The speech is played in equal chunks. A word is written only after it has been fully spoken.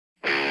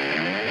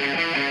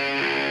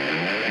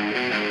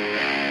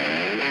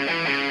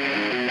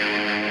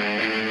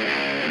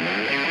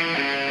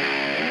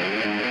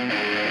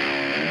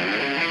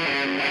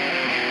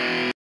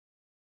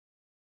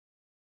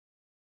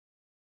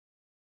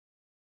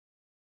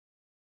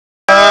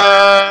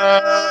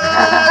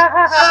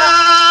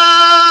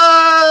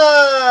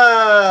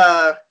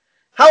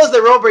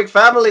the Rubric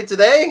family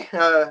today.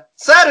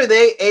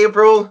 Saturday,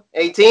 April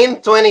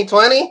 18,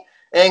 2020.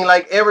 And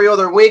like every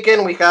other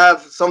weekend, we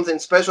have something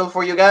special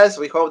for you guys.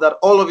 We hope that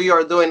all of you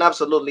are doing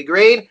absolutely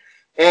great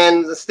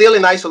and still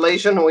in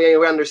isolation. We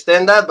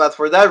understand that. But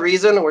for that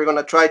reason, we're going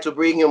to try to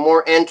bring you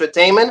more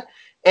entertainment.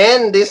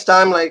 And this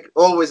time, like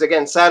always,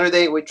 again,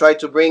 Saturday, we try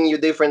to bring you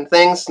different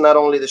things, not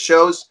only the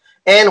shows.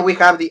 And we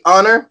have the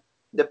honor,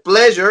 the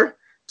pleasure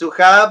to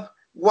have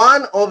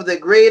one of the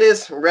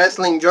greatest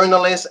wrestling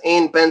journalists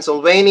in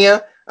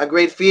Pennsylvania, a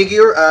great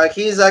figure.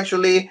 He's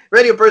actually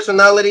radio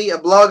personality, a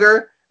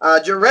blogger,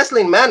 a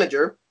wrestling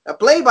manager, a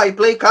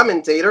play-by-play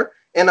commentator,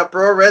 and a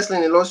pro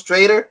wrestling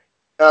illustrator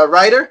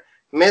writer,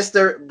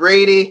 Mr.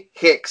 Brady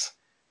Hicks.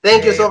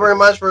 Thank you so very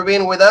much for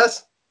being with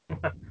us.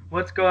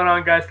 What's going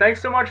on, guys?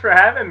 Thanks so much for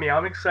having me.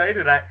 I'm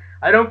excited.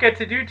 I don't get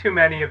to do too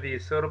many of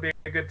these, so it'll be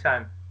a good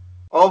time.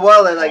 Oh,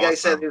 well, and like I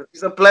said,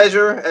 it's a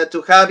pleasure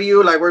to have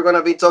you. Like, we're going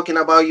to be talking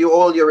about you,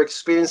 all your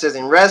experiences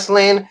in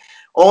wrestling,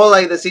 all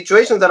like the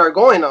situations that are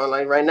going on.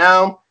 Like right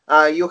now,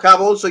 you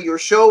have also your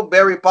show,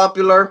 very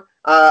popular.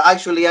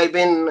 Actually, I've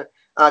been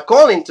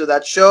calling to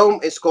that show.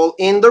 It's called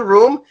In the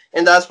Room,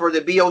 and that's for the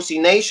BOC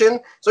Nation.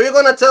 So you're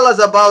going to tell us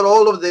about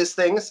all of these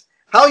things,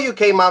 how you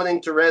came out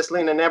into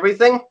wrestling and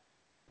everything.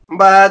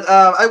 But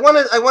I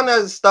want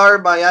to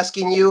start by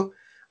asking you,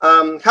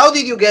 how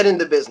did you get in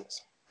the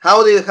business?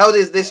 How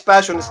did this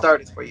passion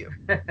started for you?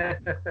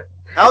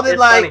 How did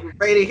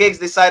Brady Hicks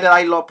decided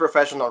I love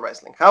professional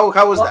wrestling? How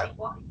was that?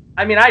 Well,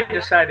 I mean, I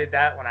decided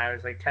that when I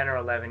was like 10 or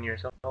 11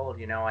 years old.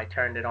 You know, I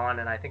turned it on,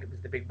 and I think it was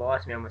the Big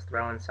Boss Man was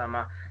throwing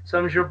some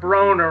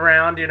jabron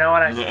around. You know,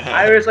 and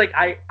I was like,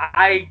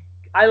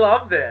 I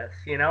love this.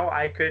 You know,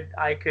 I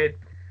could.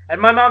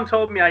 And my mom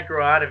told me I'd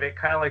grow out of it,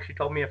 kind of like she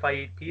told me if I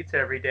eat pizza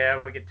every day, I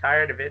would get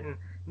tired of it. And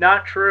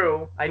not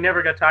true. I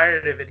never got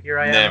tired of it. Here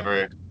I am.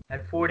 Never.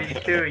 At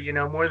 42, you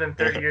know, more than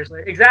 30 years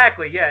later.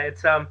 Exactly, yeah.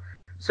 It's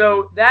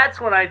so that's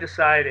when I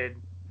decided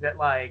that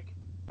like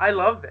I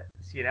love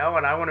this, you know,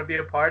 and I want to be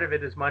a part of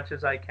it as much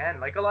as I can,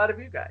 like a lot of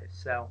you guys.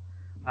 So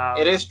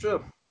it is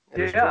true.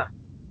 It is true.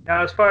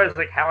 Now, as far as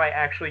like how I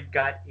actually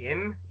got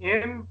in,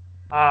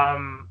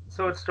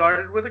 so it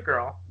started with a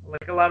girl,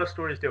 like a lot of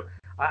stories do.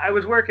 I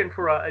was working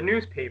for a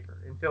newspaper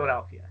in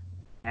Philadelphia,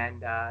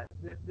 and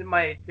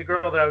the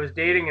girl that I was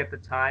dating at the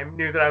time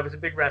knew that I was a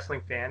big wrestling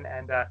fan,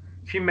 and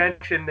she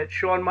mentioned that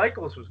Shawn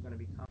Michaels was going to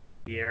be coming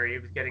to the area. He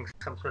was getting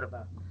some sort of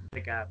a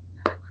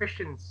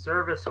Christian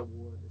Service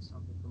Award or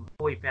something from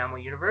Holy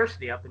Family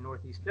University up in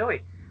Northeast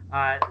Philly.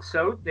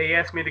 So they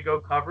asked me to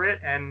go cover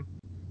it, and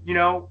you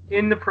know,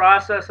 in the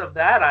process of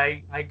that,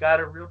 I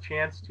got a real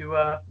chance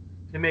to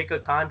make a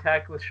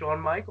contact with Shawn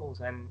Michaels,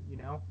 and you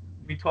know,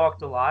 we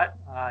talked a lot.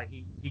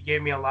 He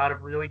gave me a lot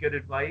of really good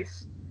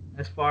advice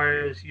as far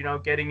as, you know,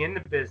 getting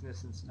into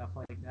business and stuff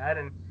like that,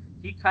 and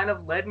he kind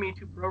of led me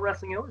to Pro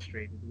Wrestling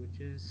Illustrated, which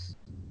is,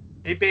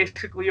 it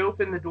basically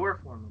opened the door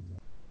for me.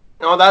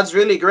 Oh, that's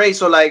really great.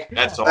 So like,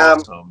 that's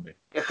awesome.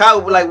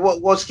 How, like,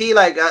 what was he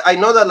like? I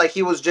know that like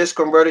he was just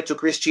converted to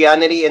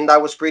Christianity, and that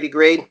was pretty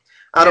great.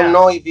 I don't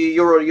know if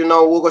you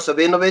know Hugo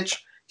Sabinovich.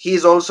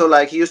 He's also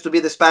like, he used to be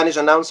the Spanish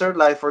announcer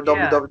like for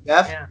WWF.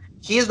 Yeah.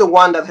 He's the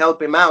one that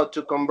helped him out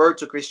to convert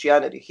to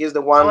Christianity. He's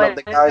the one of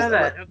the guys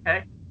that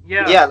okay.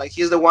 Yeah. Yeah, like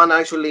he's the one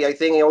actually. I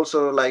think he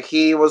also like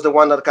he was the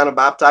one that kind of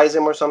baptized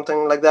him or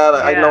something like that.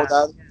 I know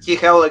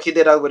that he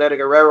did that with Eddie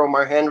Guerrero,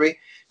 Mark Henry.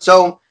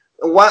 So,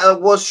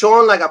 what was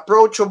Shawn like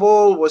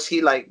approachable? Was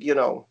he like, you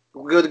know,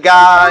 good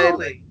guy?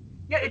 Totally.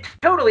 Yeah,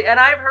 totally. And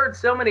I've heard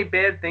so many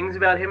bad things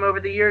about him over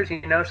the years,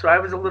 you know. So I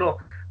was a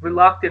little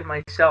reluctant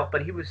myself,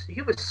 but he was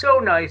so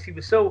nice. He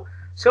was so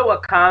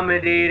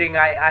accommodating.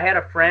 I had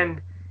a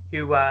friend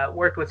who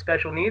worked with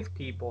special needs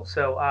people,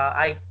 so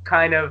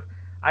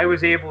I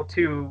was able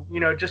to, you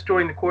know, just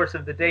during the course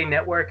of the day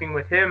networking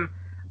with him,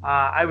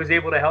 I was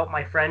able to help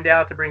my friend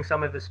out to bring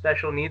some of the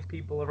special needs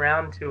people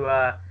around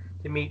to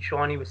meet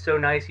Shawn. He was so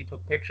nice. He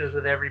took pictures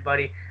with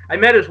everybody. I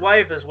met his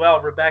wife as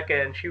well,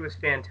 Rebecca, and she was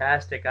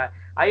fantastic.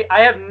 I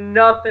have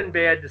nothing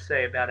bad to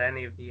say about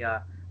any of the,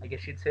 I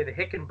guess you'd say the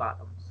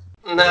Hickenbottoms.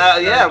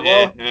 Yeah,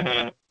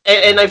 well,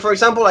 and like, for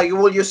example, like,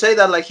 will you say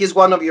that like he's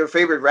one of your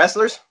favorite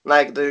wrestlers?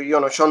 Like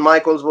Shawn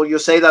Michaels, will you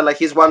say that like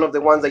he's one of the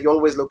ones that you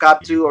always look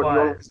up to, or you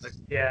always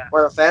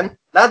were a fan?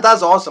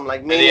 That's awesome.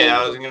 Like me.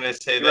 Yeah, I was gonna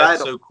say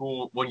that's so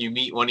cool when you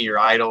meet one of your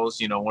idols.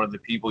 You know, one of the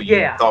people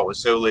you thought was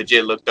so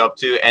legit, looked up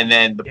to, and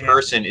then the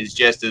person is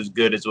just as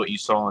good as what you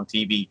saw on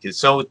TV. Because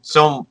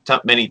so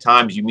many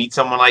times you meet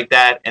someone like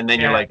that, and then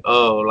you're like,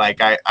 oh, like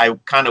I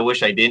kind of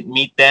wish I didn't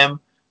meet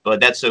them. But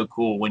that's so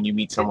cool when you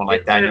meet someone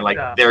like that, and you're like,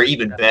 they're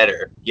even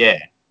better. Yeah.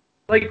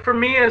 Like, for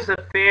me as a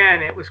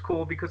fan, it was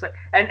cool because,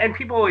 and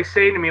people always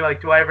say to me, like,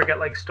 do I ever get,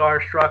 like,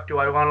 starstruck? Do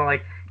I want to,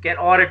 like, get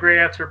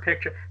autographs or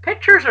pictures?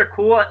 Pictures are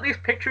cool. At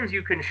least pictures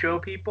you can show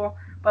people.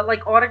 But,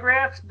 like,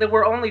 autographs, there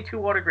were only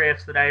 2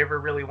 autographs that I ever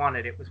really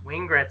wanted. It was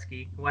Wayne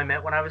Gretzky, who I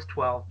met when I was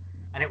 12,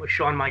 and it was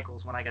Shawn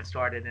Michaels when I got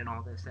started and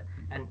all this,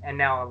 and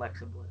now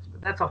Alexa Bliss.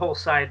 But that's a whole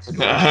side story.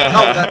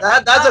 No,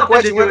 that's a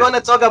question. We're going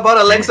to talk about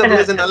Alexa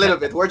Bliss in a little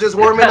bit. We're just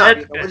warming up.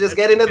 We're just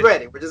getting it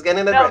ready.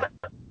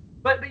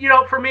 But you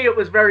know, for me, it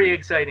was very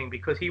exciting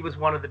because he was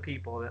one of the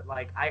people that,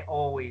 like, I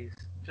always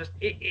just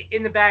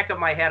in the back of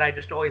my head, I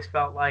just always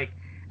felt like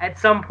at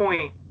some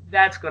point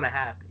that's going to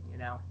happen. You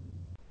know.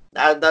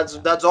 That's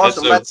That's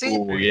awesome. so But see,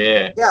 cool.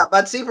 Yeah. yeah,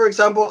 but see, for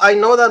example, I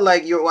know that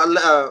like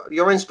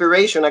your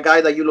inspiration, a guy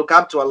that you look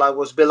up to a lot,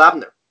 was Bill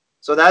Abner.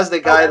 So that's the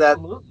Oh, guy that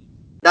absolutely.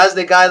 that's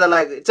the guy that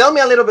like. Tell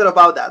me a little bit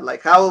about that.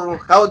 Like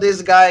how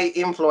this guy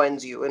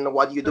influenced you in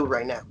what you do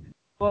right now.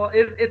 Well,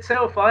 it's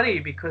so funny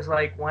because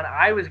like when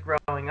I was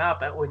growing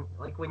up,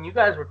 when you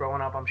guys were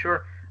growing up, I'm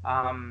sure.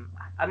 I'm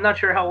not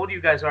sure how old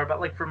you guys are, but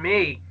like for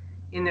me,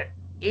 in the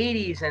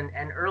 '80s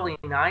and early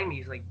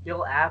 '90s, like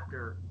Bill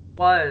Apter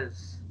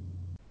was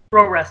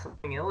Pro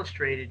Wrestling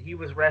Illustrated. He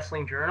was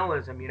wrestling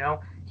journalism. You know,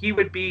 he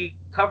would be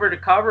cover to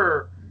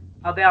cover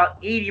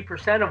about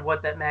 80% of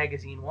what that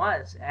magazine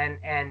was, and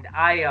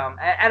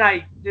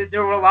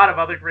there were a lot of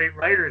other great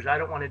writers. I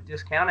don't want to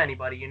discount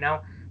anybody, you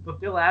know, but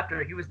Bill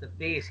Apter, he was the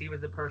face, he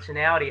was the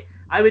personality.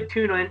 I would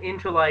tune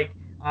into like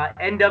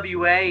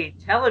NWA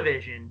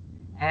television,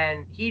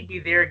 and he'd be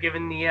there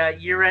giving the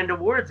year-end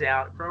awards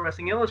out, Pro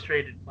Wrestling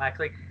Illustrated plaques.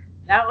 Like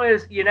that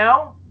was, you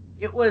know,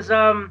 it was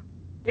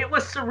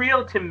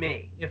surreal to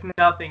me, if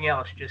nothing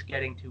else, just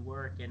getting to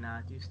work and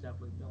do stuff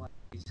with Bill.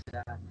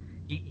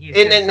 He's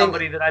been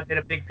somebody that I've been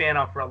a big fan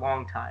of for a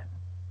long time.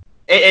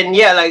 And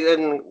yeah, like,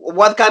 and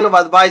what kind of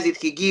advice did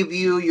he give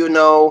you? You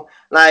know,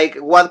 like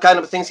what kind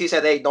of things he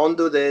said? Hey, don't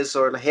do this,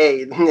 or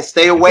hey,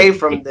 stay away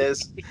from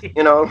this.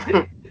 You know,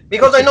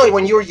 because I know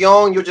when you're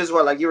young, you just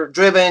like you're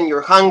driven,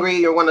 you're hungry,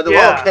 you want to do.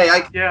 Yeah, Okay,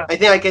 yeah. I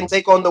think I can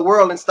take on the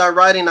world and start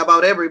writing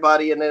about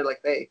everybody. And they're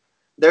like, hey,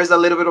 there's a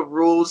little bit of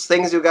rules,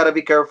 things you got to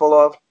be careful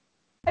of.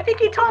 I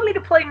think he taught me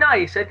to play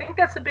nice. I think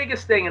that's the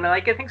biggest thing, and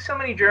like I think so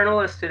many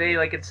journalists today,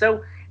 like it's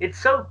so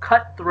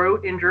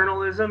cutthroat in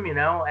journalism, you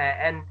know,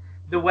 and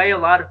the way a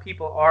lot of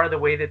people are, the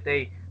way that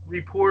they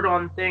report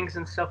on things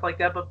and stuff like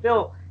that. But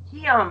Bill,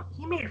 he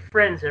made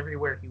friends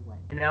everywhere he went,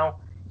 you know.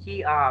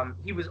 He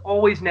was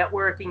always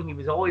networking. He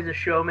was always a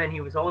showman. He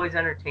was always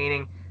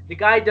entertaining. The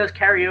guy does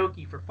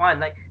karaoke for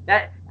fun, like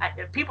that.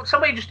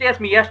 Somebody just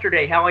asked me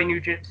yesterday how I knew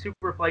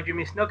Superfly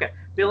Jimmy Snuka.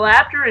 Bill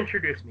Apter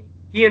introduced me.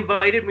 He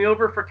invited me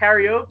over for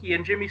karaoke,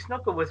 and Jimmy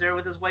Snuka was there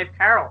with his wife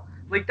Carol.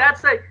 Like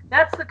that's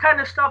the kind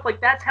of stuff.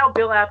 Like that's how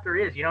Bill Apter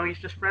is. You know, he's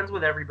just friends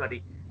with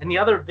everybody. And the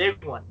other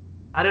big one,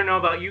 I don't know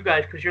about you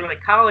guys because you're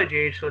like college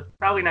age, so it's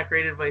probably not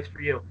great advice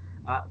for you.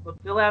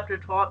 But Bill Apter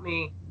taught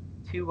me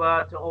to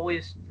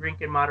always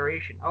drink in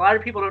moderation. A lot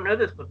of people don't know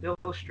this, but Bill's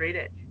straight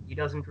edge. He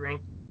doesn't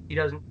drink. He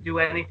doesn't do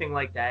anything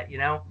like that, you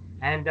know.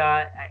 And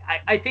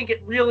I think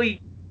it really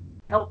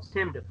helps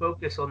him to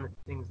focus on the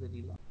things that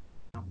he loves.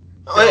 You know?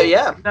 So, Oh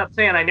yeah. I'm not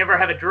saying I never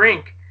have a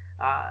drink,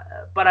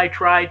 but I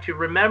try to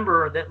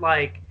remember that,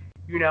 like,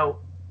 you know,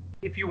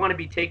 if you want to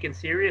be taken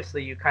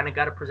seriously, you kind of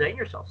got to present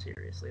yourself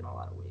seriously in a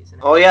lot of ways.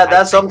 And Oh yeah,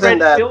 that's something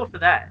that. Bill for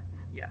that.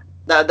 Yeah.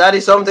 That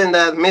is something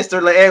that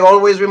Mr. Leegg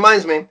always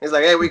reminds me. It's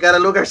like, hey, we gotta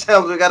look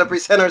ourselves. We gotta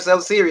present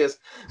ourselves serious.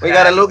 We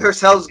gotta look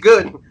ourselves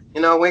good. You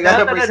know, we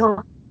gotta.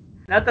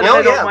 Not that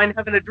I don't mind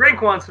having a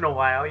drink once in a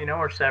while, you know,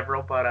 or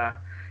several, but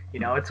you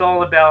know, it's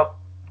all about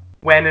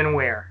when and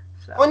where.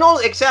 So. Oh no,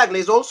 exactly.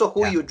 It's also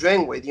who you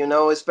drink with, you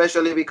know,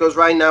 especially because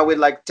right now with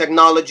like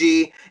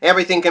technology,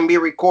 everything can be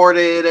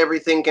recorded,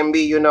 everything can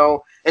be, you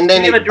know, and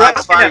then we have a drunk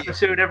backfires.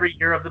 Episode every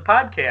year of the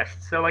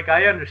podcast, so like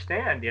I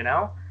understand, you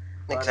know.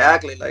 But,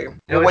 exactly, like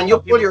when you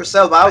put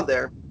yourself out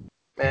there,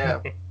 yeah.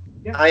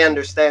 I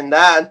understand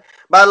that,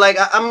 but like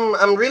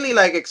I'm really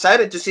like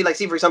excited to see, like,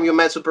 see, for example, you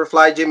met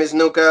Superfly Jimmy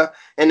Snuka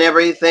and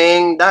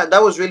everything.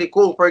 That was really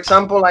cool. For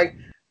example, like,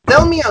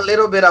 tell me a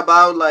little bit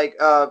about like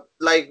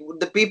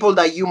the people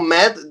that you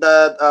met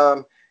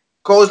that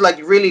caused like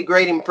really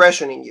great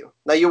impression in you.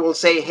 That you will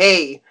say,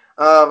 hey,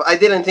 I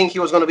didn't think he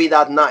was gonna be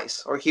that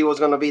nice or he was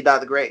gonna be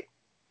that great.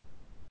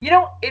 You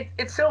know,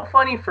 it's so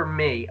funny for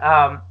me.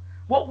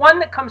 Well, one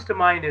that comes to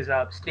mind is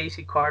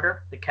Stacy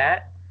Carter, the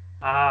cat.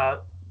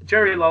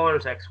 Jerry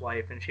Lawler's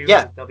ex-wife, and she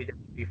was with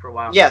WWE for a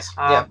while. Yes,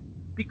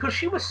 because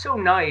she was so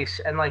nice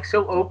and like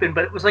so open,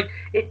 but it was like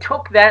it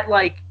took that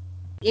like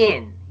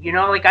in, you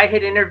know, like I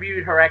had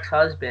interviewed her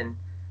ex-husband,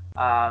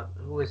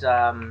 who was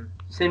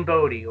Sin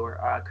Bodhi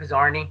or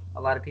Kazarni.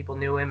 A lot of people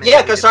knew him.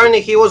 Yeah,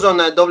 Kazarni, he was on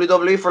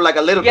WWE for like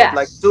a little bit,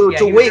 like two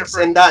weeks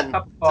and done.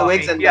 2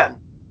 weeks and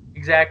done.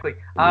 Exactly.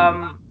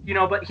 You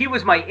know, but he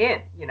was my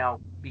in, you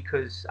know,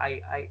 because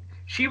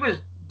she was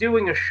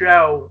doing a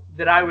show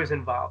that I was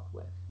involved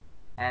with.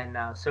 And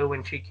so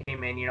when she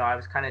came in, you know, I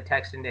was kind of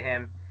texting to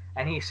him,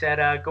 and he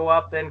said, go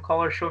up and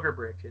call her Sugar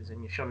Britches,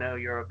 and she'll know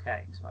you're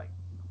okay. So I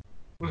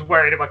was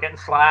worried about getting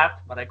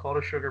slapped, but I called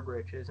her Sugar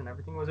Britches, and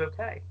everything was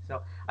okay.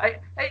 So,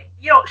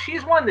 you know,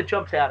 she's one that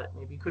jumps out at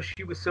me because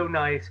she was so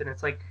nice, and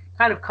it's like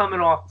kind of coming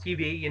off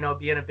TV, you know,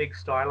 being a big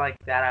star like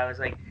that. I was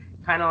like,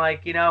 kind of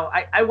like, you know,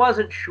 I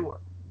wasn't sure,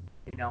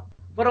 you know.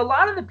 But a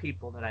lot of the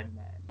people that I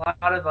met, a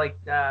lot of like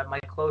my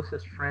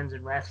closest friends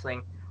in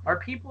wrestling are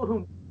people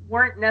who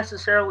weren't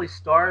necessarily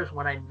stars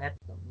when I met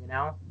them, you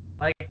know,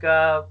 like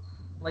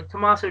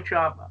Tommaso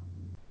Ciampa,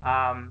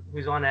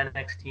 who's on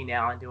NXT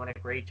now and doing a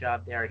great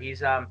job there.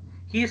 He's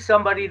he's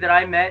somebody that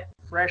I met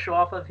fresh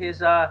off of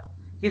his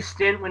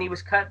stint when he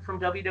was cut from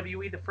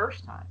WWE the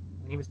first time,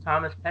 when he was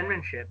Thomas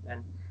Penmanship,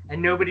 and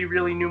nobody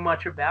really knew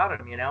much about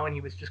him, and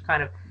he was just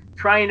kind of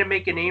trying to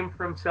make a name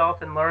for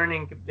himself and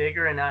learning, get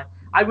bigger, and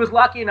I was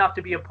lucky enough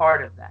to be a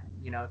part of that,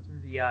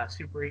 through the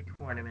Super 8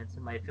 tournaments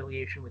and my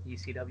affiliation with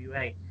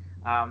ECWA.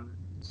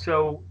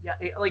 So yeah,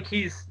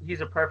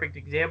 he's a perfect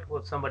example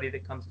of somebody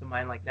that comes to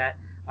mind like that.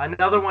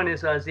 Another one is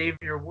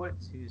Xavier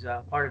Woods, who's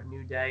part of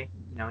New Day.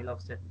 He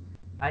loves to.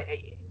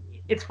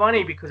 It's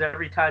funny because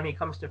every time he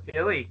comes to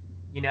Philly,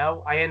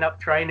 I end up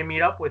trying to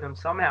meet up with him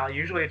somehow.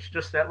 Usually it's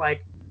just at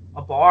like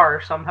a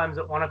bar. Sometimes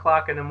at 1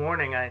 o'clock in the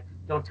morning. I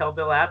don't tell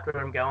Bill after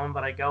I'm going,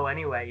 but I go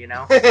anyway.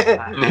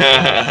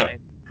 I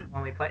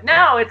only play.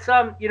 No, it's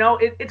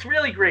it's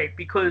really great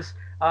because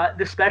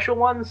the special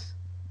ones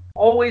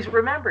always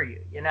remember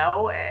you,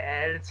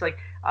 and it's like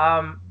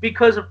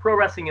because of Pro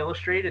Wrestling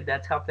Illustrated,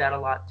 that's helped out a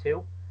lot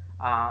too.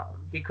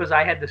 Because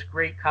I had this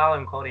great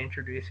column called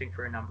Introducing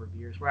for a number of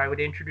years, where I would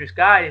introduce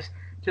guys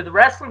to the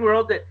wrestling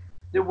world that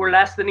were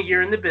less than a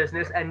year in the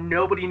business and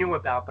nobody knew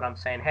about. But I'm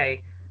saying,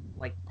 hey,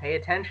 pay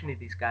attention to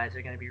these guys;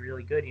 they're going to be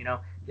really good.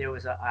 There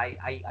was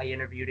I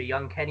interviewed a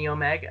young Kenny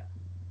Omega,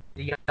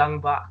 the Young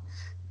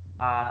Bucks,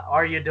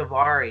 Arya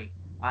Davari.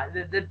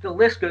 The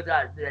list goes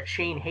that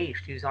Shane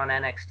Haste, who's on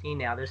NXT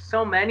now. There's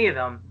so many of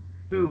them.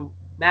 Who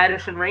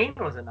Madison Rayne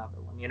was another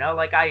one.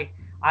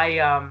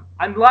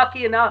 I'm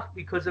lucky enough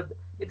because of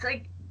it's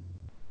like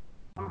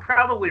I'm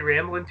probably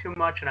rambling too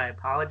much and I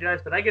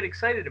apologize, but I get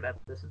excited about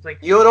this. It's like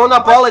you don't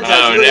apologize.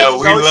 No,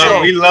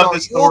 we love the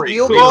story.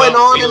 You going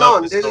on and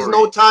on. There's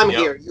no time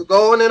here. You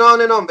going and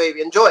on,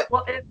 baby. Enjoy it.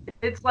 Well,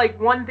 it's like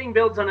one thing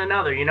builds on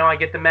another. I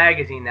get the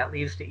magazine that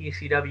leads to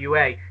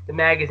ECWA. The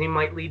magazine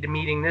might lead to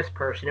meeting this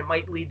person. It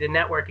might lead to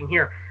networking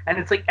here, and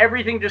it's like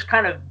everything just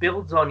kind of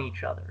builds on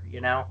each other.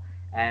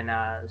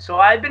 And so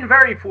I've been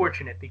very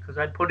fortunate because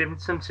I've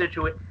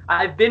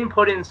been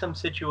put in some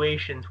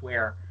situations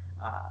where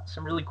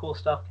some really cool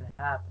stuff can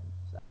happen.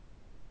 So.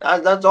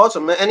 That's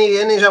awesome. Any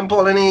Jean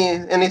Paul,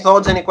 any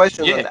thoughts, any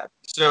questions on that?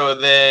 So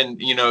then,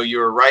 you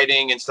were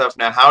writing and stuff.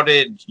 Now, how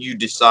did you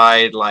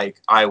decide,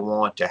 I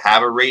want to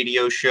have a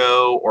radio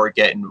show or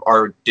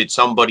did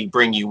somebody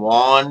bring you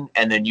on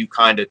and then you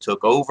kind of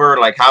took over?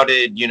 How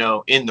did,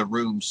 In the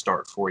Room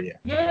start for you?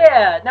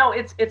 Yeah, no,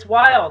 it's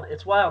wild.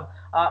 It's wild.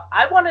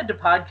 I wanted to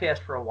podcast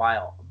for a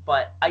while,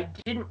 but I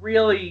didn't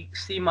really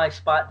see my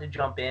spot to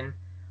jump in.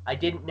 I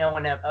didn't know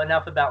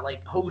enough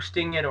about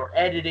hosting it or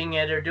editing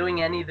it or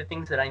doing any of the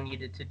things that I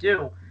needed to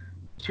do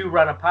to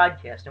run a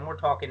podcast. And we're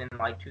talking in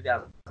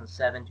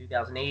 2007,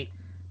 2008,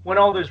 when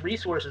all those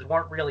resources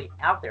weren't really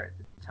out there at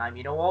the time.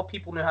 All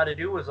people knew how to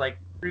do was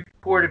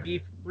record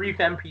a brief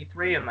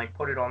MP3 and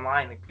put it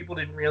online. People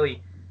didn't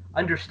really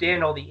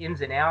understand all the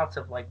ins and outs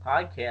of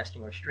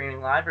podcasting or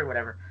streaming live or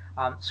whatever.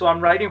 So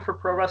I'm writing for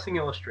Pro Wrestling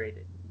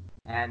Illustrated,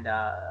 and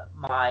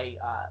my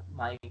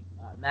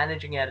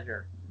managing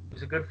editor,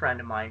 who's a good friend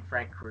of mine,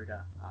 Frank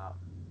Cruda.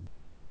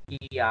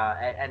 He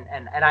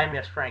and I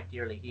miss Frank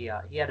dearly. He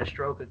had a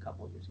stroke a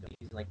couple of years ago.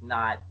 He's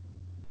not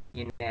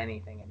in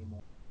anything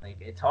anymore.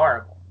 It's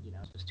horrible,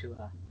 just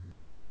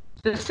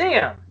to see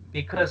him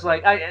because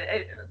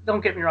I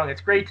don't get me wrong,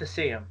 it's great to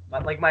see him,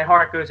 but my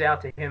heart goes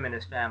out to him and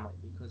his family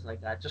because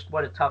just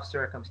what a tough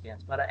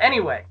circumstance. But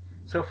anyway,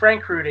 so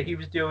Frank Cruda, he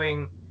was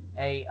doing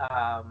a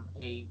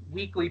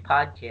weekly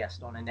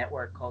podcast on a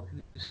network called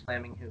Who's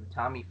Slamming Who.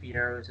 Tommy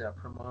Fierro is a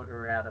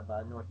promoter out of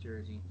North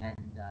Jersey, and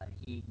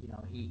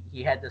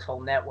he had this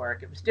whole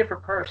network. It was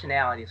different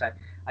personalities.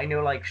 I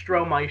know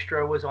Stro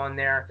Maestro was on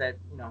there, that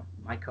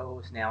my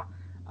co-host now.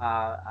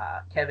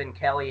 Kevin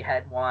Kelly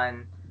had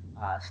one.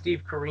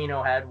 Steve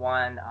Carino had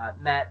one.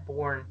 Matt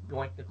Bourne,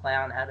 Doink the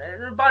Clown, had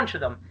a bunch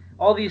of them.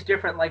 All these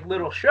different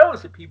little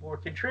shows that people were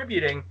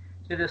contributing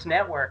to this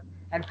network.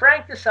 And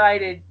Frank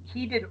decided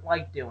he didn't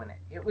like doing it.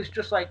 It was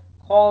just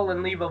call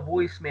and leave a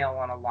voicemail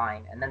on a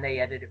line, and then they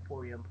edit it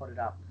for you and put it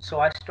up. So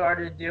I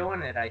started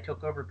doing it. I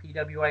took over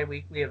PWI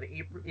Weekly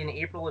in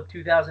April of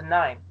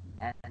 2009,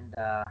 and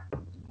I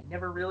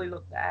never really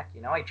looked back.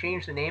 I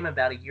changed the name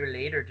about a year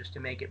later just to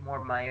make it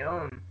more my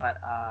own. But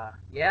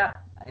yeah,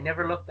 I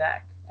never looked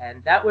back,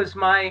 and that was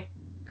my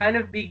kind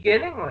of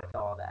beginning with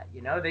all that.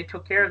 They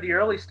took care of the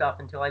early stuff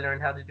until I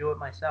learned how to do it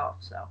myself.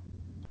 So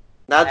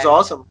that's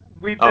awesome.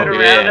 We've been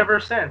around ever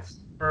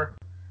since for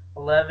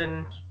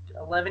 11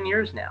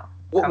 years now.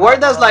 Where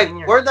does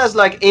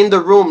In the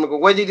Room?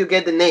 Where did you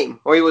get the name?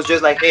 Or it was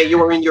just hey, you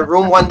were in your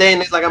room one day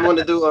and it's I'm going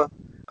to do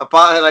a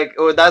pod,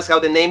 or that's how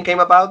the name came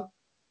about?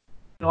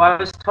 So I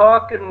was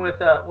talking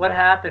with what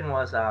happened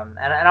was and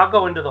I'll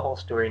go into the whole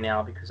story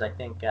now because I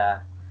think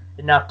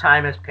enough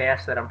time has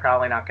passed that I'm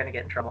probably not going to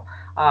get in trouble.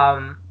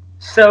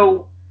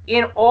 So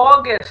in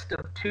August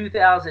of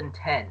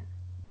 2010,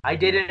 I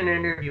did an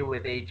interview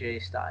with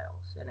AJ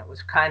Styles, and it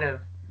was kind of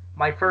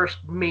my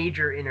first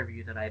major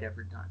interview that I'd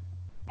ever done.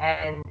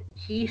 And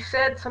he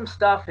said some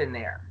stuff in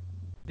there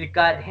that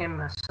got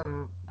him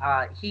some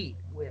heat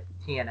with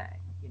TNA.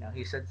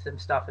 He said some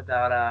stuff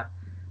about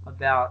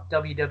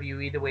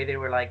WWE, the way they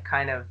were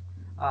kind of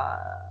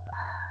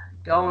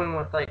going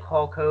with like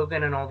Hulk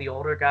Hogan and all the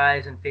older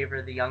guys in favor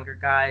of the younger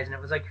guys, and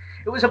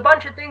it was a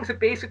bunch of things that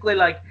basically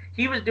like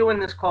he was doing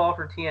this call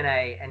for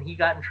TNA and he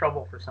got in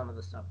trouble for some of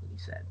the stuff that he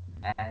said,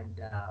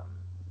 and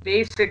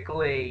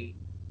basically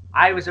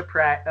I was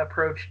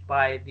approached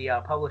by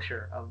the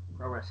publisher of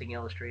Pro Wrestling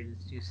Illustrated,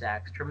 Stu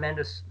Sachs,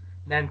 tremendous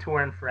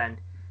mentor and friend,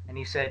 and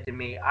he said to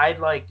me, "I'd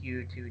like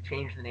you to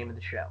change the name of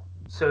the show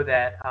so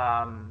that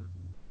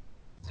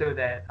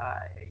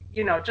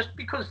you know, just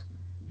because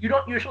you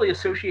don't usually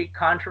associate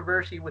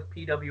controversy with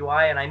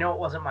PWI, and I know it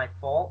wasn't my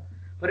fault,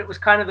 but it was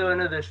kind of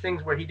one of those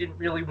things where he didn't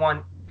really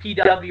want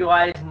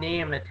PWI's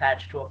name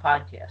attached to a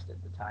podcast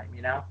at the time,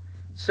 you know?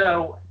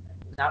 So,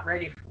 not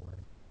ready for it.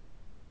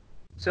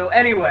 So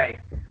anyway,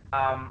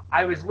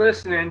 I was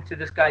listening to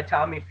this guy,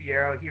 Tommy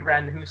Fierro. He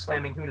ran the Who's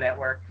Slamming Who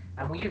Network,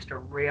 and we used to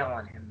rail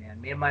on him,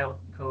 man. Me and my old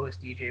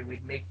co-host DJ,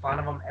 we'd make fun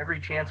of him every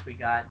chance we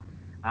got.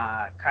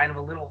 Kind of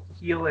a little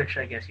heelish,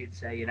 I guess you'd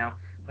say, you know?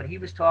 But he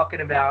was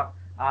talking about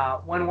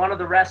when one of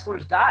the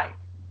wrestlers died.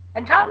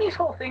 And Tommy's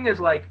whole thing is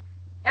like,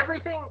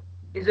 everything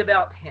is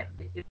about him.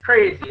 It's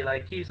crazy.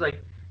 Like, he's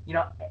like, you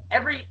know,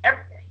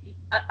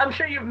 I'm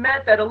sure you've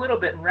met that a little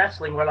bit in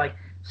wrestling where like,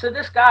 so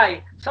this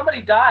guy,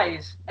 somebody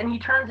dies and he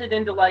turns it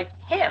into like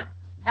him.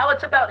 How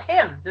it's about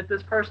him that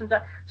this person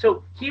died.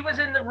 So he was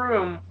in the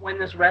room when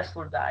this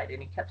wrestler died,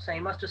 and he kept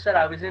saying, must have said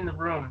I was in the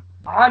room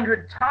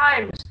 100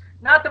 times.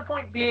 Not the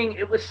point being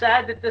it was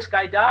sad that this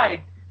guy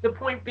died. The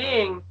point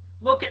being,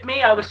 look at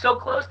me, I was so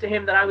close to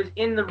him that I was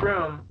in the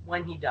room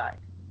when he died.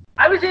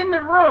 I was in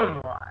the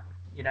room,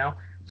 you know?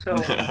 So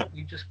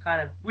you just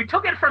kind of, we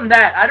took it from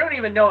that. I don't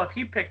even know if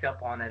he picked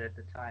up on it at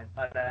the time,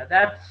 but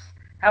that's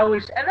how we,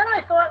 and then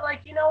I thought,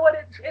 like, you know what,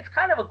 it's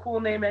kind of a cool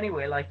name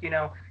anyway. Like, you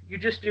know, you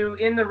just do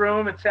in the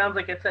room, it sounds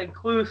like it's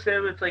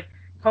inclusive, it's like,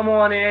 come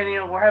on in, you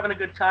know, we're having a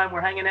good time,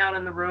 we're hanging out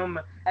in the room,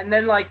 and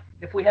then, like,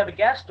 if we have a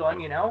guest on,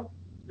 you know,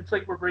 it's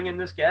like we're bringing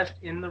this guest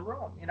in the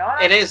room, you know?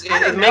 It is,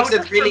 it makes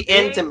it really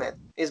intimate.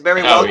 It's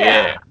very welcoming.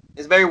 Yeah.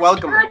 It's very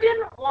welcoming.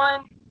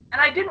 And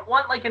I didn't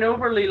want like an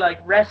overly like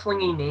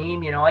wrestling-y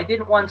name, you know. I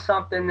didn't want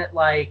something that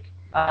like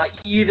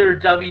either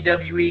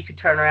WWE could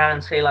turn around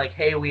and say like,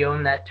 hey, we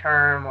own that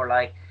term, or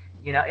like,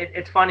 you know,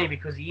 it's funny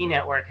because the E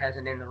Network has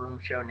an In the Room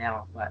show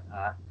now, but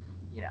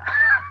you know.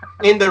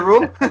 In the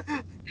room?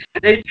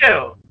 They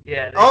do.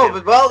 Yeah. They oh,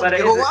 do. well, but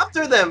go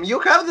after them. You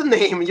have the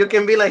name. You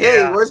can be like,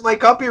 hey, where's my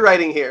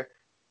copywriting here?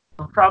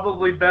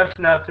 Probably best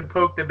not to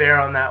poke the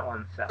bear on that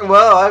one. So.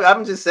 Well,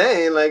 I'm just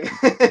saying, like,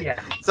 yeah.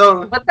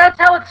 So, but that's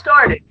how it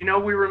started. You know,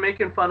 we were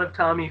making fun of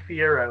Tommy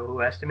Fierro, who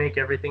has to make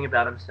everything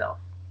about himself.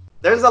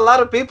 There's a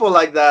lot of people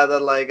like that. That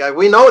like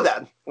we know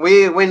that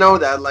we know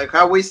that like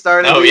how we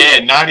started. Oh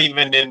yeah, not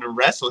even in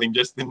wrestling,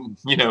 just in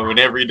in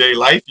everyday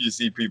life you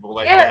see people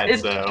like that.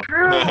 It's so.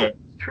 True. It's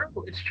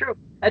true. It's true.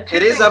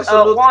 It is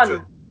absolutely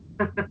true.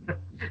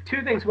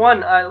 Two things. One,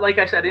 like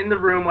I said, in the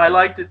room, I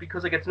liked it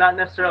because like it's not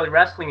necessarily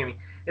wrestling in me.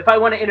 If I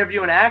want to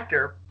interview an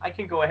actor, I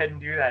can go ahead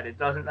and do that. It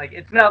doesn't like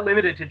it's not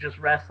limited to just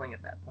wrestling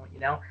at that point, you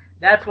know.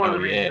 That's one of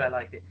the reasons I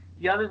liked it.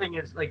 The other thing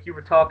is like you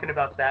were talking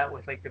about that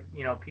with like the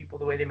people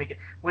the way they make it.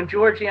 When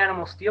George the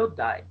Animal Steel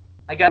died,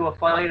 I got to a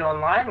fight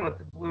online with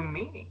the Blue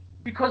Meanie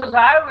because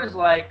I was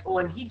like,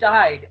 when he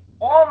died,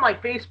 all my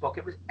Facebook,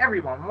 it was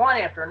everyone, one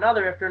after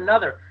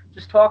another,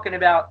 just talking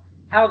about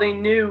how they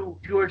knew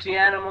George the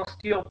Animal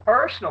Steel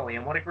personally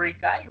and what a great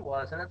guy he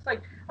was. And it's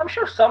like, I'm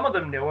sure some of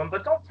them knew him,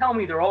 but don't tell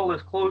me they're all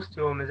as close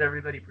to him as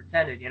everybody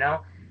pretended, you know?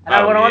 And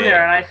I went on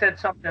there and I said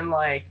something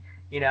like,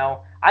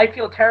 I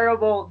feel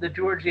terrible that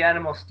George the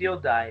Animal Steel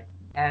died.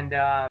 And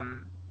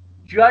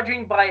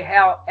judging by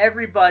how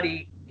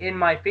everybody in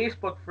my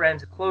Facebook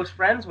friends, close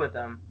friends with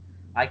him,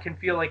 I can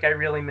feel like I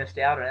really missed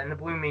out on it. And the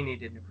Blue Meanie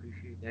didn't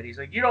appreciate that. He's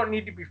like, you don't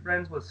need to be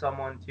friends with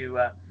someone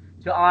to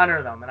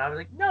honor them. And I was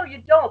like, no,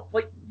 you don't.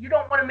 But you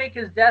don't want to make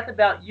his death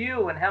about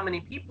you and how many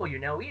people you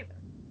know either.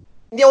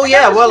 Oh,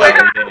 yeah. Well, like,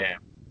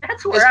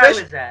 that's where I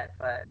was at.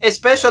 But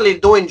especially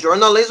doing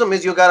journalism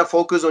is you got to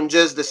focus on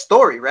just the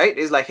story, right?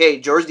 It's like, hey,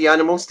 George the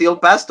Animal Steel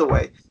passed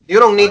away. You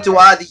don't need to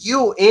add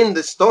you in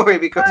the story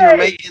because you're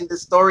making the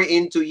story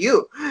into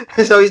you.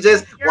 So it's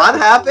just what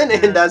happened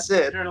and that's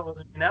it.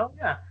 Journalism,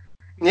 Yeah.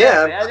 Exactly.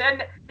 Yeah.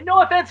 And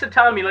no offense to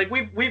Tommy. Like,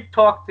 we've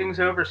talked things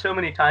over so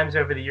many times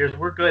over the years.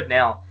 We're good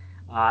now.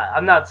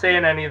 I'm not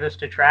saying any of this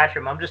to trash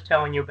him. I'm just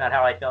telling you about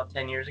how I felt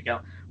 10 years ago.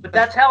 But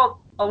that's how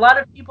a lot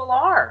of people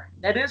are.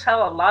 That is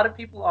how a lot of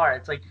people are.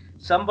 It's like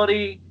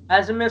somebody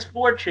has a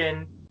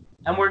misfortune,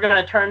 and we're going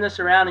to turn this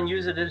around and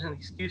use it as an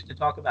excuse to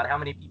talk about how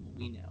many people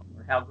we know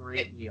or how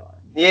great we are.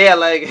 Yeah,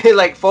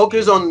 like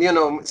focus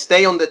on,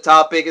 stay on the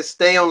topic,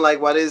 stay on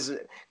like what is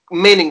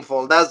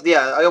meaningful.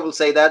 I will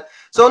say that.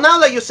 So now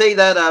that you say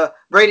that,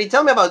 Brady,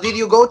 tell me about, did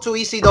you go to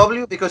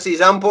ECW? Because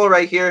example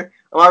right here,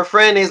 our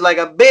friend is like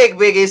a big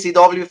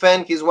ECW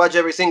fan. He's watched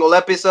every single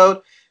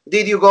episode.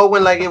 Did you go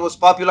when like it was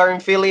popular in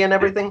Philly and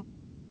everything?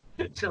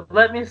 So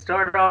let me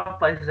start off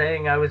by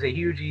saying I was a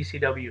huge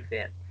ECW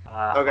fan.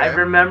 Okay. I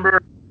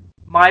remember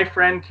my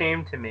friend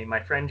came to me, my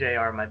friend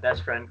JR, my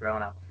best friend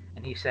growing up,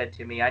 and he said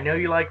to me, I know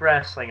you like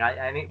wrestling.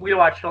 We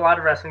watched a lot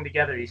of wrestling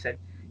together. He said,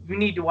 you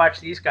need to watch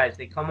these guys.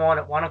 They come on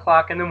at 1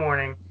 o'clock in the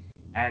morning,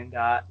 and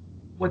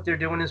what they're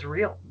doing is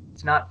real.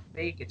 It's not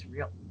fake. It's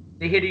real.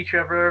 They hit each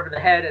other over the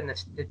head, and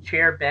the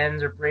chair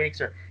bends or breaks,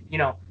 or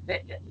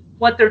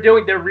what they're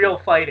doing. They're real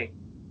fighting.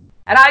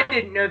 And I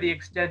didn't know the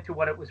extent to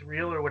what it was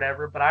real or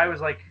whatever, but I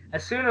was like,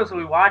 as soon as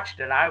we watched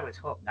it, I was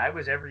hooked. I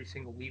was every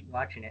single week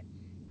watching it,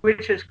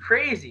 which is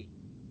crazy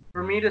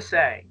for me to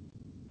say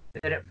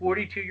that at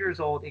 42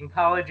 years old, in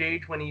college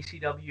age when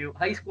ECW,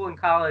 high school and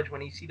college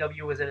when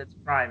ECW was at its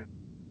prime,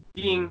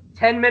 being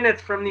 10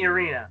 minutes from the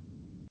arena,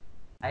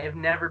 I have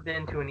never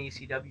been to an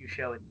ECW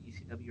show at the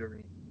ECW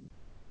arena.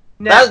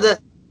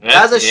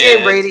 That's a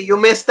shame, Brady. You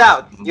missed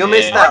out. You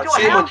missed out.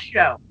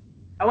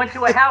 I went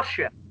to a house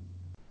show.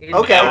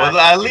 Okay, well,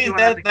 at least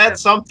that's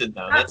something,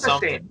 though. That's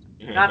something.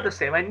 Not the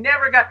same. I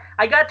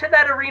got to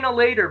that arena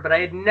later, but I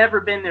had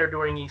never been there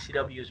during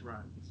ECW's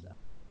run. So.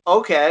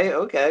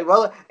 Okay.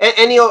 Well,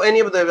 any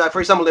of the, for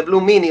example, the Blue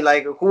Mini,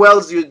 like, who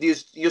else you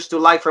used to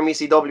like from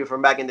ECW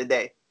from back in the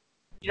day?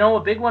 A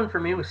big one for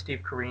me was Steve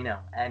Corino,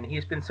 and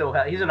he's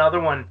another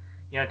one.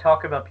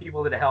 Talk about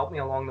people that have helped me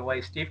along the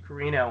way. Steve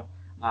Corino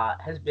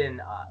has been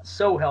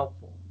so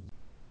helpful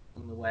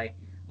along the way.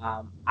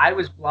 I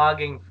was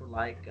blogging for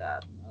like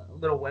a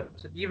little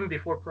website even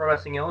before Pro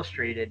Wrestling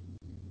Illustrated.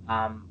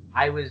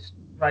 I was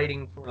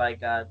writing for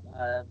like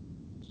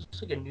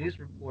just like a news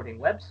reporting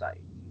website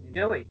in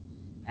Philly,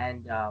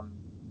 and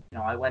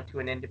I went to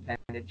an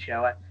independent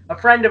show. A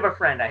friend of a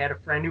friend. I had a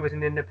friend who was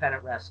an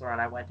independent wrestler,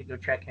 and I went to go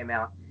check him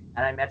out.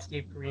 And I met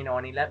Steve Corino,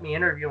 and he let me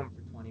interview him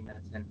for 20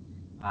 minutes. And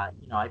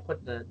I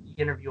put the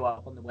interview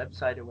up on the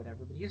website or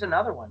whatever. But he's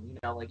another one.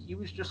 Like he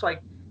was just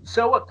like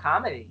so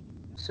accommodating,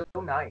 so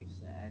nice.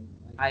 And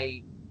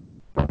I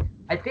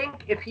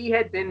think if he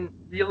had been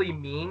really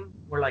mean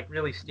or like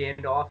really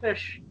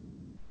standoffish,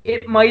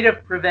 it might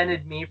have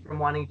prevented me from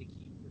wanting to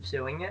keep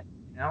pursuing it.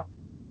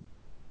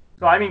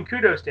 So I mean,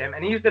 kudos to him,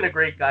 and he's been a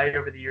great guy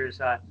over the years.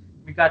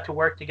 We got to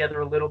work together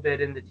a little bit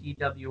in the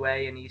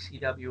TWA and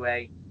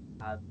ECWA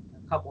a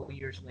couple of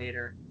years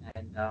later,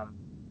 and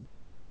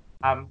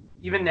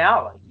even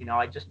now, like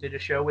I just did a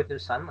show with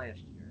his son last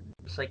year.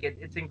 It's like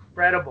it's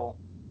incredible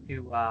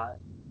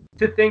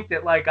to think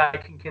that like I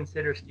can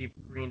consider Steve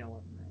Corino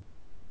a friend.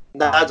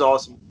 That's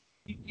awesome.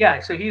 Yeah,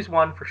 so he's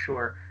one for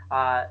sure.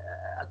 A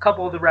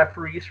couple of the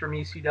referees from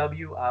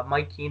ECW,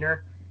 Mike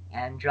Keener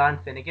and John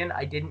Finnegan.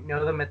 I didn't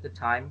know them at the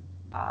time,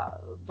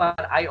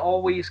 but I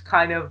always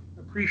kind of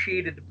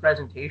appreciated the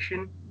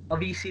presentation of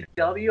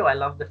ECW. I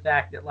love the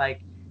fact that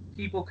like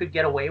people could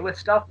get away with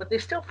stuff, but they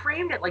still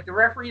framed it like the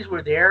referees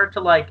were there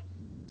to like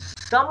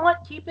somewhat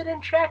keep it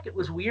in check. It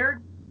was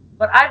weird,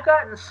 but I've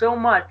gotten so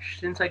much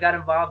since I got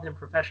involved in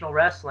professional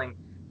wrestling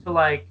to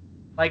like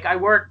I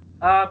work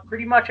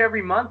pretty much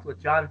every month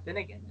with John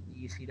Finnegan at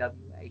the ECWA.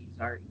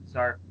 He's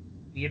our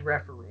lead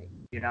referee,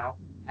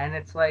 and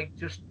it's like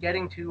just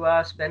getting to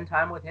spend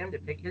time with him to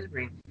pick his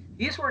brain.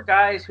 These were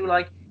guys who,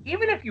 like,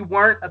 even if you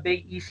weren't a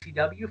big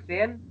ECW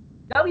fan,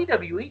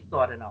 WWE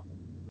thought enough of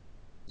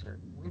them.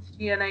 It's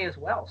TNA as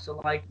well.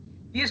 So, like,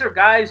 these are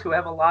guys who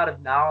have a lot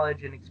of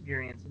knowledge and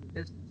experience in the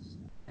business.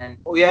 And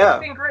it's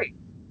been great.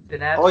 It's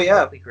been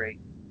absolutely great.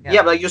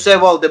 Yeah, like you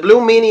said, well, the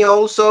Blue Mini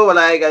also,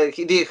 like,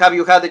 have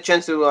you had the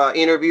chance to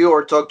interview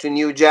or talk to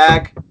New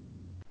Jack?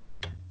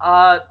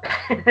 Not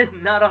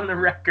on the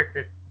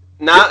record.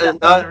 Not on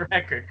the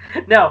record.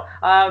 No,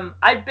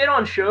 I've been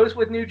on shows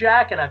with New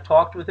Jack, and I've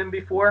talked with him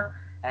before,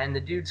 and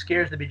the dude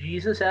scares the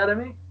bejesus out of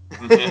me.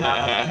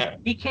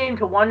 He came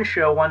to one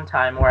show one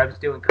time where I was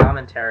doing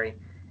commentary,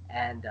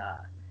 and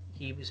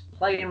he was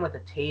playing with a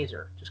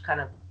taser, just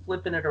kind of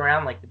flipping it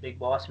around like the Big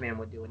Boss Man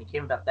would do, and he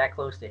came about that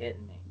close to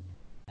hitting me.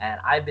 And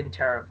I've been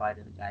terrified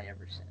of the guy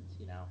ever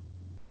since,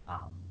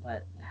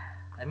 But,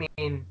 I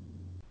mean,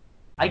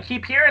 I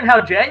keep hearing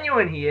how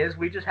genuine he is.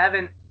 We just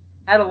haven't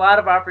had a lot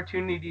of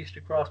opportunities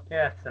to cross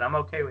paths, and I'm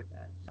okay with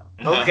that.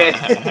 So. Okay.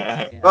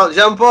 Yeah. Well,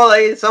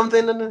 Jean-Paul,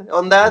 something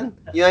on that?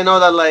 You know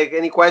that, like,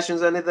 any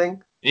questions,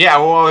 anything? Yeah,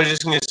 well, I was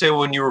just going to say,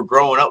 when you were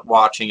growing up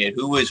watching it,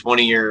 who was one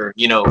of your,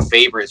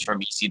 favorites from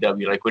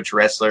ECW? Like, which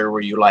wrestler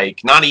were you,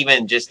 like, not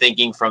even just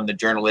thinking from the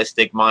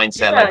journalistic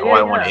mindset, I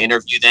want to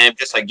interview them,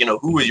 just like,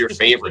 who was your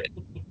favorite?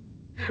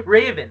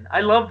 Raven.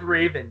 I loved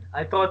Raven.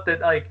 I thought that,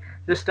 like,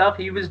 the stuff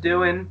he was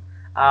doing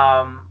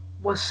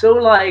was so,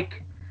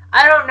 like,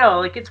 I don't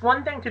know, like, it's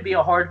one thing to be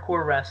a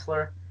hardcore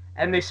wrestler,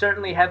 and they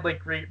certainly had, like,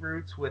 great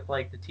roots with,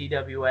 like, the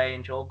TWA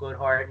and Joel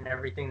Goodhart and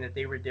everything that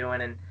they were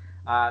doing, and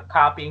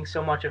copying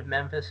so much of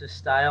Memphis's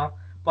style.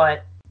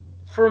 But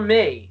for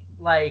me,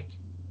 like,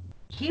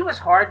 he was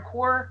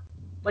hardcore,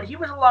 but he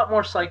was a lot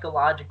more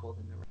psychological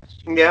than the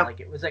rest. Yeah. Like,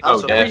 it was like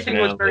everything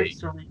was very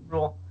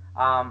cerebral.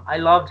 I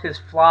loved his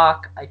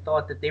flock. I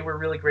thought that they were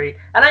really great.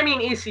 And I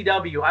mean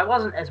ECW. I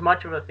wasn't as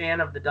much of a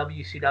fan of the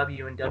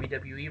WCW and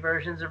WWE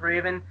versions of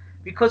Raven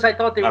because I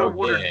thought they were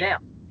watered down,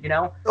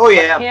 Oh,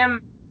 yeah.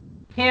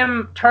 Like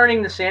him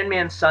turning the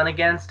Sandman's son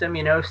against him,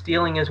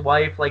 stealing his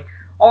wife, like,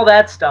 all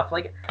that stuff.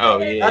 Like,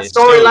 that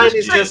storyline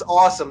is just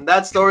awesome.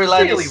 That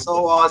storyline is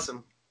so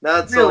awesome.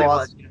 That's really so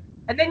awesome.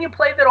 And then you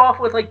played that off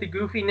with, like, the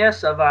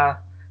goofiness of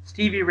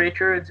Stevie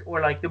Richards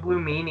or like the Blue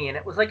Meanie, and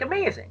it was like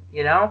amazing,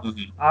 you know.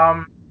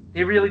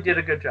 They really did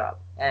a good job,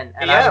 and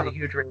I was a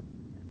huge fan.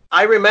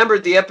 I remember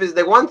the episode.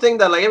 The one thing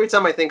that, like, every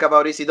time I think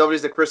about ECW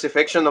is the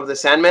crucifixion of the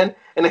Sandman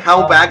and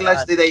how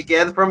backlash did they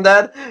get from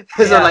that.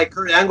 So, like,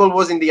 Kurt Angle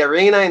was in the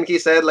arena and he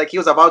said, like, he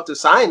was about to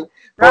sign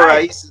for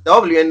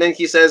ECW, and then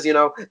he says, you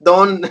know,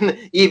 don't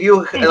if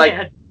you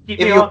like if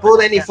you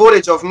put any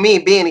footage of me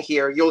being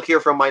here, you'll hear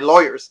from my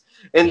lawyers.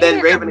 And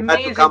then Raven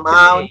had to come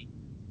out.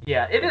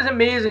 Yeah, it is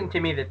amazing to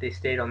me that they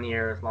stayed on the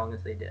air as long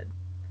as they did.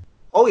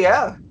 Oh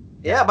yeah.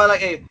 Yeah, but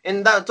like,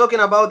 and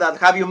talking about that,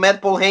 have you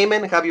met Paul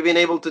Heyman? Have you been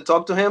able to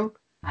talk to him?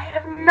 I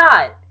have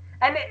not,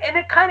 and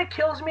it kind of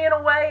kills me in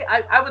a way.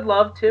 I would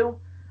love to,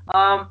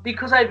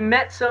 because I've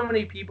met so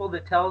many people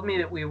that tell me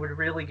that we would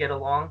really get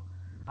along.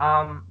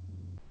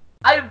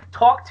 I've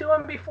talked to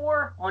him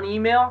before on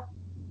email,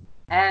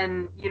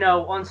 and you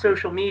know, on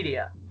social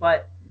media,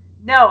 but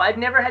no, I've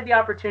never had the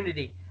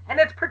opportunity, and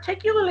it's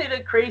particularly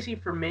crazy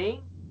for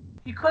me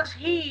because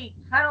he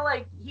kind of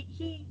like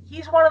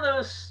he's one of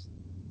those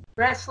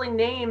wrestling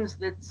names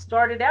that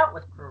started out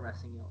with Pro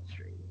Wrestling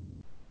Illustrated.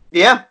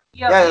 Yeah,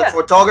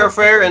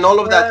 photographer and all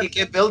of that. He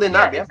kept building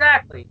up. Yeah,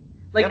 exactly.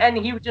 Like, and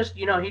he just,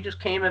 you know, he just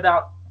came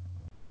about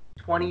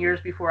 20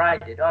 years before I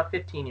did,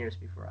 15 years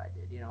before I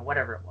did, you know,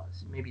 whatever it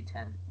was, maybe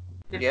 10,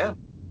 15, yeah,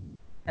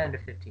 10 to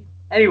 15.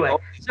 Anyway,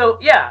 so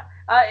yeah,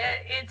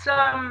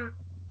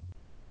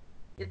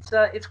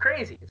 it's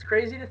crazy. It's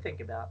crazy to think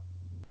about.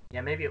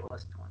 Yeah, maybe it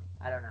was 20.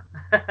 I don't know.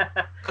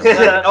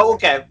 But,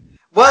 okay.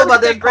 Well,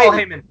 but then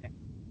Brady.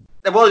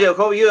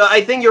 Well,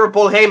 I think you're a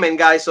Paul Heyman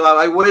guy, so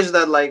I wish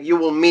that like you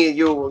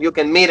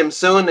can meet him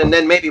soon, and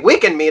then maybe we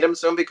can meet him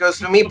soon, because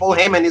for me, Paul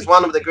Heyman is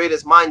one of the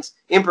greatest minds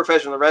in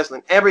professional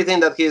wrestling. Everything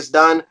that he's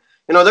done,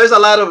 you know, there's a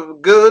lot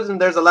of good and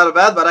there's a lot of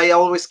bad, but I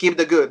always keep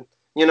the good.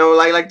 You know,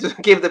 I like to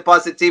keep the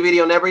positivity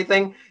on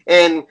everything,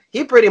 and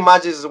he pretty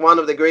much is one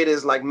of the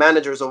greatest like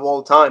managers of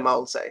all time, I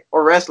would say,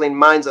 or wrestling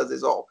minds as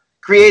is all,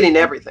 creating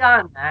everything.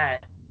 Beyond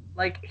that,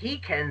 like, he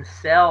can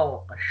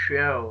sell a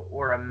show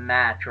or a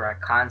match or a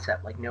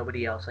concept like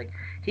nobody else. Like,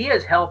 he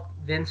has helped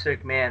Vince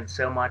McMahon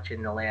so much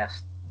in the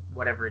last,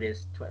 whatever it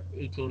is,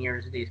 18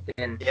 years that he's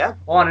been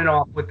on and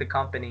off with the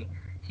company.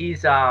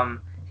 He's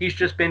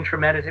just been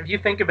tremendous. If you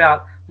think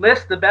about,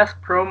 list the best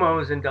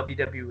promos in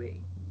WWE,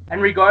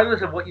 and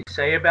regardless of what you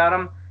say about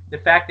him, the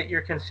fact that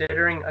you're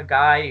considering a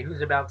guy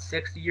who's about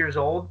 60 years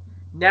old,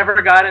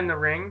 never got in the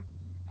ring,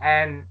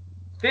 and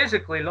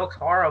physically looks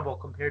horrible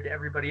compared to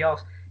everybody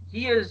else,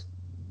 he is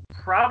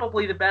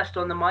probably the best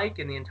on the mic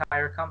in the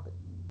entire company.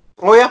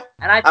 Oh yeah,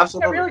 and I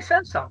think that really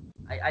says something.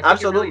 I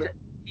think it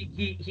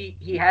really,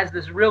 he has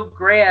this real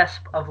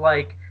grasp of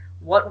like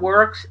what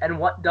works and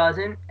what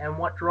doesn't, and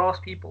what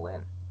draws people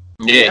in.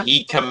 Yeah,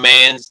 he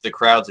commands the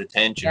crowd's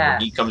attention. Yes.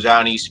 When he comes out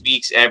and he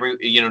speaks,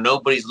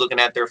 nobody's looking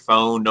at their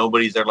phone.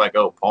 Nobody's there like,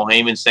 oh, Paul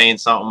Heyman's saying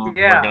something.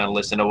 Yeah. We're gonna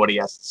listen to what he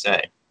has to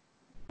say.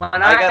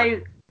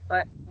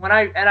 When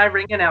I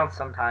ring announce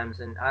sometimes,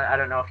 and I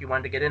don't know if you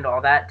wanted to get into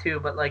all that too,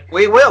 but like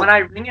we will. When I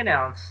ring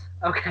announce,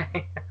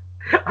 okay,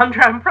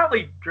 I'm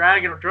probably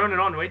droning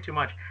on way too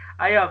much.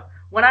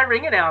 When I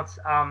ring announce,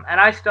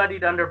 and I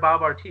studied under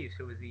Bob Ortiz,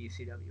 who was the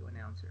ECW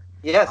announcer.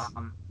 Yes.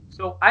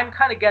 So I'm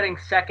kind of getting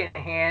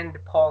secondhand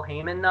Paul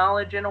Heyman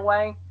knowledge in a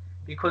way,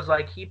 because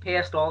like he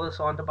passed all this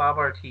on to Bob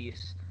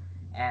Ortiz,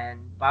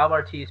 and Bob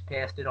Ortiz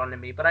passed it on to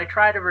me. But I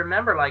try to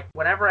remember, like,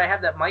 whenever I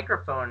have that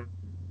microphone,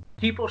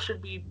 people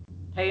should be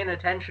paying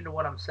attention to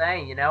what I'm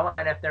saying, you know?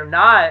 And if they're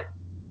not,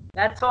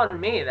 that's on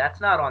me.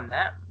 That's not on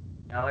them.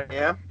 You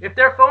know? If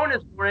their phone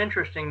is more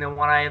interesting than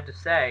what I have to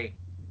say,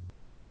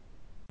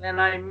 then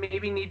I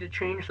maybe need to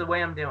change the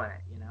way I'm doing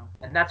it, you know?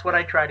 And that's what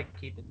I try to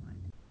keep in mind.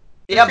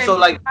 Yeah, so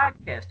like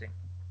podcasting.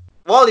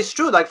 Well, it's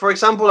true. Like, for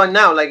example, like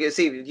now, like, you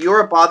see,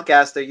 you're a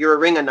podcaster, you're a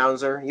ring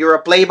announcer, you're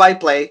a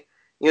play-by-play.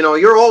 You know,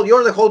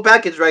 you're the whole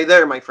package right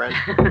there, my friend.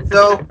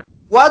 So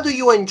what do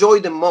you enjoy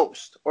the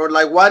most? Or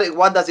like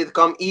what does it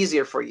come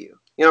easier for you?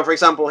 You know, for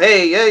example,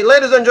 hey,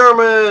 ladies and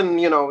gentlemen,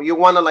 you know, you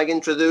want to like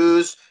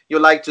introduce, you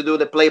like to do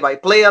the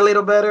play-by-play a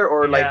little better,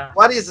 or like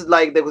what is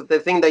like the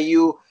thing that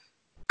you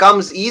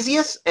comes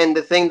easiest and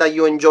the thing that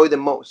you enjoy the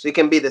most? It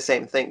can be the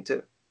same thing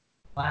too.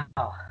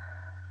 Wow.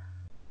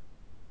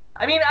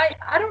 I mean,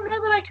 I don't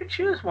know that I could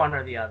choose one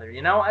or the other,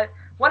 you know?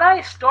 When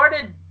I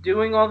started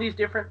doing all these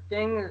different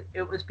things,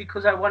 it was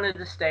because I wanted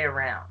to stay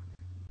around.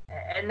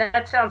 And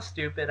that sounds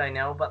stupid, I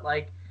know, but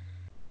like,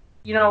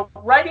 you know,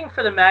 writing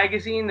for the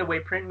magazine, the way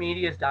print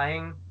media is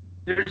dying,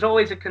 there's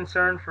always a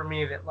concern for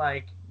me that,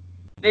 like,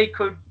 they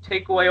could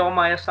take away all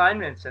my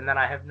assignments and then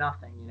I have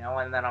nothing, you know,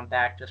 and then I'm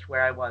back just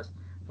where I was.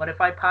 But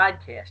if I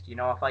podcast, you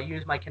know, if I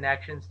use my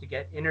connections to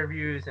get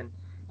interviews and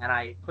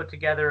I put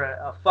together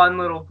a fun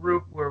little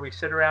group where we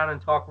sit around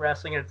and talk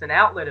wrestling, and it's an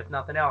outlet if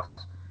nothing else,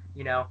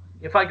 you know.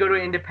 If I go to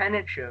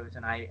independent shows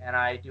and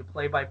I do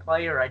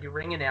play-by-play or I do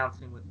ring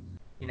announcing with,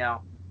 you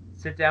know,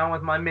 sit down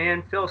with my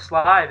man Phil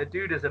Sly. The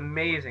dude is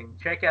amazing.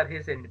 Check out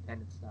his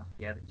independent stuff.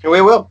 Yeah,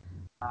 we will.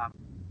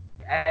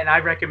 And I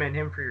recommend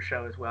him for your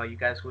show as well. You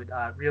guys would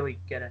really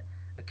get a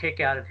kick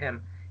out of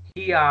him.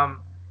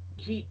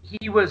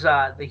 he was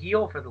the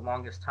heel for the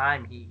longest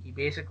time. He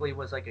basically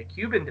was like a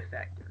Cuban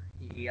defector.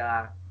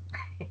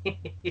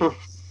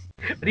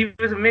 But he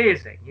was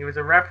amazing. He was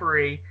a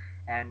referee,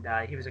 and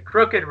he was a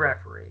crooked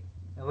referee,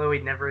 although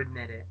he'd never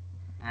admit it.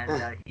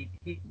 And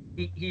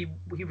he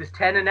was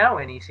 10-0 in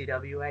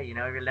ECWA. You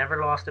know, he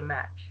never lost a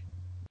match.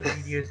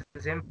 He'd use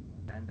his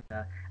influence,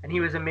 and he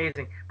was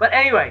amazing. But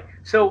anyway,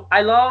 so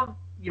I love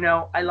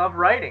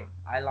writing.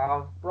 I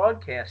love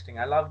broadcasting.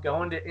 I love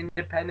going to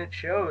independent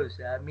shows,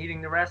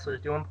 meeting the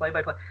wrestlers, doing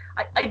play-by-play.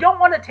 I don't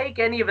want to take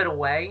any of it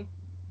away,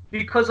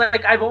 because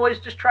like I've always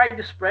just tried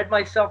to spread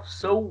myself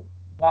so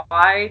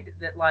wide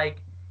that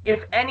like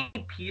if any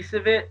piece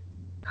of it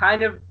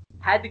kind of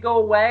had to go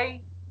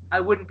away, I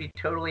wouldn't be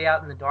totally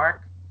out in the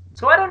dark.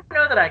 So I don't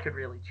know that I could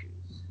really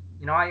choose.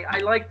 You know, I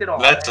liked it all.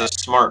 That's a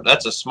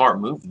smart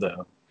move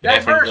though.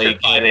 Definitely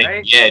getting,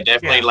 right? Yeah,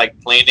 definitely like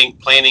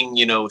planting,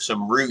 you know,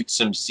 some roots,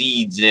 some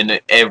seeds in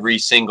every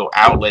single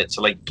outlet.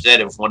 So like you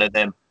said, if one of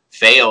them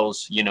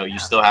fails, you know, you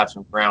still have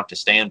some ground to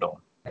stand on.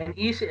 And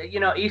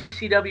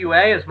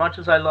ECWA, as much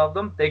as I love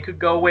them, they could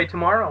go away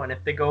tomorrow, and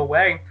if they go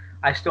away,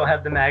 I still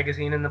have the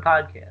magazine and the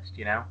podcast,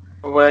 you know?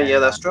 Well, yeah,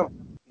 that's true.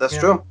 That's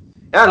true.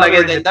 Yeah,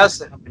 like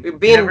that's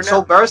being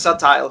so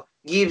versatile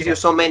gives you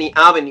so many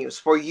avenues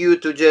for you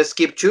to just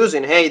keep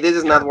choosing. Hey, this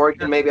is not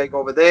working. Maybe I go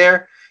over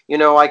there. You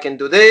know, I can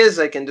do this,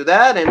 I can do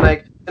that,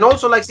 and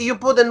also like see you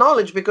put the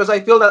knowledge, because I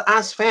feel that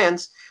as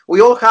fans,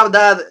 we all have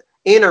that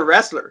inner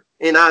wrestler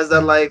in us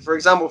that, like, for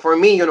example, for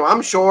me, you know,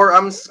 I'm short,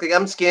 I'm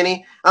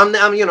skinny, I'm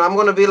you know, I'm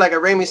gonna be like a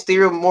Rey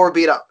Mysterio, more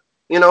beat up.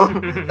 You know,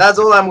 that's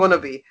all I'm gonna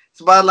be.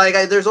 But like,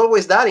 there's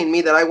always that in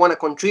me that I want to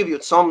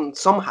contribute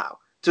somehow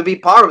to be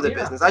part of the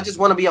business. I just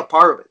want to be a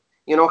part of it.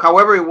 You know,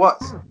 however it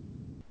was.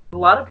 A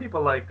lot of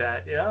people like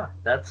that. Yeah,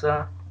 that's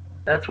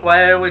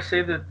why I always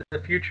say that the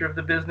future of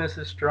the business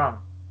is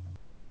strong.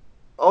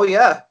 Oh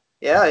yeah,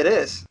 yeah, it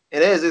is.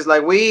 It is. It's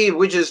like we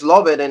just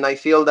love it, and I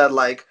feel that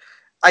like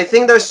I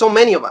think there's so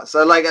many of us.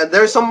 Like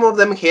there's some of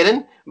them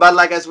hidden, but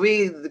like as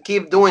we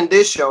keep doing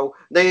this show,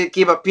 they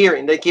keep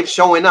appearing. They keep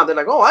showing up. They're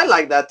like, oh, I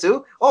like that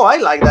too. Oh, I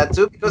like that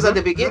too. Because at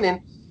the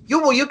beginning,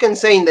 you can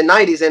say in the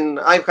 90s, and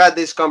I've had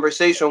this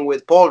conversation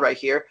with Paul right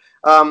here.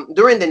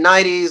 During the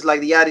 90s, like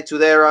the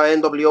Attitude Era,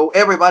 NWO,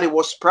 everybody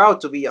was proud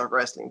to be a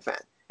wrestling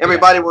fan.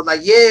 Everybody was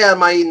like, yeah,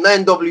 my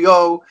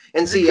NWO.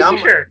 And see, I'm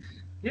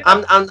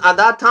at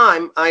that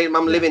time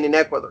I'm living in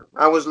Ecuador.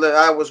 I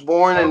was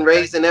born and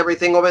raised and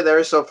everything over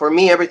there. So for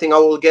me, everything I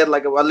will get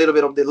like a little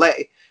bit of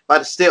delay.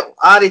 But still,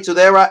 Attitude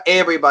Era,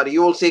 everybody.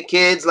 You will see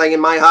kids like in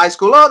my high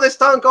school, oh, the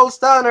Stone Cold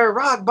Stunner,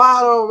 Rock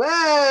Bottom,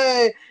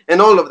 hey,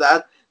 and all of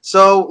that.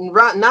 So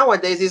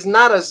nowadays, it's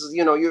not as,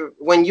 you know,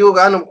 when you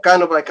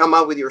kind of like come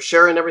out with your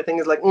shirt and everything,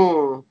 it's like,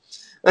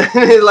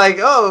 it's like,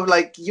 oh,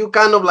 like you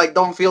kind of like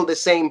don't feel the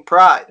same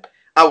pride,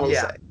 I will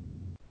say.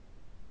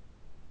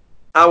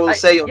 I will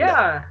say on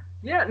that.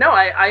 Yeah, no,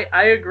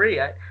 I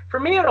agree. For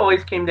me, it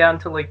always came down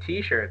to like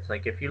T-shirts.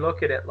 Like if you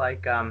look at it,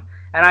 like,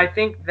 and I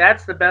think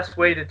that's the best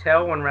way to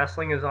tell when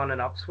wrestling is on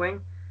an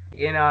upswing.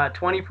 In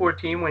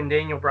 2014, when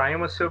Daniel Bryan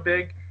was so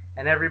big,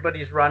 and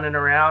everybody's running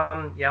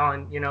around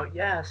yelling, you know,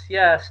 yes,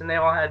 yes, and they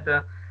all had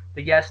the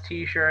yes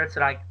T-shirts,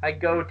 and I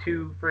go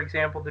to, for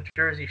example, the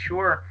Jersey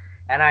Shore,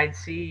 and I'd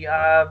see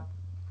 5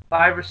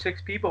 or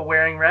 6 people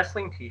wearing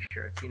wrestling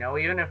T-shirts. You know,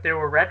 even if they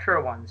were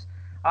retro ones.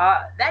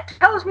 That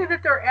tells me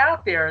that they're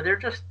out there.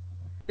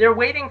 They're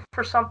waiting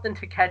for something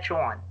to catch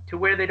on, to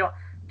where they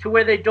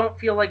don't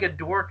feel like a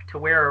dork to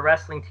wear a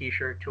wrestling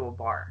T-shirt to a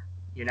bar.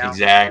 You know,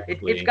 exactly.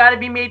 It's got to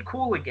be made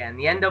cool again.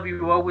 The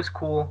NWO was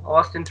cool.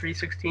 Austin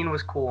 316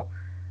 was cool.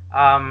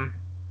 A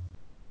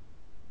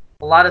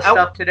lot of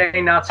stuff today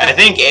not so. I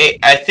think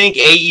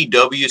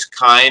AEW's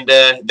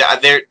kinda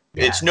there.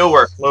 Yeah. It's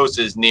nowhere close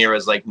as near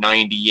as like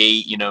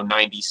 98, you know,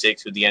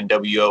 96 with the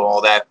NWO, all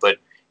that, but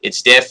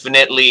it's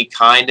definitely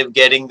kind of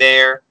getting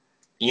there,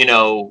 you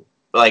know,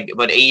 like,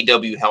 but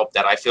AEW helped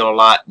that. I feel a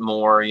lot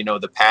more, you know,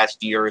 the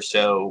past year or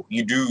so,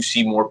 you do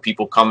see more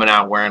people coming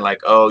out wearing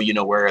like, oh, you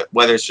know,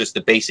 whether it's just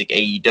the basic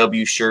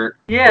AEW shirt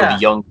or the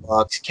Young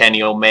Bucks,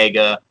 Kenny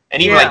Omega,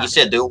 and even like you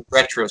said, the old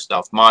retro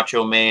stuff,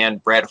 Macho Man,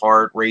 Bret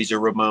Hart, Razor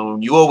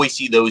Ramon, you always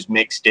see those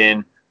mixed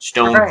in,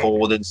 Stone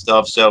Cold and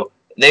stuff. So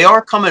they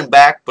are coming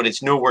back, but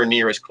it's nowhere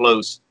near as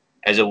close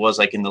as it was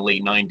like in the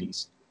late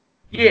 90s.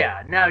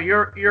 Yeah, no,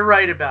 you're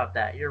right about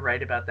that. You're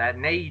right about that.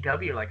 And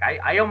AEW, like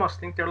I almost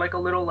think they're like a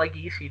little like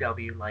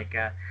ECW. Like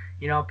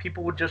you know,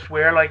 people would just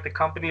wear like the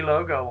company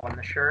logo on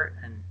the shirt,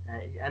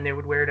 and they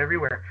would wear it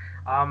everywhere.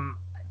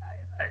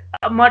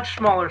 A much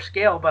smaller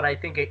scale, but I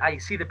think I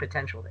see the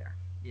potential there.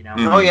 You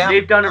know,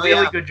 they've done a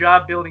really good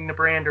job building the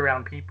brand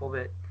around people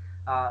that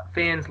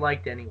fans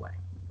liked anyway.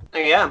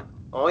 Yeah.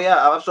 Oh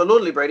yeah,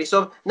 absolutely, Brady.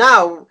 So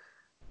now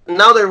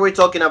that we're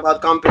talking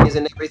about companies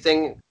and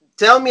everything,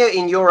 tell me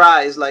in your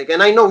eyes, like,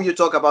 and I know you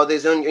talk about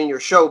this in your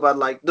show, but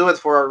like, do it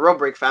for our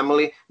Rubric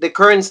family, the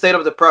current state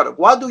of the product.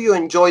 What do you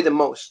enjoy the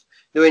most?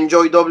 Do you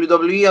enjoy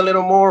WWE a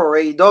little more, or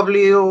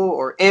AEW,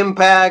 or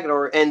Impact,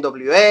 or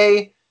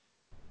NWA,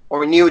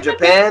 or New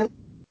Japan?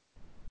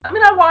 I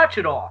mean, I watch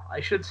it all.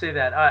 I should say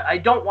that. I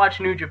don't watch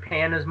New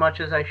Japan as much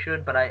as I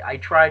should, but I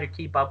try to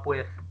keep up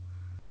with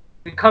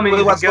the comings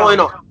With what's and goings.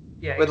 going on.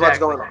 Yeah, With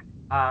exactly. what's going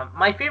on.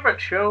 My favorite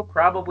show,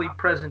 probably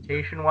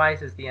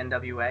presentation-wise, is the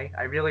NWA.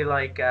 I really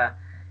like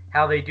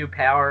how they do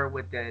Power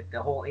with the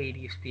whole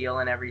 80s feel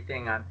and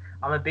everything. I'm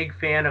a big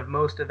fan of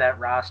most of that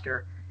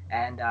roster,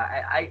 and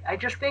I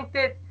just think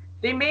that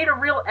they made a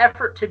real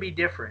effort to be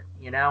different,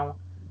 you know?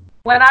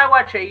 When I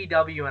watch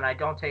AEW, and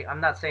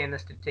I'm not saying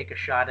this to take a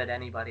shot at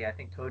anybody. I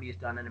think Cody's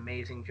done an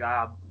amazing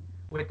job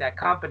with that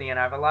company, and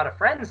I have a lot of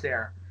friends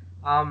there.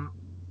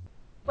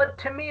 But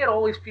to me, it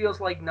always feels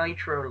like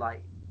Nitro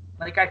Light.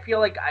 Like, I feel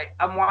like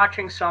I'm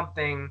watching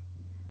something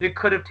that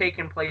could have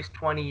taken place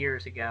 20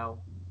 years ago,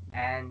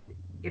 and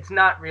it's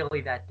not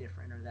really that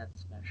different or that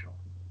special,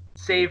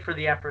 save for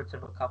the efforts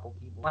of a couple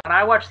people. When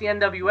I watch the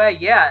NWA,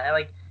 yeah,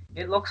 like,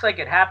 it looks like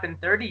it happened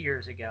 30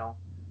 years ago,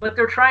 but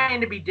they're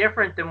trying to be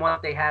different than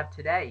what they have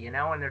today, you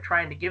know, and they're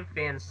trying to give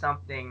fans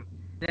something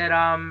that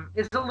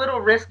is a little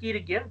risky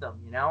to give them,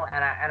 you know,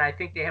 and I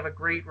think they have a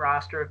great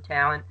roster of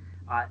talent.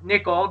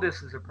 Nick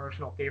Aldis is a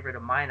personal favorite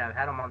of mine. I've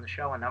had him on the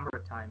show a number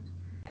of times,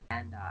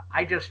 and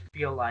I just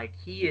feel like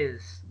he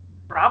is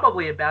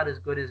probably about as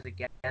good as it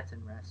gets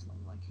in wrestling.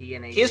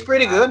 Like he's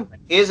pretty good.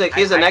 He's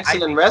an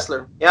excellent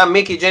wrestler. Yeah,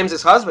 Mickey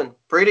James's husband.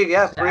 Pretty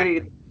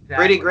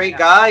great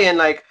guy, and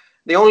like.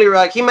 The only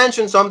he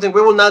mentioned something,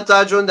 we will not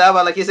touch on that,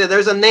 but like he said,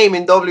 there's a name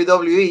in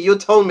WWE. You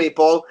told me,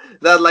 Paul,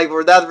 that like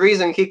for that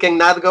reason he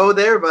cannot go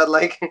there. But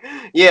like,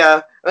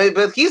 yeah,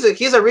 but he's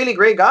a really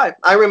great guy.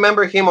 I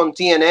remember him on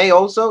TNA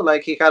also.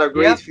 Like he had a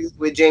great feud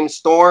with James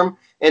Storm,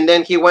 and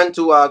then he went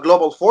to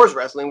Global Force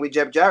Wrestling with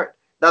Jeff Jarrett.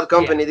 That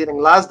company didn't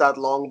last that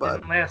long, but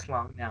didn't last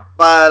long now.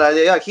 But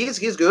yeah, he's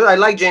good. I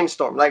like James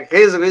Storm. Like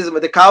he's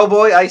the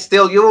cowboy.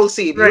 You will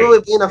see if you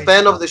have been a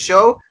fan of the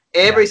show.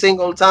 Every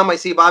single time I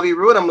see Bobby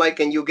Roode, I'm like,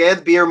 "Can you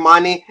get beer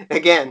money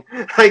again?"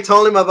 I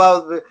told him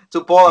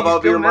to Paul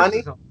about beer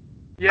money.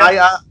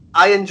 Yeah,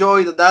 I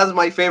enjoyed that. That's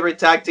my favorite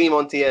tag team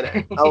on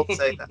TNA. I will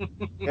say that.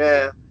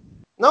 Yeah.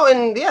 No,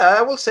 and yeah,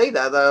 I will say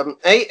that.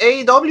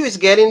 AEW is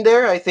getting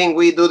there. I think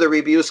we do the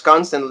reviews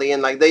constantly,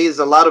 and like there is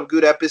a lot of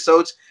good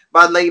episodes.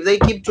 But like they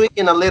keep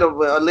tweaking a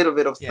little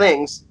bit of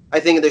things.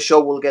 I think the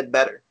show will get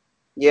better.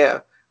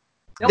 Yeah.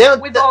 No,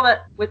 with all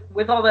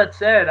that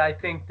said, I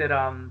think that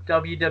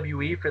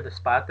WWE, for the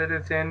spot that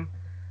it's in,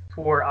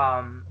 for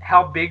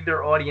how big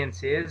their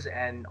audience is,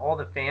 and all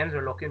the fans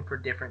are looking for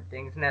different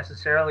things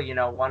necessarily. You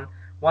know,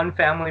 one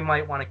family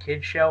might want a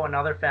kids show,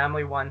 another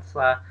family wants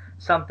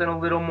something a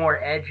little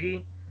more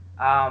edgy.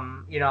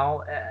 You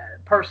know,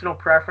 personal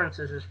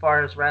preferences as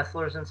far as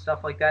wrestlers and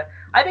stuff like that.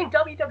 I think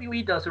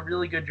WWE does a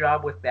really good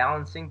job with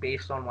balancing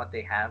based on what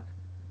they have.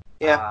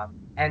 Yeah.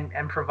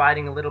 And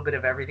providing a little bit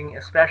of everything,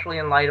 especially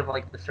in light of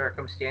like the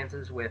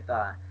circumstances with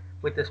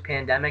this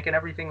pandemic and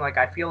everything. Like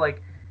I feel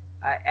like,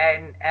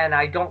 and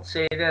I don't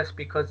say this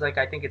because like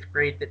I think it's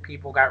great that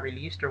people got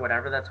released or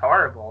whatever. That's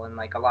horrible, and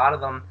like a lot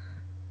of them,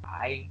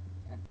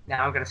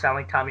 now I'm gonna sound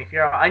like Tommy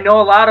Fierro. I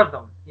know a lot of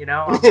them. You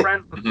know, I'm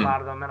friends with a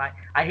lot of them, and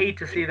I hate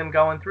to see them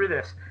going through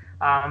this.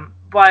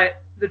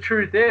 But the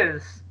truth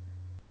is,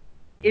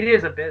 it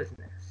is a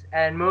business,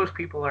 and most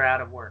people are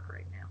out of work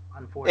right now.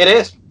 Unfortunately, it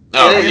is.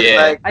 Oh,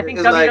 yeah. Like, I think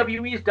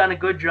WWE's done a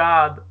good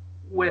job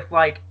with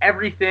like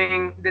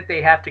everything that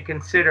they have to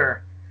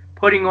consider,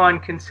 putting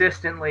on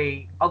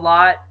consistently a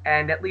lot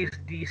and at least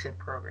decent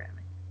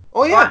programming.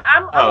 Oh yeah.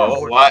 I'm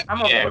on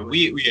board.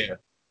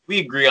 We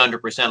agree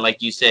 100%.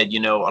 Like you said, you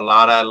know, a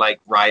lot of like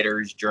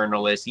writers,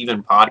 journalists,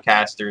 even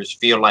podcasters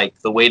feel like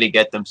the way to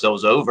get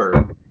themselves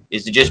over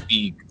is to just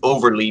be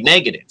overly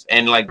negative.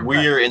 And like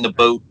we're in the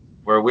boat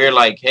where we're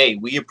like, hey,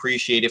 we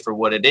appreciate it for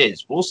what it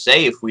is. We'll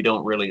say if we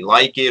don't really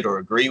like it or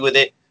agree with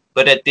it.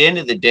 But at the end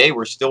of the day,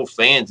 we're still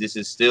fans. This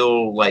is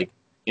still like,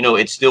 you know,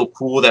 it's still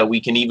cool that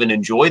we can even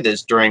enjoy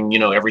this during, you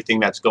know, everything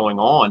that's going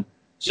on.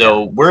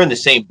 So we're in the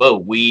same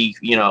boat. We,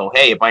 you know,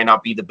 hey, it might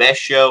not be the best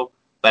show,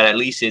 but at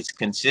least it's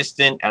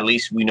consistent. At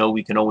least we know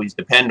we can always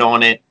depend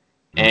on it.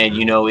 And,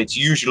 you know, it's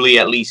usually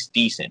at least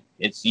decent.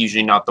 It's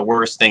usually not the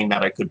worst thing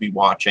that I could be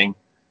watching.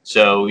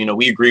 So, you know,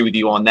 we agree with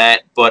you on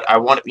that. But I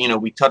want, you know,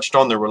 we touched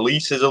on the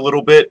releases a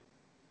little bit.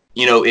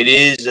 You know, it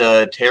is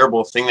a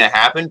terrible thing that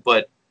happened,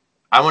 but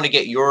I want to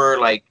get your,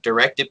 like,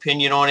 direct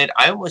opinion on it.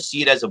 I almost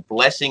see it as a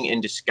blessing in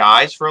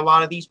disguise for a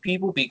lot of these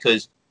people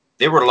because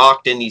they were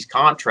locked in these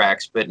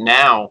contracts. But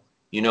now,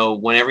 you know,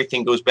 when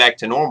everything goes back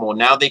to normal,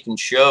 now they can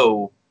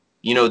show,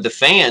 you know, the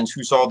fans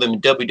who saw them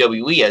in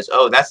WWE as,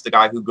 oh, that's the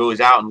guy who goes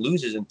out and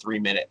loses in 3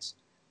 minutes.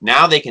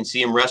 Now they can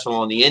see him wrestle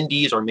on the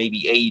indies or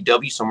maybe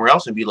AEW somewhere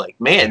else and be like,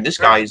 man, this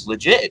guy is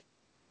legit.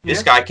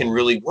 This guy can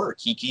really work.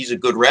 He's a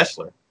good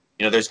wrestler.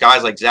 You know, there's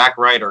guys like Zack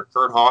Ryder or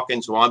Kurt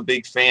Hawkins, who I'm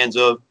big fans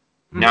of.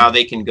 Now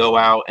they can go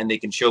out and they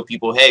can show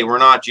people, hey, we're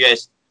not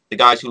just the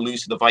guys who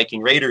lose to the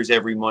Viking Raiders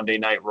every Monday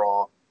Night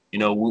Raw. You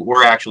know,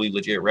 we're actually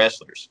legit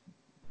wrestlers.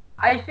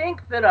 I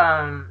think that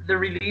the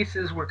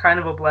releases were kind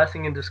of a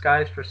blessing in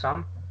disguise for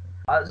some.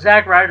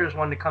 Zack Ryder is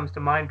one that comes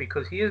to mind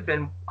because he has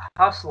been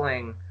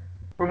hustling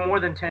for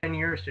more than 10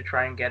 years to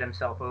try and get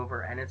himself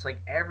over. And it's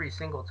like every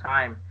single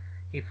time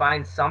he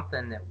finds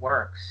something that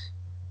works,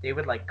 they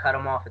would like cut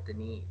him off at the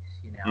knees,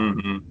 you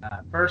know.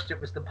 First it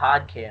was the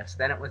podcast,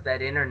 then it was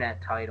that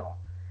internet title,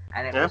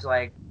 and it was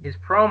like his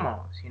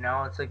promos, you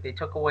know. It's like they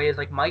took away his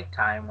like mic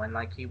time when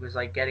like he was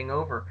like getting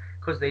over,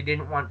 because they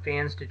didn't want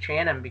fans to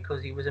chant him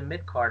because he was a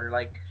mid-carder.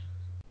 Like,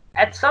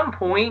 at some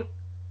point,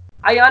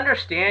 I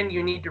understand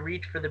you need to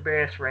reach for the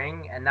brass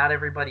ring, and not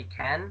everybody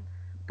can,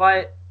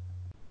 but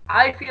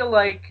I feel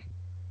like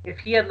if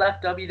he had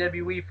left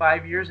WWE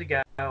 5 years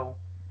ago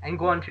and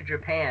gone to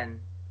Japan,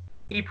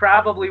 he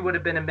probably would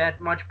have been a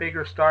much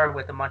bigger star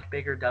with a much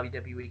bigger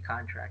WWE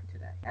contract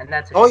today. And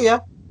that's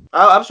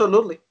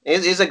absolutely.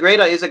 It's a great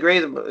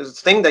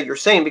thing that you're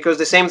saying, because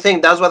the same thing,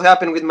 that's what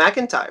happened with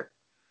McIntyre.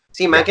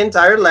 See,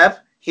 McIntyre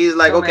left. He's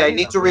like, okay, I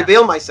need to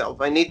reveal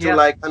myself. I need to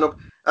like kind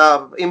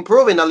of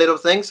improve in a little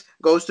things.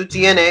 Goes to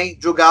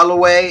TNA, Drew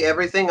Galloway,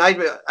 everything.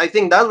 I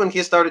think that's when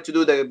he started to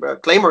do the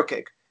Claymore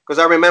kick. Because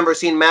I remember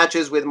seeing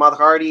matches with Matt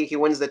Hardy. He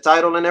wins the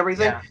title and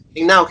everything. Yeah.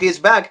 And now he's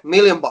back, $1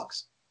 million.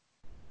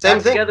 Same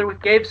thing. Together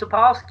with Gabe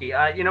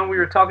Sapolsky. You know, we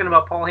were talking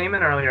about Paul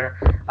Heyman earlier.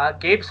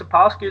 Gabe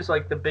Sapolsky is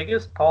like the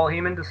biggest Paul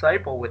Heyman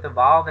disciple with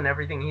Evolve and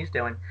everything he's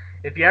doing.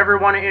 If you ever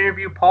want to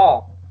interview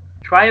Paul,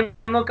 try and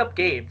look up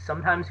Gabe.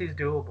 Sometimes he's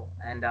doable,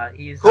 and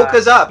he's hook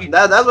us up.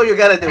 That's what you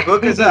gotta do.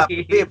 Hook us up.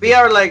 Be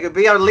our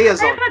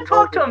liaison. I haven't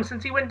talked to him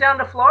since he went down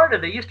to Florida.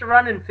 They used to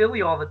run in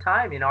Philly all the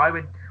time. You know, I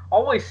would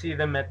always see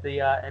them at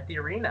the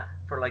arena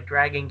for like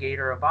Dragon Gate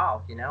or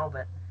Evolve. You know,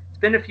 but it's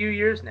been a few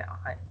years now.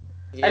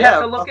 I'd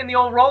have to look in the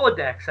old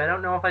Rolodex. I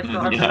don't know if I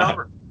still have the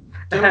number.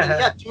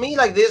 To me,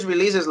 like these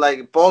releases,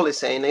 like Paul is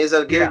saying, is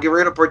a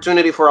great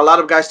opportunity for a lot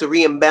of guys to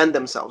reinvent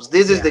themselves.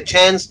 This is the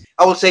chance.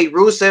 I would say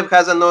Rusev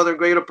has another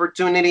great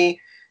opportunity.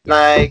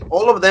 Like,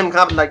 all of them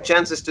have like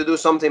chances to do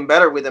something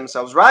better with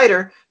themselves.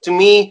 Ryder, to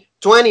me,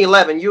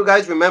 2011, you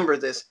guys remember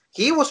this.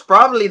 He was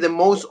probably the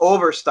most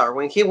overstar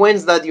when he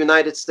wins that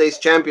United States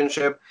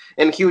Championship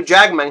and Hugh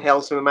Jackman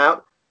helps him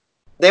out.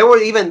 There were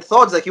even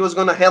thoughts that he was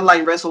going to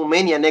headline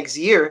WrestleMania next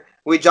year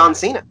with John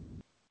Cena.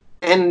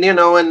 And, you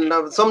know,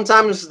 and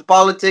sometimes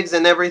politics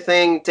and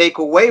everything take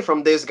away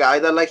from this guy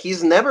that, like,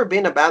 he's never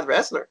been a bad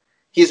wrestler.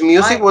 His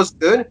music was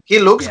good. He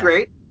looks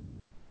great.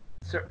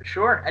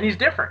 Sure. And he's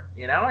different,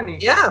 you know? And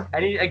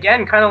he,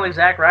 again, kind of like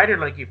Zack Ryder,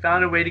 like, he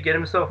found a way to get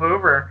himself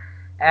over,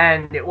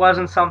 and it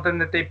wasn't something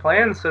that they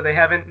planned, so they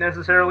haven't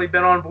necessarily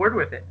been on board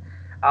with it.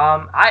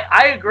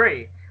 I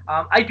agree.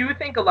 I do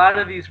think a lot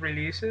of these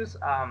releases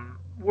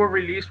were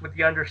released with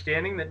the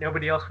understanding that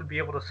nobody else would be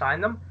able to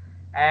sign them.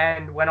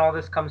 And when all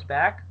this comes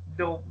back,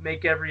 they'll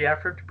make every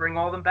effort to bring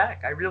all of them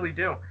back. I really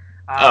do.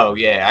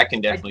 I can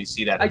definitely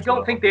see that. I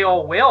don't think they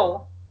all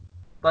will,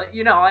 but,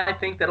 you know, I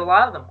think that a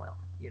lot of them will,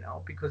 you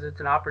know, because it's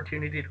an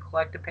opportunity to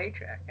collect a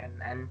paycheck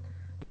and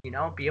you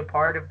know, be a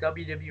part of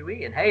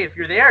WWE. And hey, if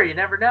you're there, you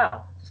never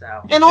know. So.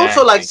 And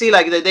also, like, see,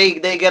 like,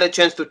 they get a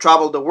chance to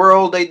travel the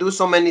world. They do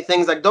so many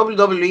things. Like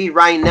WWE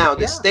right now,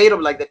 the state of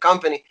like the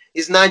company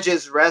is not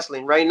just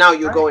wrestling. Right now,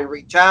 you go and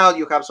reach out.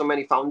 You have so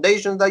many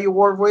foundations that you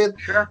work with,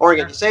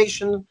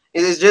 organization.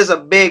 It is just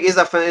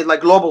it's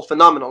like global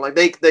phenomenon. Like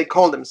they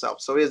call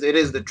themselves. So it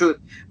is the truth.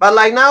 But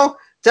like now,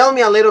 tell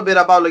me a little bit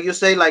about, like you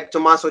say, like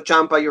Tommaso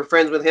Ciampa, you're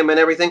friends with him and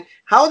everything.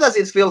 How does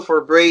it feel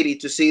for Brady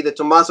to see the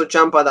Tommaso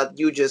Ciampa that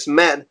you just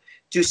met,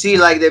 to see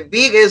like the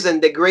biggest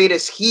and the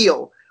greatest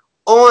heel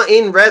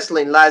in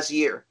wrestling last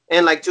year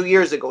and like 2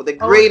 years ago, the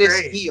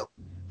greatest heel,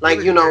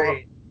 like, you know,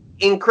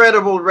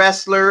 incredible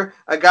wrestler,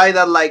 a guy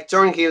that like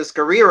turned his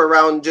career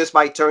around just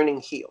by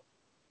turning heel,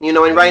 you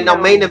know, and right now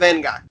main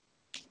event guy.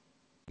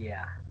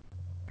 Yeah.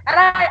 And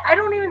I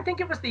don't even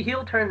think it was the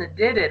heel turn that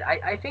did it.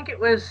 I think it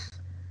was,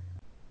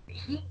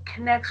 he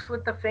connects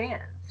with the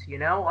fans, you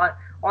know,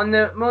 on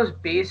the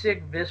most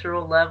basic,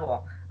 visceral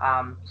level.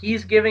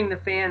 He's giving the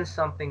fans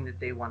something that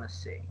they want to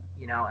see,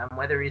 you know, and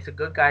whether he's a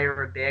good guy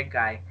or a bad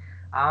guy,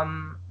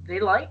 they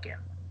like him.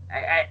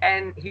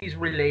 And he's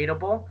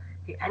relatable,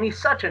 and he's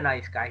such a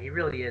nice guy. He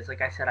really is.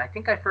 Like I said, I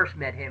think I first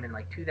met him in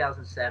like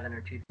 2007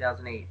 or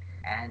 2008,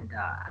 and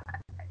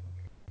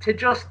to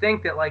just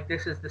think that like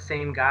this is the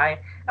same guy,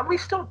 and we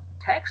still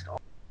text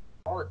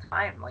all the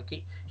time. Like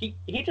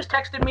he just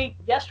texted me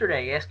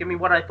yesterday asking me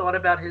what I thought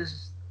about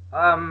his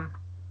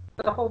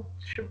the whole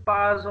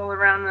shabazz all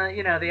around the,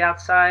 you know, the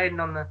outside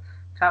and on the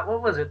top.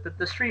 What was it?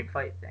 The street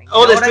fight thing.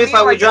 Oh, the street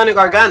fight with Johnny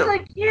Gargano.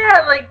 Like,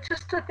 yeah, like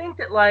just to think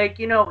that, like,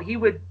 you know, he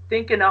would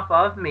think enough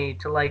of me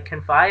to like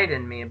confide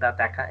in me about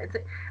that kind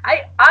of.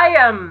 I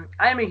am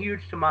a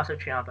huge Tommaso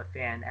Ciampa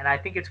fan, and I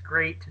think it's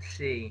great to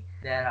see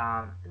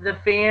that the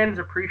fans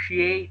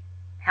appreciate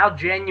how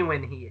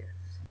genuine he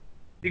is,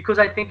 because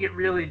I think it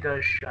really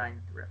does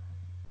shine through.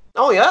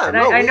 Oh yeah, and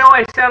I know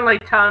I sound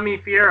like Tommy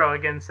Fierro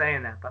again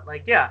saying that, but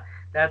like, yeah,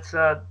 that's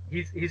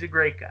he's a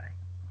great guy.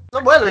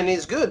 Well, and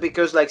it's good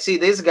because, like, see,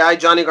 this guy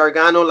Johnny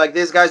Gargano, like,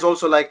 this guy's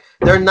also like,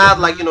 they're not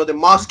like, you know, the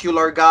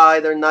muscular guy,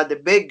 they're not the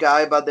big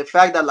guy, but the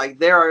fact that like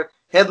they are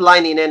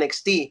headlining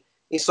NXT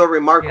is so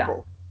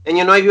remarkable. Yeah. And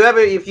you know,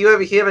 if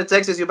you ever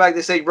Texas you back,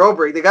 they say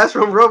Robreak, the guys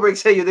from Robreak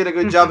say you did a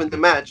good job in the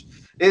match.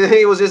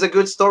 It was just a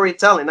good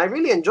storytelling. I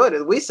really enjoyed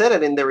it. We said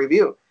it in the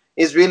review.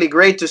 It's really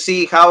great to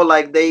see how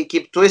like they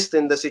keep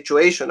twisting the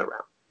situation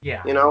around.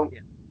 Yeah. You know.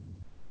 Yeah.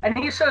 And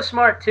he's so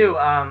smart too.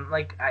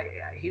 Like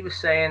he was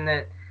saying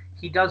that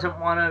he doesn't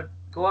want to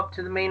go up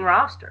to the main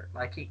roster.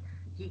 Like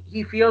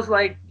he feels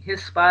like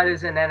his spot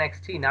is in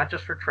NXT, not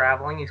just for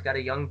traveling. He's got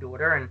a young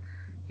daughter and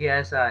he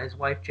has his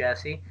wife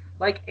Jessie.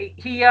 Like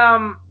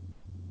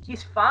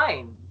he's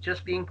fine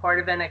just being part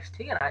of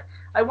NXT. And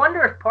I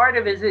wonder if part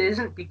of it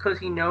isn't because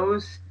he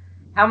knows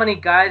how many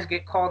guys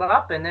get called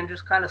up and then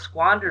just kind of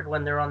squandered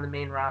when they're on the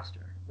main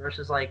roster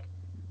versus like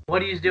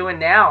what he's doing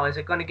now. Is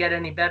it going to get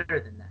any better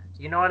than that?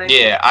 You know what I mean?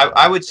 Yeah,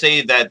 I would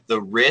say that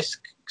the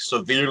risk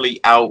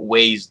severely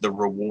outweighs the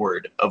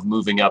reward of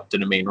moving up to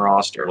the main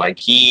roster. Like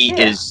he's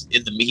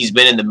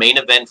been in the main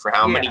event for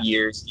how many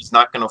years? He's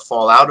not going to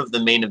fall out of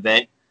the main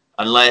event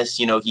unless,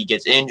 you know, he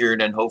gets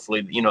injured, and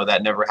hopefully, you know,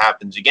 that never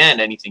happens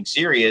again, anything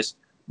serious,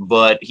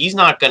 but he's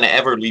not going to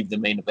ever leave the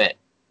main event.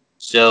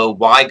 So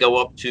why go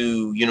up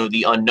to, you know,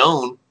 the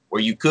unknown,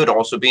 where you could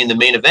also be in the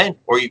main event,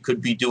 or you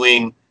could be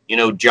doing, you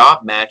know,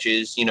 job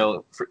matches, you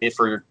know,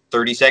 for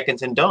 30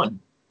 seconds and done.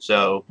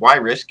 So why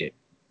risk it?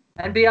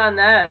 And beyond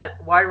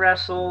that, why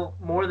wrestle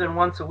more than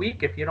once a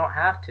week if you don't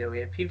have to?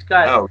 If he's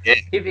got,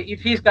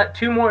 if he's got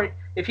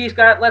if he's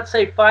got, let's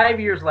say, 5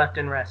 years left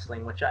in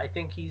wrestling, which I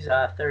think he's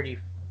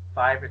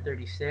 35 or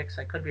 36,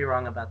 I could be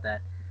wrong about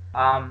that.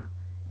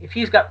 If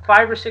he's got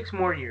 5 or 6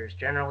 more years,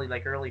 generally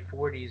like early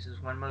 40s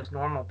is when most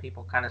normal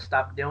people kind of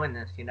stop doing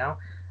this, you know.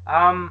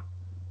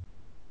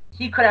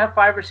 He could have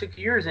 5 or 6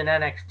 years in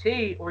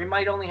NXT, or he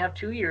might only have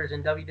 2 years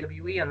in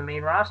WWE on the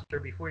main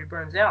roster before he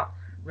burns out,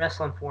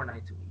 wrestling 4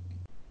 nights a week.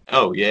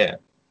 Oh, yeah.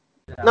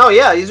 No,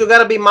 yeah, you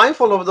got to be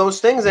mindful of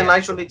those things and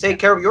actually take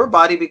care of your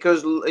body,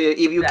 because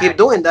if you keep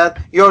doing that,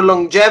 your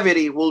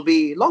longevity will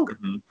be longer.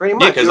 Pretty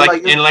much. Yeah, because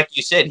like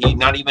you said, he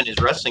not even his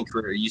wrestling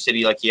career. You said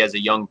he has a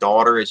young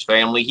daughter, his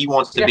family. He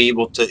wants to be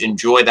able to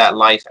enjoy that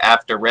life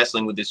after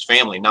wrestling with his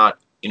family, not,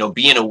 you know,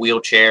 be in a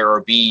wheelchair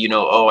or be, you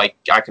know, oh, I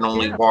can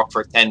only walk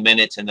for 10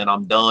 minutes and then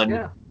I'm done.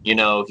 Yeah. You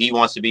know, he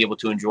wants to be able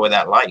to enjoy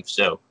that life.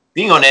 So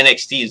being on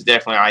NXT is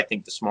definitely, I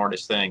think, the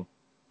smartest thing.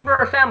 For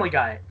a family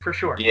guy, for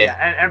sure. Yeah.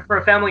 And for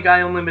a family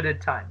guy on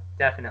limited time,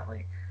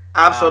 definitely.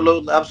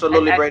 Absolutely,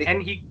 absolutely, Brady.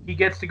 And he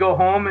gets to go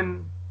home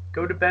and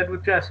go to bed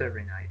with Jess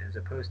every night, as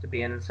opposed to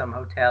being in some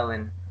hotel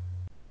in...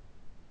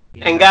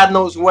 And God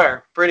knows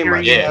where, pretty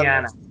much.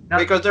 Indiana.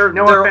 Because they're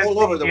all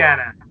over the world.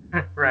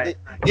 Right.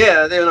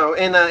 Yeah, you know,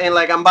 in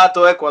like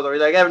Ambato, Ecuador.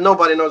 Like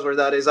nobody knows where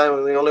that is.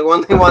 I'm the only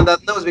one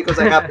that knows because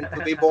I happen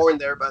to be born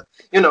there. But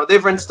you know,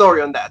 different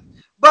story on that.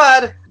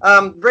 But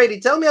Brady,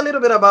 tell me a little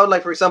bit about,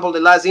 like, for example, the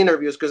last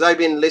interviews, because I've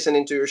been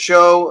listening to your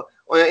show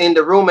in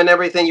the room and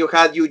everything. You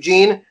had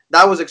Eugene.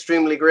 That was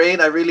extremely great.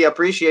 I really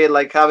appreciate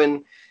like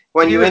having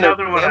when you interviewed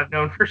another one I've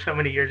known for so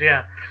many years.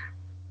 Yeah.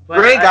 But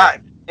great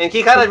guy, and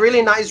he had a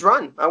really nice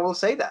run. I will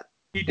say that.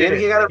 He did.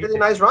 He had a really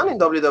nice run in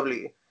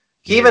WWE.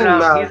 He even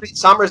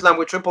SummerSlam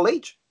with Triple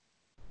H.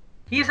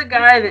 He's a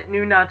guy that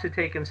knew not to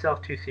take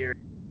himself too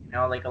seriously. You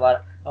know, like a lot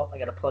of... Oh, I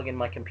got to plug in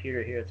my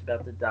computer here. It's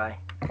about to die.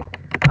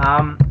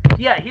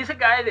 Yeah, he's a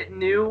guy that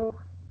knew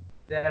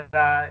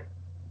that,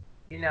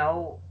 you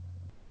know,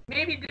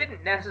 maybe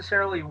didn't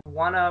necessarily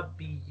want to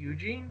be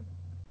Eugene,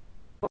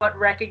 but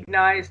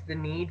recognized the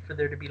need for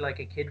there to be, like,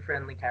 a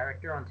kid-friendly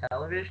character on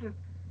television.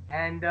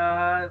 And,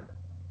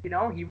 you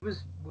know, he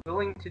was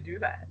willing to do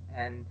that.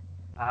 And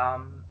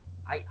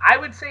I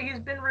would say he's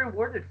been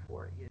rewarded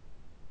for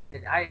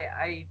it.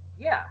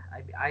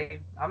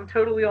 I'm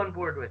totally on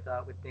board with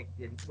Nick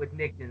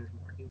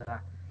Dinsmore. He's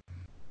a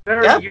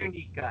very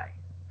unique guy.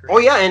 Oh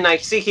yeah, and I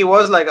see he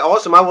was like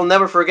awesome. I will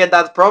never forget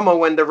that promo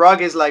when The Rock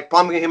is like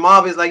pumping him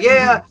up. He's like,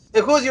 "Yeah,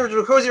 and who's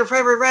your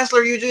favorite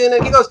wrestler, Eugene?"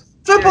 And he goes,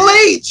 "Triple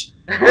H."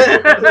 And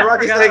The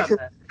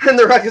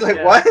Rock is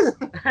like, "What?"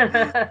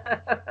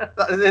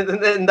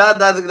 and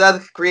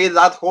that created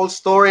that whole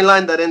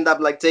storyline that ended up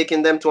like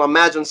taking them to a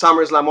match on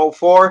SummerSlam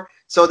 04.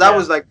 So that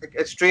was like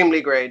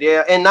extremely great.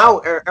 Yeah, and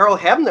now Earl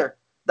Hebner.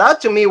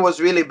 That to me was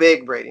really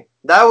big, Brady.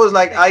 That was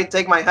like, I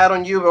take my hat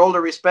on you with all the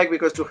respect,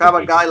 because to have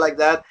a guy like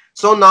that,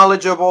 so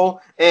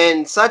knowledgeable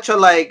and such a,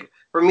 like,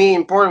 for me,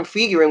 important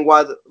figure in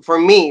what, for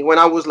me, when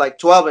I was like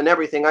 12 and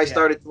everything, I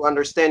started to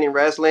understand in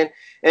wrestling,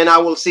 and I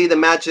will see the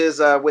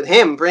matches with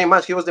him. Pretty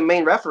much, he was the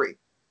main referee.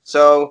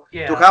 So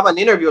to have an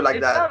interview like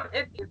that.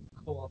 It's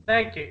cool.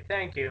 Thank you.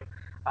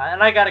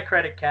 And I got to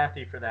credit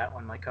Kathy for that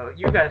one, my coach.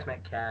 You guys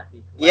met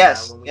Kathy.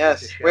 Yes.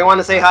 We want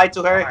to say hi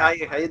to her. Hi,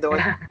 how you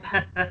doing?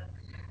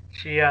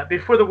 She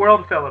before the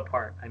world fell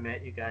apart, I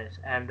met you guys,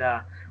 and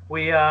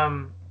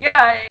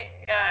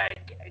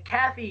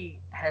Kathy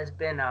has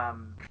been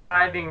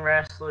driving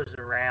wrestlers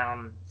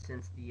around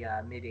since the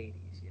mid '80s,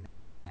 you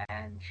know,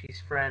 and she's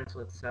friends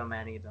with so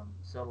many of them.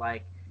 So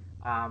like,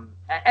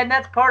 and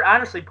that's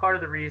honestly part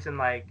of the reason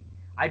like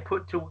I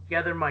put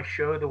together my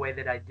show the way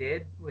that I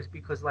did, was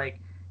because, like,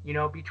 you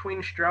know,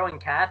 between Stro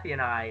and Kathy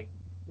and I,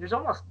 there's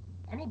almost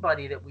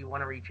anybody that we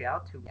want to reach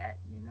out to yet,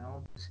 you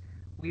know.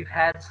 We've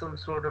had some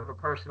sort of a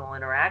personal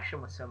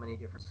interaction with so many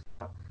different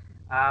people.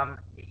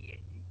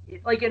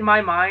 like in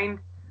my mind,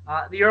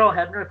 the Earl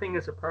Hebner thing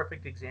is a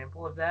perfect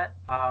example of that.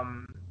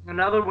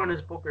 Another one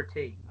is Booker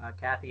T.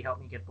 Kathy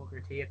helped me get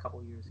Booker T a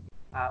couple years ago.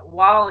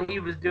 While he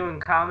was doing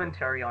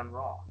commentary on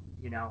Raw,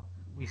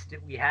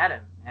 we had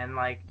him, and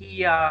like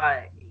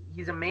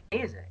he's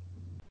amazing.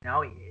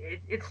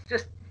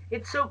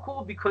 It's so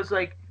cool because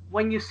like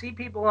when you see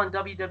people on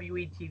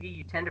WWE TV,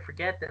 you tend to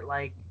forget that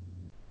like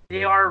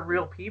they are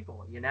real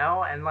people,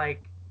 and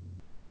like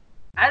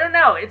I don't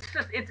know,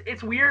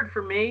 it's weird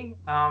for me,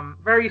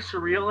 very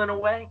surreal in a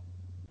way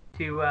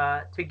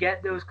to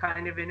get those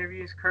kind of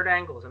interviews. Kurt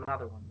Angle's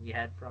another one we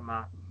had from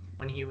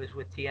when he was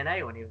with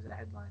TNA when he was a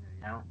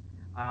headliner,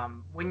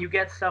 when you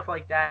get stuff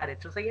like that,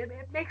 it's just like it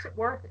makes it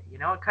worth it,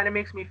 It kind of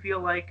makes me feel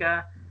like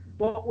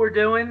what we're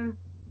doing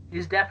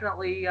is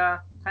definitely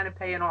kind of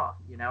paying off,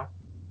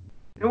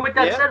 And with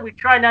that said, we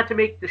try not to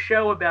make the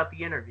show about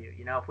the interview,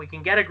 If we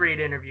can get a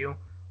great interview,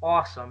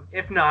 awesome.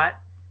 If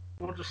not,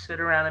 we'll just sit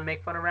around and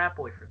make fun of Rat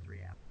Boy for 3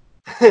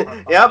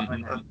 hours. Yep.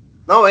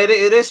 No, it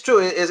is true.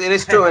 It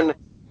is true. And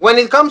when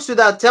it comes to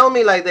that, tell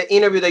me like the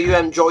interview that you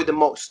enjoyed the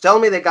most. Tell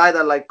me the guy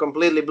that like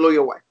completely blew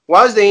you away.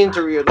 What was the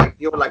interview like?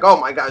 You were like, oh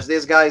my gosh,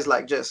 this guy is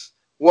like just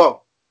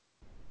whoa.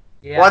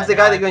 Yeah, what's the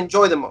guy that you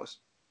enjoy the most?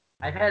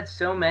 I've had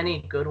so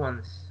many good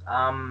ones.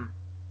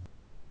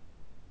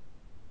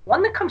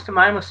 One that comes to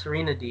mind was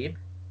Serena Deeb.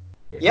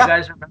 If you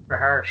guys remember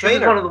her, she was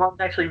one of the ones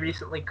actually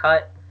recently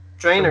cut.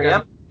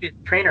 Trainer.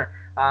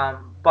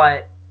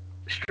 But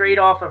straight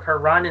off of her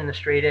run in the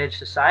Straight Edge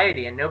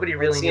Society, and nobody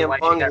really knew why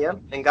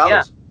she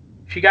got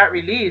she got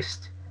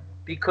released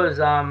because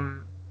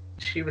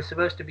she was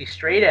supposed to be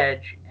straight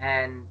edge,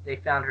 and they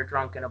found her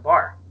drunk in a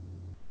bar.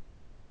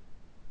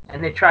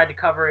 And they tried to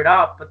cover it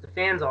up, but the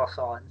fans all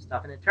saw it and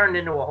stuff, and it turned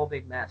into a whole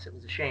big mess. It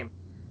was a shame.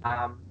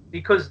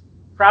 Because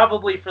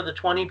probably for the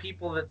 20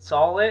 people that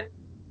saw it,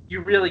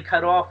 you really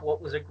cut off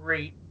what was a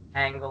great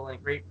angle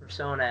and great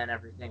persona and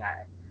everything.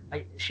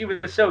 She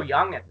was so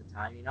young at the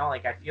time,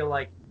 like I feel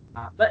like,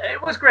 but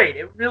it was great.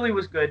 It really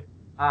was good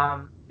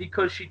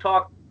because she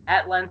talked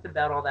at length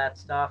about all that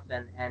stuff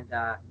and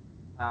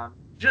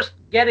just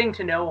getting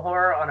to know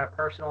her on a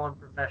personal and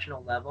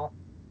professional level,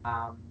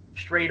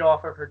 straight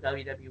off of her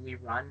WWE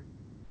run,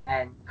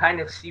 and kind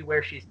of see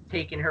where she's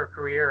taken her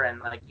career and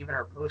like even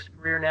her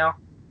post-career now.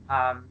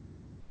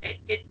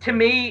 To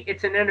me,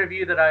 it's an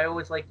interview that I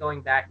always like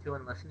going back to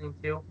and listening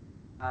to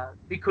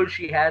because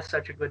she has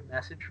such a good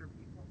message for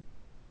people.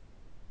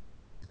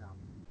 So,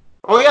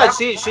 oh yeah,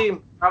 she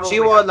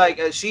was like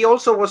she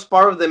also was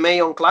part of the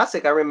Mayon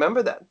Classic. I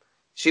remember that.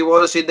 She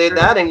did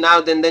that, and now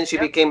then she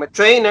became a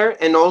trainer,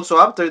 and also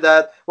after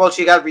that, well,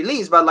 she got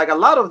released. But like a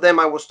lot of them,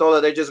 I was told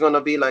that they're just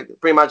gonna be like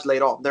pretty much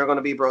laid off. They're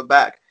gonna be brought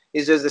back.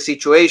 It's just the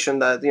situation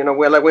that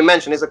where like we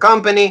mentioned, it's a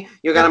company.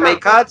 You're gonna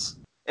make cuts,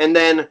 and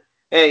then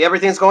hey,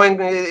 everything's going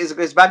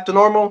is back to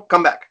normal.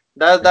 Come back.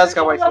 That's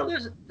how I feel.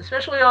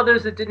 Especially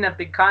others that didn't have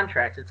big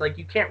contracts. It's like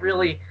you can't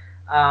really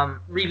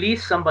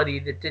release somebody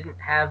that didn't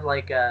have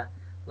like a.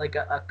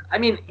 I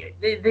mean,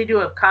 they do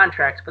have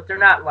contracts, but they're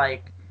not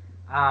like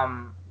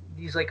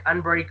these like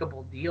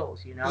unbreakable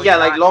deals, Yeah,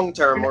 like long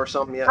term or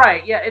something. Yeah.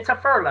 Right. Yeah, it's a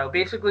furlough.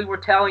 Basically, we're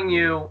telling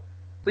you,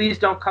 please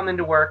don't come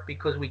into work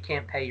because we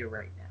can't pay you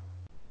right now.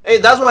 Hey,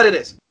 that's what it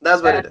is.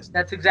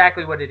 That's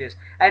exactly what it is.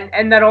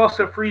 And that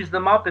also frees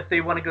them up if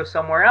they want to go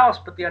somewhere else.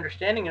 But the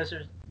understanding is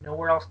there's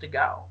nowhere else to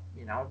go,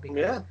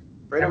 because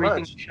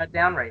everything's shut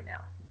down right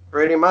now.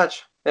 Pretty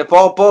much. And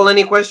Paul,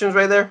 any questions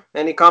right there?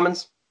 Any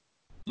comments?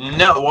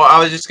 No. Well, I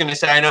was just gonna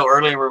say, I know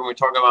earlier when we were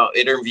talking about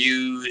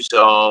interviews,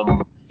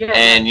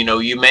 and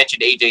you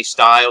mentioned AJ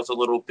Styles a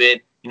little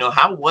bit.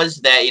 How was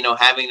that,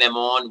 having them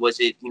on? Was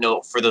it,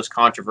 for those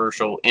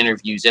controversial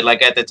interviews? And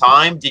like at the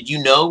time,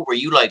 were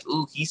you like,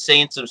 ooh, he's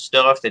saying some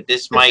stuff that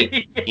this might,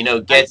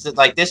 get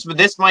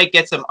this might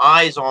get some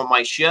eyes on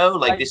my show.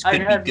 Like this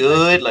could be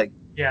good. Like,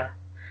 yeah,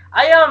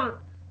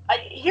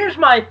 here's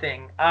my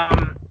thing.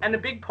 And a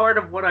big part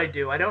of what I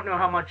do, I don't know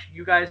how much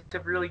you guys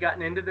have really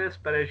gotten into this,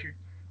 but as you're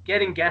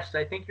getting guests,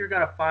 I think you're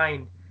going to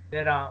find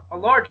that a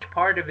large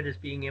part of it is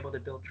being able to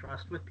build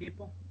trust with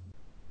people.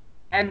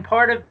 And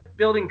part of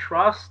building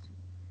trust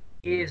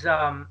is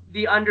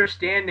the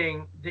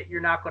understanding that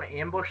you're not going to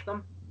ambush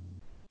them.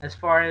 As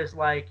far as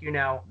like,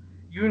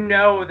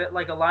 that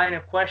like a line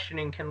of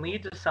questioning can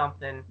lead to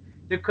something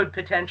that could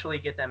potentially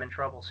get them in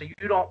trouble. So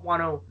you don't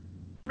want to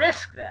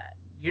risk that.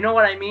 You know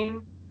what I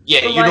mean?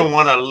 Yeah, so you don't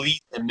want to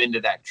lead them into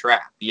that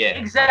trap. Yeah.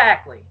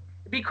 Exactly.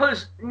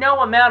 Because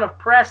no amount of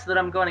press that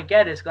I'm going to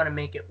get is going to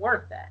make it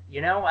worth that.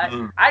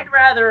 I'd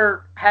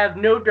rather have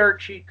no dirt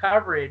sheet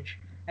coverage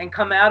and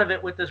come out of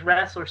it with this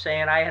wrestler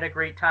saying I had a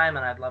great time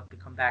and I'd love to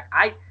come back.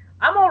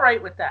 I'm all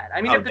right with that.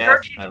 I mean, if the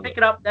dirt sheets pick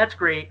it up, that's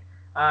great.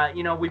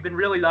 We've been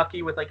really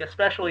lucky with like,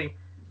 especially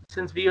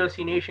since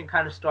VOC Nation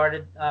kind of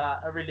started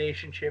a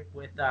relationship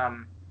with.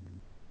 Now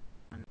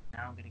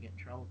I'm going to get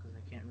in trouble because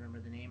I can't remember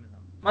the name of them.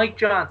 Mike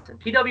Johnson,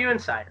 PW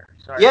Insider.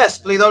 Sorry. Yes,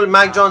 please,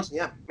 Mike Johnson.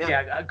 Yeah.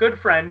 Yeah, a good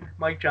friend,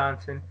 Mike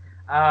Johnson.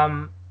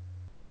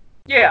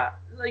 Yeah,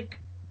 like.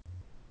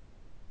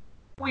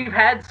 We've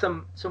had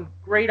some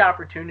great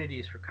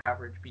opportunities for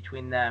coverage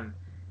between them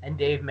and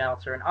Dave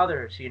Meltzer and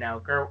others.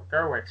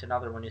 Gerwick's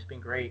another one who's been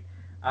great.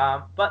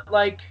 But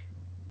like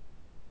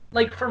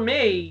for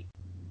me,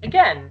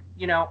 again,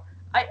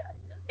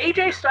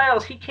 AJ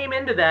Styles, he came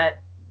into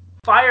that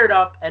fired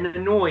up and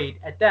annoyed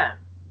at them.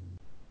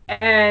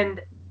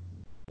 And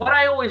what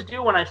I always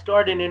do when I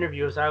start an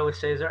interview is I always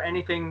say, is there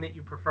anything that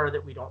you prefer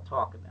that we don't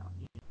talk about?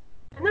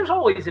 And there's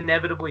always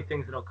inevitably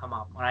things that'll come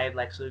up. When I had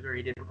Lex Luger,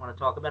 he didn't want to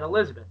talk about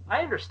Elizabeth.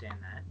 I understand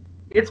that.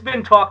 It's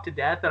been talked to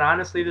death, and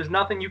honestly, there's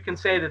nothing you can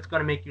say that's going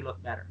to make you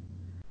look better.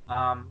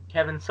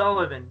 Kevin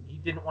Sullivan, he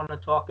didn't want to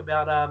talk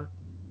about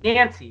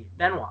Nancy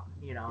Benoit.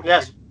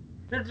 Yes.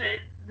 The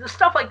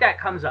stuff like that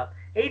comes up.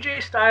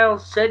 AJ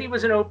Styles said he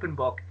was an open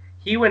book.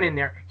 He went in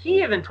there.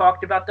 He even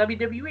talked about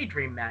WWE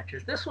dream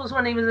matches. This was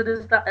when he was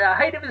at the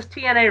height of his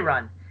TNA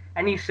run.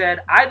 And he said,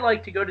 I'd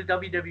like to go to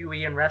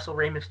WWE and wrestle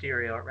Rey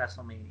Mysterio at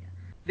WrestleMania.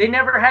 They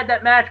never had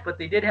that match, but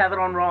they did have it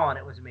on Raw, and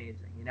it was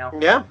amazing,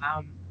 Yeah.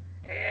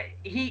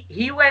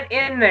 He went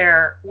in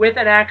there with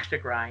an axe to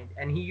grind,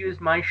 and he used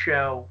my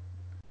show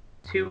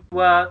to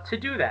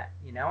do that,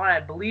 And I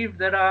believe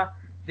that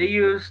they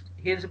used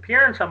his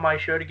appearance on my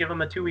show to give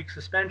him a 2-week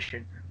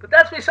suspension. But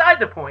that's beside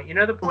the point.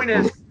 The point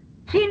is,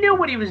 he knew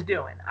what he was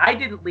doing. I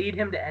didn't lead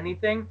him to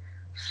anything.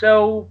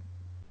 So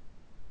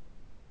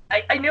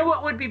I knew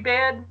it would be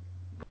bad.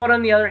 But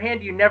on the other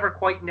hand, you never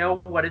quite know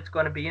what it's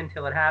going to be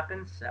until it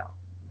happens. So.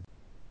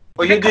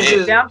 Well, you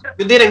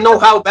didn't know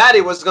how bad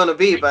it was going to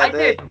be. But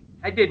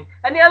I didn't.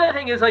 And the other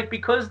thing is,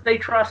 because they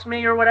trust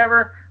me or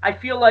whatever, I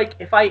feel like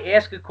if I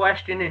ask a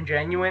question in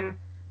genuine,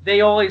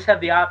 they always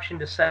have the option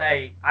to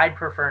say, I'd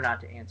prefer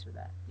not to answer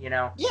that.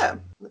 Yeah.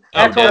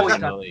 That's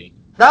definitely.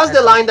 That's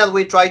the line that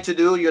we try to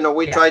do.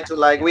 We try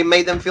to we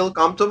made them feel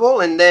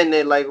comfortable, and then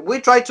we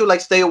try to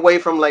stay away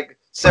from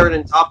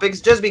certain topics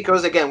just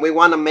because again we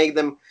want to make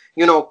them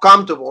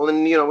comfortable,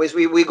 and as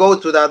we go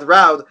to that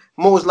route,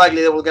 most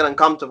likely they will get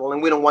uncomfortable,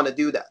 and we don't want to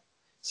do that.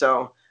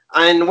 So,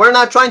 and we're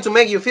not trying to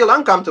make you feel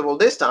uncomfortable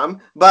this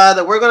time,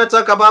 but we're going to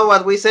talk about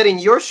what we said in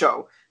your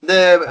show,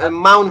 the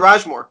Mount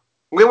Rushmore.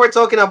 We were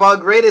talking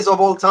about greatest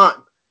of all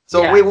time.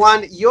 So we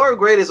want your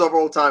greatest of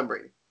all time,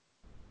 Brady.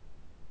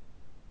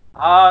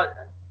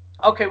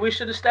 Okay, we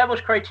should establish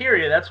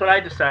criteria. That's what I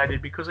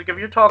decided, because if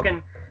you're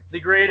talking the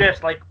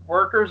greatest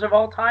workers of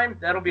all time,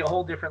 that'll be a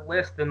whole different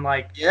list than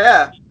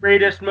the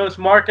greatest, most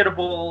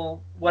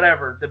marketable,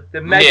 whatever,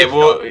 the mega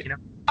stars,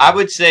 I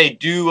would say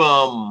do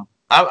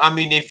I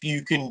mean, if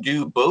you can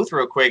do both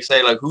real quick,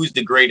 say who's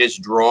the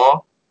greatest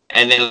draw,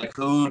 and then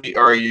who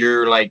are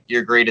your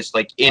greatest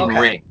in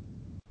ring.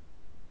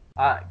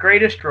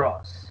 Greatest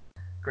draws.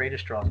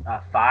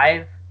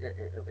 5.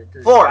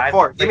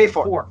 Four. Give me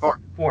four.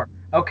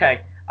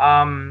 Okay.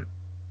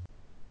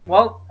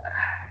 Well,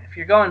 if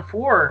you're going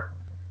for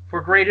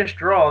greatest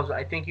draws,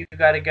 I think you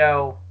got to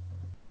go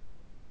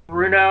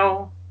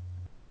Bruno,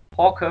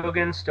 Hulk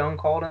Hogan, Stone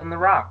Cold, and The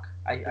Rock.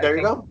 There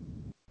you go.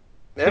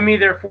 Yep. To me,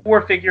 they're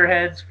 4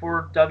 figureheads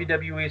for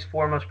WWE's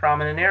 4 most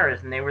prominent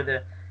eras, and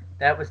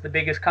that was the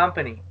biggest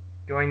company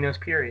during those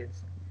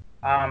periods.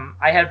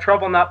 I have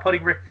trouble not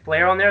putting Ric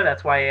Flair on there.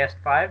 That's why I asked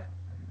 5.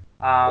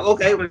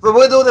 Okay, but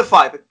we'll do the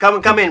 5.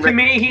 Come in, Rick. To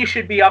me, he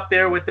should be up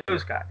there with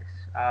those guys.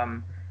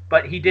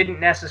 But he didn't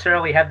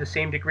necessarily have the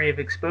same degree of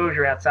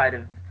exposure outside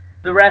of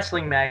the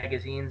wrestling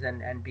magazines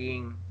and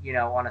being,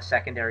 on a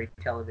secondary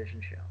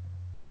television show.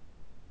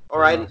 All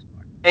right.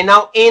 And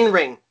now in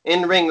ring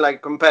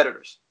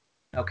competitors.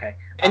 Okay.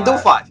 And do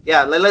 5.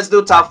 Yeah, let's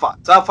do top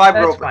 5. Top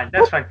 5.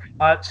 That's fine.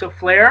 So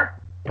Flair,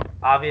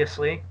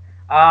 obviously.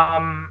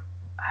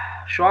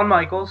 Shawn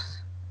Michaels.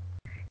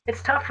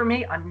 It's tough for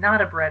me. I'm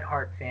not a Bret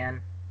Hart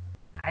fan.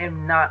 I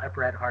am not a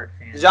Bret Hart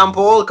fan. Jean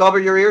Paul, cover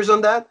your ears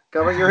on that.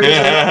 Cover your ears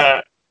on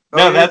that.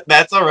 No,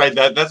 that's all right.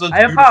 That's what's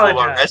beautiful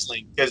about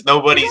wrestling, because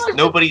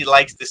nobody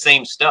likes the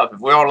same stuff.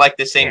 If we all like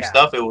the same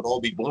stuff, it would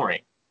all be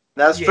boring.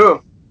 That's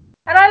true.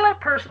 And I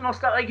like personal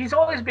stuff. He's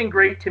always been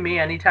great to me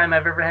anytime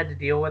I've ever had to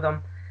deal with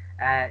him.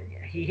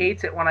 He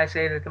hates it when I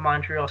say that the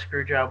Montreal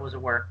Screwjob was a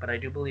work, but I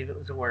do believe it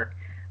was a work.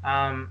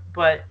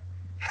 But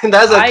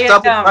that's a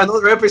topic for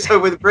another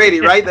episode with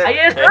Brady, right there. I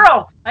asked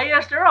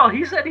Earl.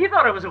 He said he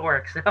thought it was a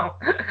work. So,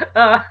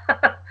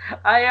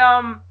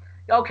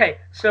 okay.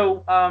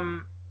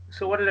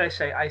 So what did I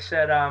say? I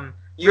said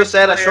you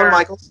said Shawn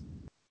Michaels.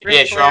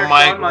 Shawn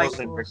Michaels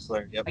and Ric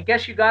Flair. Yep. I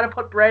guess you got to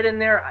put Bret in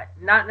there.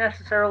 Not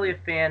necessarily a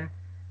fan.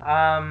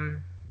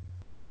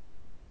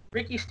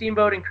 Ricky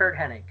Steamboat and Kurt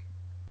Hennig.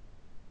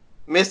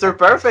 Mr.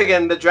 Perfect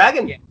and the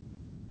Dragon.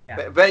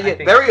 Yeah.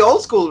 Very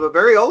old school, but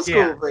very old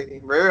school, Brady.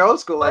 Very old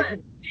school.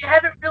 They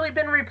haven't really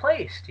been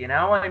replaced,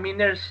 I mean,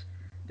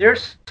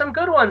 there's some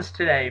good ones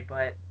today,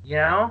 but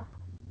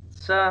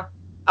it's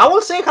I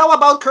will say, how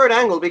about Kurt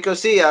Angle?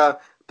 Because see,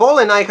 Paul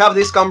and I have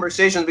these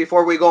conversations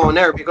before we go on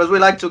air, because we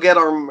like to get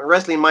our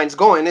wrestling minds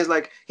going. It's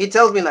he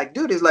tells me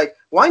dude, it's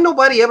why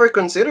nobody ever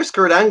considers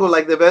Kurt Angle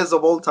the best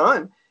of all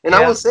time? And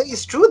I will say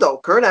it's true though.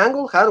 Kurt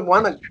Angle had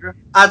won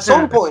at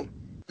some point.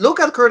 Look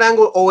at Kurt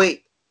Angle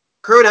 08.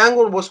 Kurt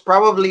Angle was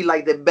probably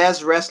the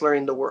best wrestler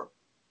in the world.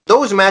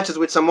 Those matches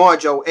with Samoa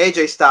Joe,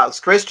 AJ Styles,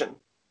 Christian.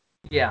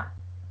 Yeah.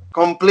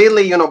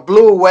 completely,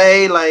 blew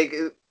away. Like,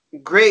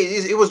 great.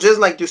 It was just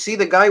like, to see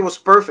the guy was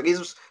perfect. He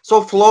was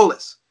so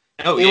flawless.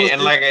 Oh He yeah, was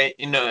and just, like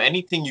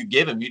anything you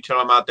give him, you tell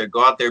him out there,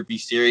 go out there, be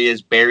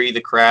serious, bury the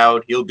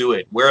crowd. He'll do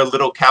it. Wear a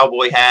little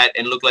cowboy hat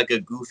and look like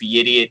a goofy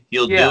idiot.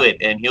 He'll do it,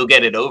 and he'll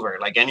get it over.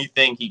 Like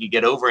anything he could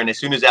get over. And as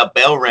soon as that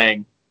bell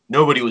rang,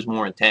 nobody was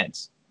more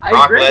intense.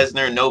 Brock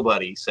Lesnar,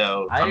 nobody.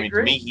 So I mean,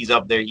 to me, he's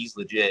up there. He's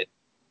legit.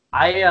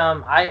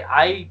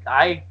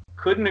 I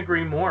couldn't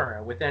agree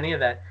more with any of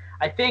that.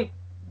 I think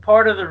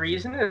part of the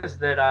reason is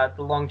that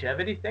the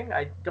longevity thing.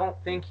 I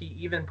don't think he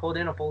even pulled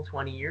in a full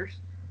 20 years.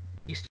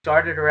 He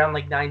started around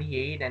like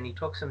 98, and he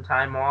took some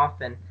time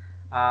off, and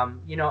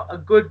a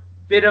good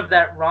bit of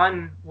that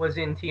run was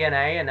in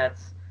TNA, and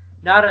that's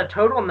not a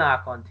total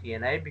knock on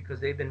TNA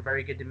because they've been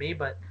very good to me,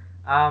 but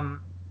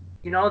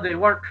they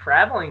weren't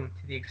traveling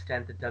to the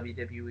extent that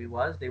WWE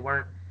was. They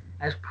weren't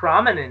as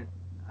prominent,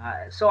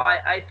 so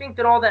I think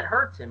that all that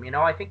hurts him.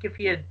 I think if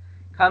he had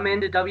come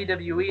into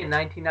WWE in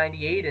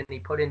 1998 and he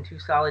put in 2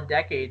 solid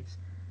decades,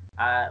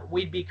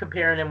 we'd be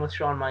comparing him with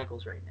Shawn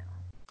Michaels right now.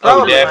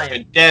 Oh,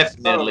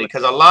 definitely.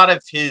 Because a lot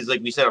of his,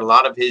 like we said, a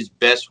lot of his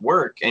best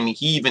work, and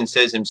he even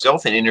says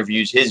himself in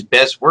interviews, his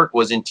best work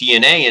was in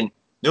TNA. And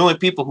the only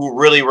people who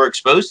really were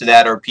exposed to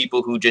that are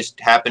people who just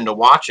happen to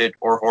watch it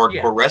or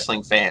hardcore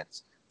wrestling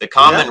fans. The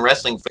common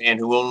wrestling fan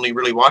who only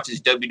really watches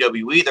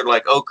WWE, they're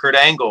like, oh, Kurt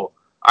Angle.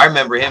 I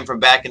remember him from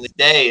back in the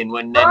day. And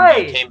when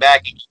he came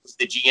back, he was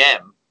the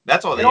GM.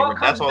 That's all they know.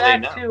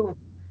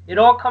 It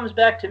all comes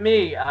back to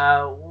me.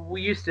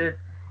 We used to,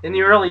 in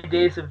the early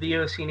days of the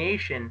OC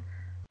Nation,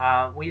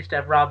 we used to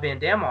have Rob Van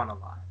Dam on a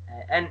lot.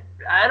 And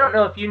I don't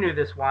know if you knew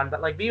this, Juan, but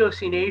like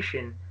VOC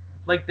Nation,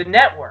 like the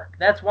network,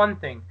 that's one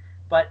thing.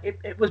 But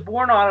it was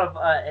born out of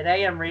an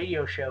AM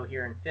radio show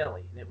here in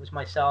Philly. It was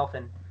myself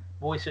and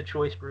Voice of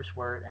Choice, Bruce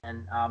Wirt.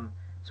 And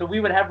so we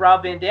would have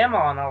Rob Van Dam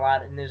on a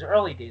lot in those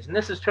early days. And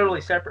this is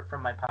totally separate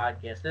from my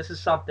podcast. This is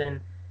something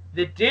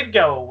that did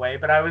go away,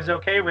 but I was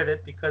okay with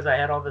it because I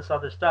had all this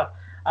other stuff.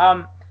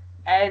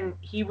 And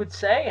he would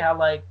say how,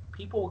 like,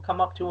 people would come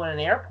up to him in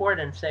an airport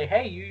and say,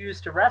 hey, you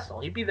used to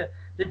wrestle. He'd be the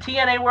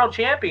TNA world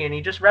champion.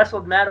 He just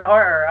wrestled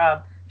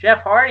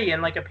Jeff Hardy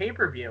in like a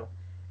pay-per-view.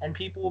 And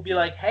people will be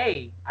like,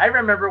 hey, I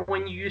remember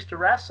when you used to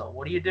wrestle.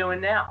 What are you doing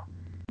now?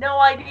 No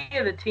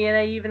idea that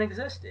TNA even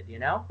existed,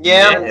 Yeah.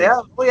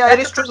 Well, yeah, it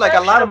is true. Like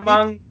a lot of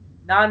among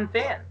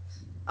non-fans.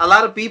 A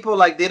lot of people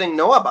like didn't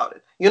know about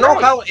it. You know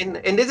how,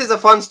 and this is a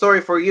fun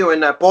story for you,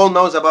 and Paul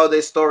knows about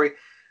this story.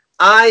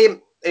 I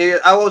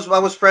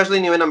was freshly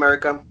new in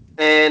America.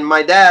 And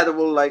my dad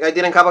will, like, I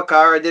didn't have a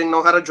car. I didn't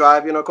know how to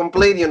drive,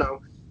 complete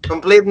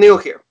new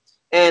here.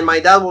 And my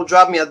dad will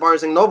drop me at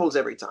Barnes & Nobles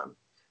every time.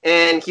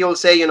 And he'll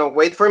say,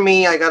 wait for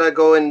me. I got to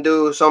go and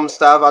do some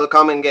stuff. I'll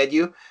come and get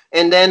you.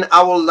 And then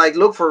I will, like,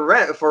 look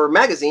for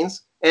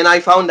magazines. And I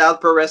found out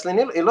Pro Wrestling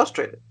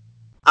Illustrated.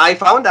 I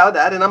found out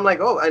that, and I'm like,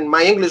 oh, and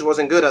my English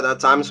wasn't good at that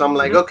time. So I'm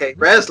like, okay,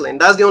 wrestling.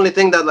 That's the only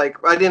thing that, like,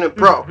 I didn't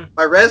pro.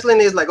 My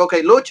wrestling is like,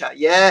 okay, lucha.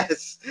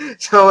 Yes.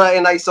 So,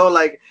 and I saw,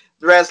 like,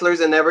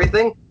 wrestlers and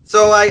everything.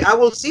 So I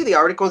will see the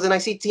articles and I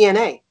see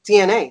TNA.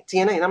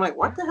 And I'm like,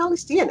 what the hell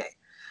is TNA?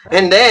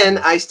 And then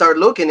I start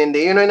looking in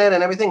the internet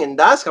and everything. And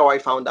that's how I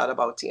found out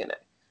about TNA.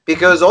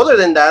 Because other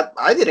than that,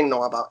 I didn't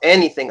know about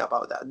anything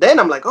about that. Then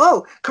I'm like,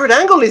 oh, Kurt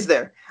Angle is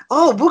there.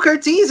 Oh, Booker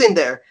T's in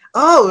there.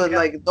 Oh,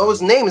 like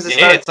those names.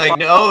 It's like,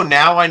 no,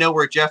 now I know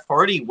where Jeff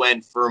Hardy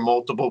went for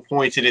multiple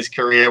points in his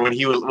career when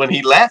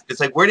he left.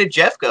 It's like, where did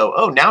Jeff go?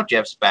 Oh, now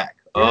Jeff's back.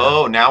 Yeah.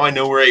 Oh, now I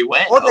know where he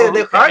went. Oh,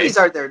 the Hardys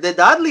are there. The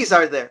Dudleys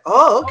are there.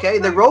 Oh, okay.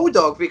 The Road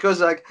Dogg,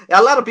 because like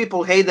a lot of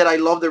people hate that I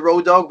love the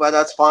Road Dogg, but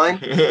that's fine.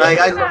 Like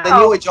I love the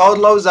New Age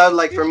Outlaws are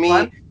like for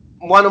me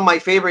one of my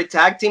favorite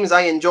tag teams.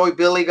 I enjoy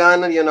Billy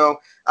Gunn.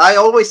 I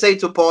always say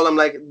to Paul, I'm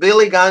like,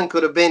 Billy Gunn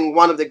could have been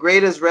one of the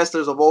greatest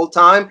wrestlers of all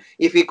time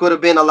if he could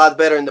have been a lot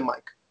better in the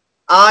mic.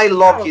 I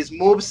love his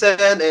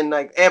moveset and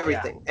like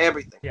everything.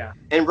 Yeah.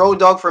 And Road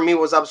Dogg for me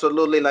was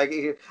absolutely like,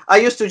 I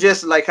used to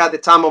just like have the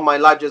time of my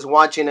life just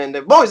watching, and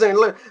the boys and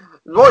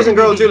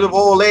girls of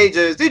all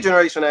ages, the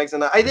Generation X,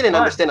 and I didn't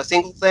understand a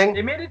single thing.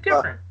 They made it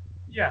different.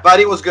 But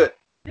it was good.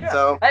 Yeah.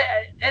 So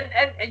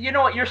and you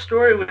know what, your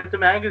story with the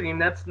magazine,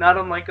 that's not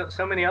unlike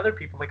so many other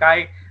people. Like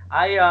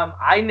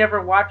I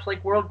never watched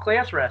like world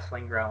class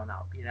wrestling growing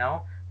up,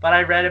 but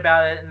I read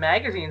about it in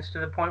magazines to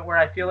the point where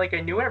I feel like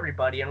I knew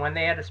everybody. And when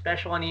they had a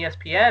special on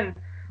ESPN,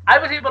 I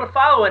was able to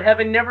follow it,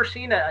 having never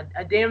seen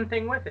a damn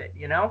thing with it,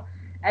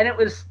 And it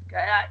was,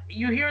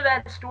 you hear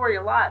that story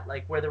a lot,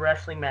 like where the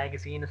wrestling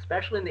magazine,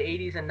 especially in the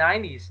 80s and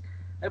 90s,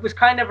 it was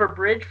kind of a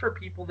bridge for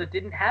people that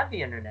didn't have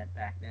the internet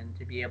back then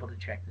to be able to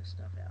check this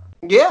stuff out.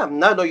 Yeah,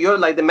 no, you're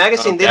like, the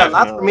magazine did a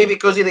lot for me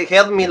because it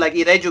helped me, like,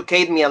 it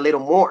educated me a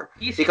little more.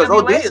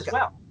 ECWA because, as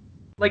well.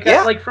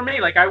 Like for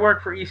me, like I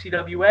work for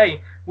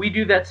ECWA. We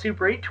do that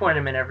Super 8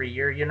 tournament every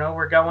year.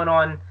 We're going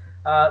on,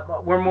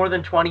 we're more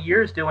than 20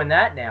 years doing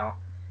that now.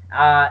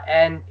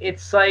 And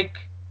it's like,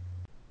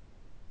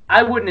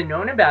 I wouldn't have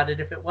known about it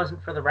if it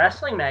wasn't for the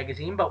wrestling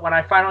magazine. But when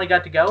I finally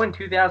got to go in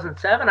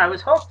 2007, I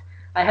was hooked.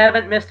 I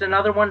haven't missed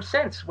another one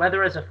since,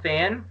 whether as a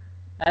fan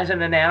as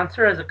an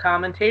announcer, as a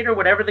commentator,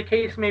 whatever the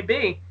case may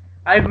be,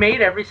 I've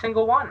made every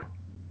single one.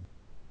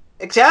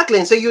 Exactly,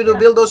 and so you do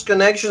build those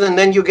connections, and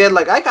then you get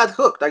like, I got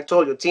hooked. I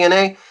told you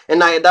TNA,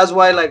 and that's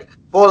why like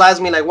Paul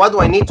asked me like, what do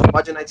I need to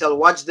watch, and I tell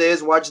watch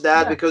this, watch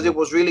that, because it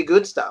was really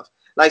good stuff.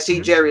 Like see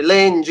Jerry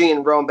Lynn,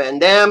 Gene, Ron Van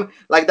Dam,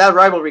 like that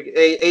rivalry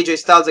AJ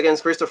Styles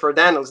against Christopher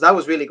Daniels. That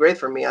was really great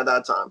for me at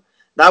that time.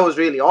 That was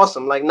really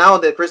awesome. Like now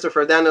that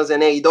Christopher Daniels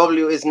and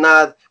AEW is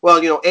not,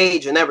 well,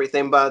 age and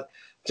everything, but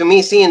to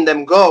me seeing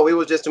them go, it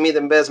was just to me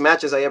the best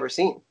matches I ever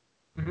seen.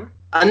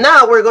 And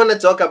now we're gonna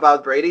talk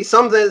about Brady,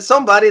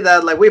 somebody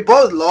that like we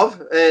both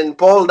love and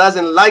Paul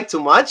doesn't like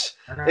too much.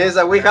 Is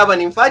that we have an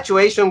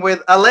infatuation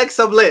with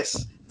Alexa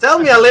Bliss. Tell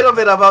me a little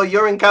bit about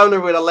your encounter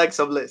with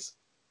Alexa Bliss.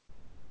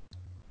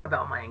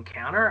 About my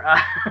encounter?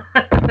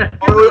 It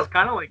was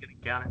kind of like an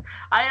encounter.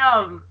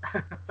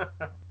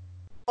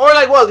 Or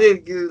like, well,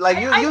 I've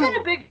been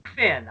a big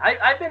fan.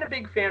 I've been a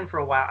big fan for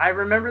a while. I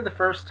remember the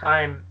first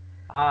time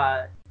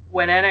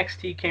when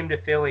NXT came to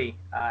Philly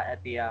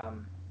at the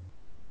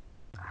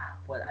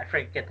I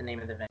forget the name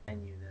of the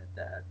venue,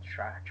 the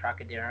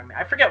Trocadero.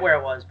 I forget where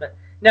it was, but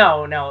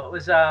no, it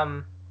was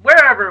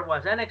wherever it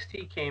was.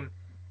 NXT came,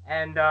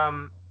 and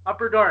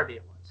Upper Darby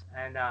it was,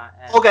 and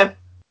okay,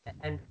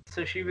 and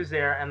so she was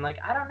there, and like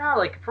I don't know,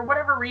 like for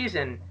whatever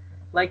reason,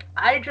 like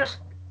I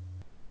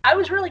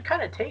was really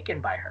kind of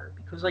taken by her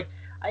because like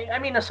I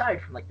mean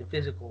aside from like the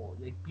physical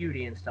like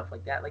beauty and stuff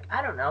like that, like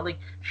I don't know, like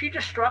she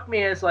just struck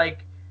me as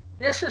like,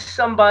 this is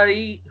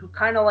somebody who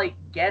kind of like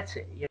gets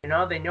it,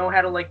 they know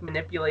how to like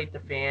manipulate the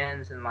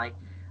fans, and like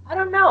I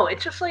don't know,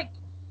 it's just like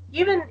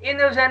even in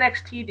those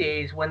NXT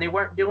days when they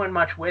weren't doing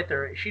much with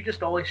her, she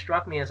just always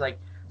struck me as like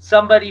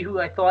somebody who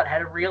I thought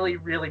had a really,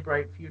 really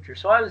bright future.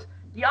 So I was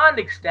beyond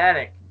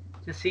ecstatic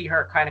to see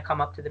her kind of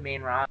come up to the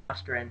main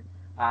roster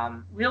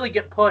and really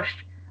get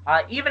pushed,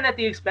 even at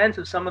the expense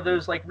of some of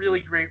those like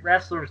really great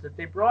wrestlers that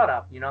they brought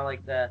up,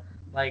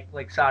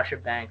 like Sasha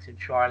Banks and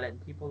Charlotte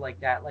and people like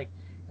that, like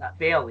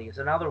Bailey is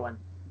another one,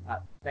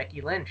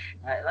 Becky Lynch,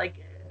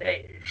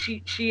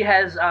 she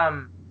has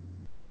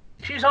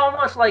she's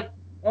almost like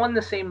on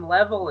the same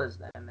level as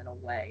them in a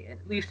way,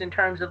 at least in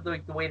terms of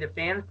the way the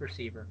fans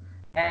perceive her.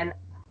 And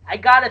I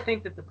gotta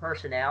think that the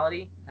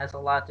personality has a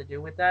lot to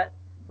do with that,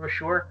 for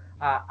sure.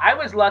 I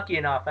was lucky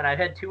enough, and I've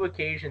had 2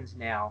 occasions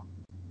now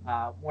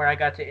where I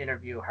got to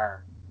interview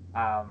her.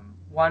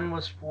 One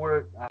was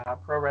for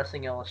Pro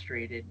Wrestling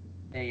Illustrated.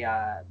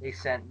 They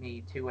sent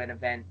me to an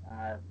event,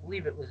 I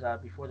believe it was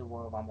before the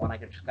World on One. I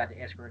just got to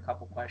ask her a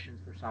couple questions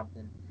for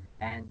something,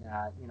 and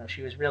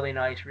she was really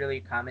nice, really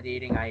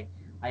accommodating. I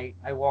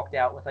walked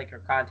out with like her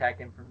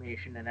contact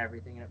information and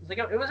everything, and it was like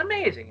it was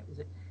amazing.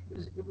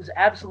 It was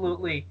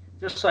absolutely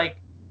just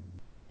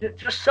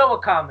so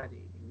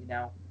accommodating,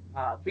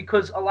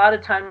 because a lot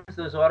of times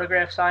those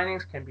autograph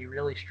signings can be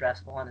really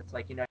stressful, and it's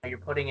like you're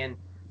putting in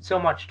so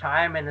much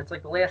time, and it's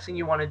like the last thing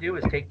you want to do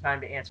is take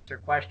time to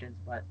answer questions,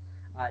 but.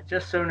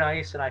 Just so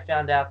nice, and I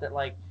found out that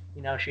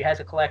she has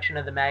a collection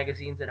of the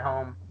magazines at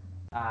home,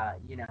 that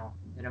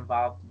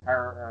involved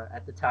her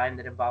at the time,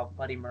 that involved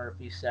Buddy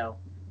Murphy. So,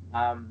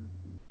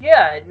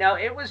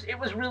 it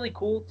was really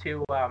cool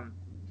to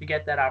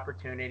get that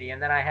opportunity,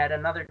 and then I had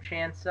another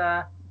chance.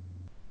 I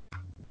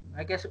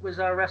guess it was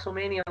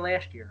WrestleMania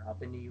last year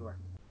up in New York.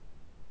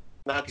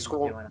 That's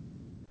cool.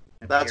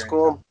 That's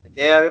cool.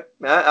 Yeah,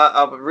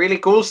 really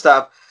cool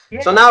stuff.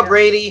 Yeah, so now,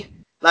 Brady.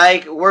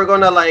 Like we're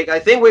gonna I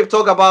think we've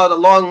talked about a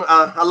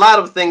lot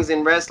of things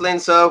in wrestling.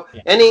 So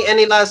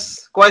any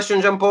last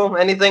questions, Jean Paul?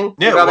 Anything?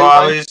 Yeah, well,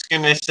 I was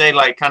gonna say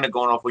kind of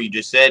going off what you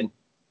just said,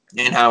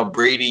 and how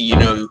Brady,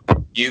 you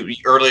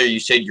earlier you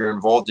said you're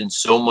involved in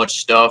so much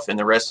stuff in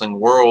the wrestling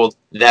world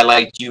that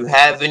do you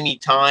have any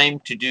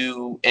time to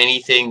do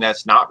anything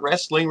that's not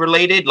wrestling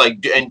related?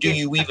 And do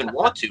you even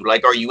want to?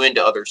 Are you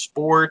into other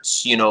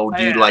sports? Do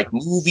you like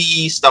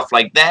movies, stuff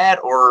like that,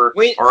 or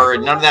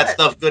none of that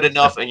stuff good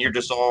enough and you're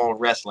just all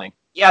wrestling?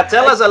 Yeah,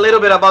 tell us a little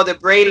bit about the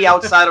Brady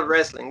outside of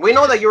wrestling. We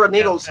know that you're an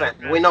Eagles fan.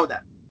 We know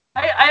that.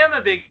 I am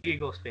a big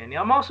Eagles fan.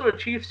 I'm also a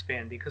Chiefs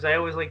fan because I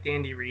always liked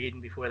Andy Reid,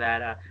 and before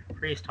that,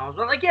 Priest Holmes.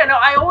 But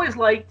I always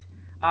liked.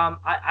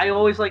 I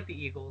always liked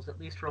the Eagles, at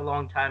least for a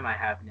long time. I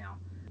have now.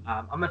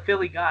 I'm a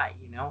Philly guy,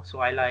 so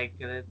I like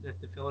the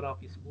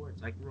Philadelphia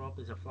sports. I grew up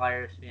as a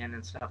Flyers fan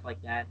and stuff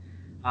like that.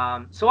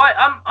 So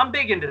I'm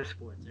big into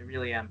sports. I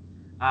really am.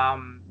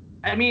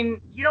 I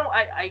mean,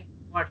 I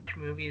watch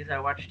movies. I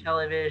watch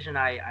television.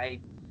 I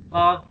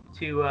love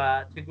to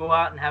go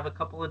out and have a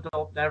couple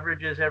adult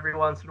beverages every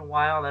once in a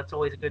while. That's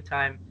always a good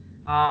time.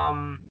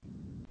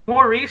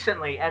 More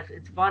recently,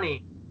 it's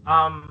funny.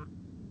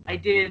 I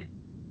did.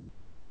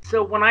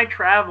 So when I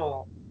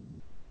travel,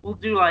 we'll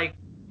do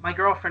my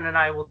girlfriend and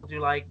I will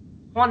do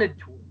haunted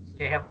tours.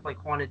 They have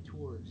haunted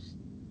tours.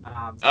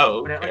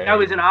 Okay. I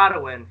was in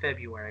Ottawa in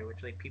February,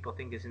 which people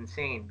think is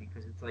insane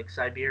because it's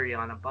Siberia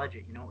on a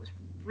budget. It was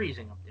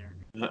freezing up there.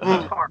 It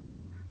was hard.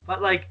 But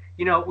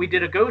we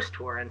did a ghost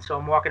tour, and so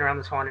I'm walking around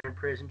this haunted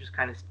prison, just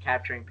kind of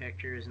capturing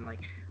pictures, and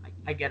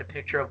I get a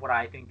picture of what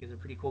I think is a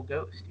pretty cool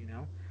ghost.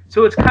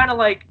 So it's kind of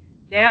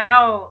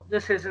now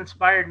this has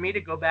inspired me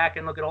to go back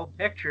and look at old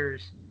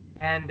pictures,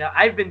 and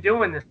I've been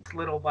doing this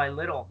little by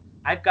little.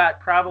 I've got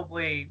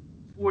probably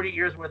 40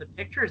 years worth of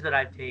pictures that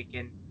I've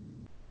taken,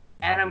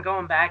 and I'm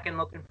going back and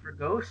looking for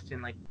ghosts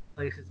in like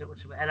places that were,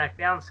 and I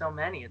found so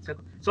many.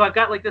 So I've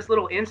got like this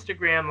little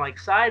Instagram like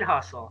side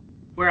hustle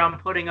where I'm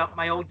putting up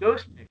my old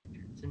ghost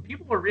pictures, and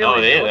people were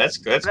really. Oh yeah, that's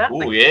cool.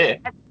 Like, yeah.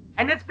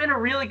 And it's been a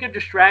really good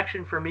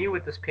distraction for me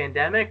with this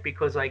pandemic,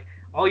 because like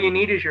all you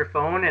need is your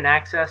phone and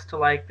access to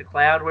like the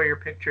cloud where your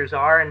pictures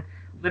are, and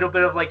a little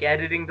bit of like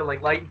editing to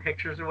like lighten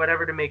pictures or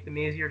whatever to make them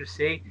easier to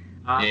see.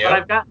 But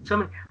I've got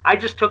I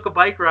just took a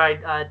bike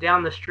ride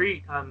down the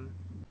street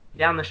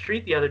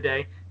the other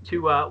day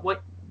to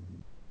what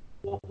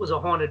was a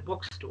haunted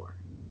bookstore,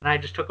 and I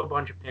just took a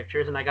bunch of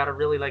pictures, and I got a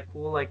really like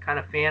cool like kind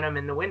of phantom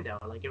in the window.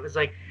 Like it was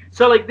like,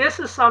 so like this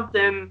is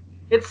something.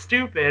 It's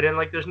stupid, and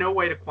like there's no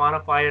way to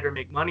quantify it or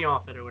make money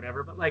off it or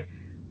whatever, but like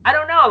I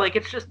don't know, like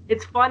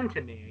it's fun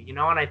to me, you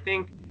know. And I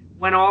think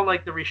when all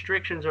like the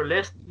restrictions are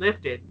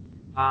lifted,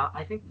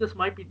 I think this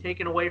might be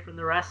taken away from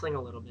the wrestling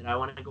a little bit. I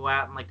want to go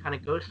out and like kind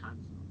of ghost hunt.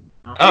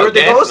 You know? Oh, you're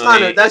the ghost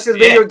hunter. That should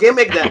be your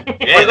gimmick then.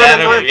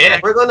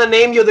 We're gonna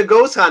name you the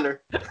ghost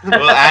hunter.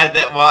 We'll add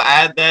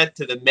that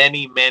to the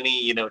many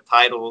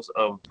titles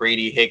of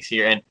Brady Hicks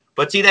here.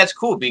 But see, that's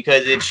cool,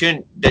 because it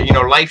shouldn't,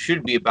 life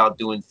should be about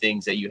doing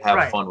things that you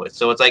have fun with.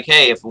 So it's like,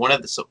 hey, if some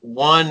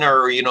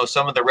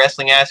of the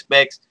wrestling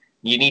aspects,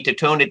 you need to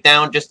tone it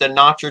down just a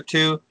notch or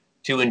two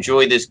to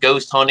enjoy this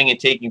ghost hunting and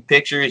taking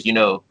pictures,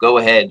 go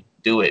ahead,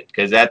 do it,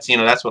 because that's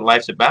what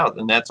life's about,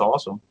 and that's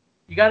awesome.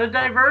 You got to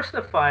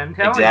diversify. I'm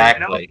telling you.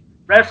 Exactly.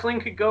 Wrestling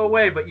could go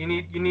away, but you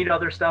need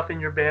other stuff in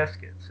your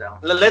basket. So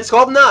let's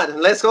hope not.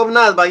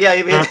 But yeah,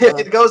 if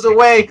it goes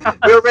away,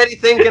 we're already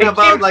thinking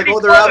about like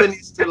other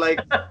avenues to like,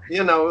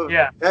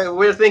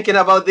 we're thinking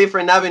about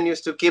different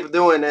avenues to keep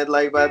doing it.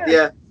 Like, but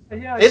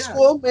it's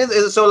cool.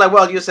 So like,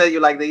 well, you said you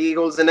like the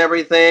Eagles and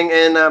everything,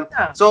 and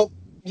so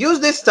use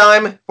this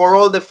time for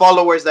all the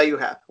followers that you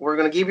have. We're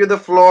gonna give you the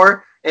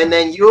floor, and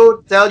then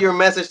you tell your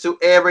message to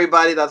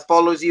everybody that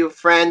follows you,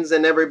 friends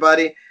and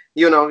everybody.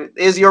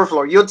 Is your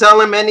floor. You tell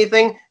them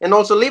anything, and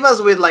also leave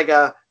us with like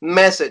a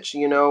message.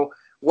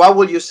 What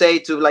would you say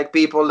to like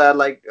people that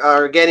like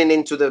are getting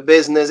into the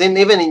business, and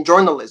even in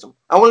journalism?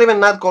 I will even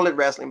not call it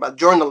wrestling, but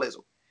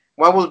journalism.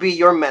 What will be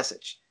your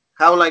message?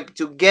 How like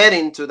to get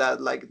into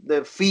that, like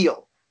the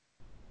field?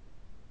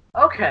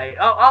 Okay,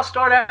 I'll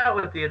start out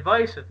with the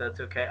advice if that's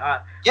okay.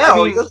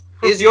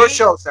 It's your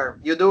show, sir.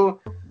 You do.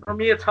 For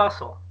me, it's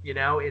hustle.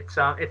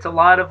 It's a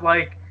lot of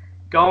like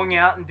going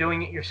out and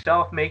doing it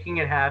yourself, making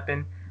it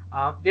happen.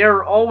 There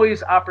are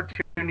always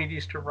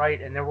opportunities to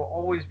write, and there will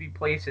always be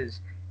places.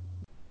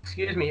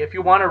 If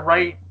you want to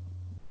write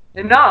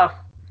enough,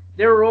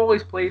 there are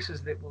always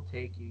places that will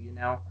take you.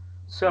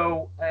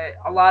 So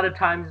a lot of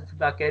times it's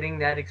about getting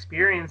that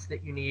experience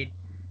that you need.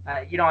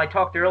 I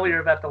talked earlier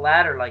about the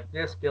ladder, like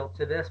this built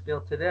to this,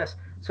 built to this.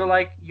 So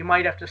like you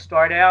might have to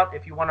start out,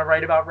 if you want to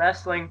write about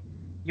wrestling,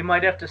 you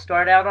might have to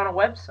start out on a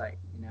website.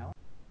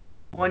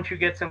 Once you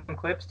get some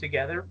clips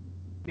together,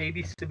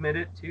 maybe submit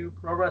it to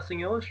Pro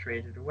Wrestling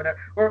Illustrated or whatever,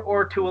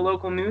 or to a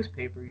local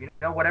newspaper,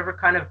 whatever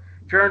kind of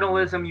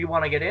journalism you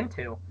want to get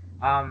into.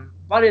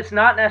 But it's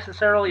not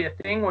necessarily a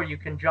thing where you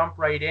can jump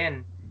right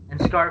in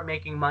and start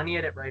making money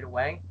at it right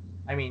away.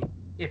 I mean,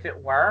 if it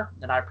were,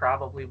 then I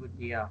probably would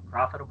be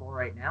profitable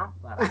right now.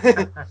 But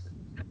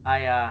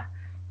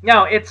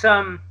no, it's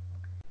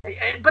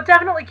but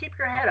definitely keep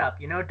your head up.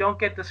 Don't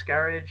get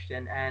discouraged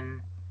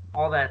and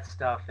all that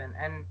stuff.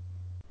 And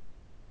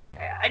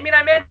I mean,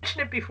 I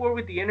mentioned it before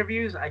with the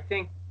interviews. I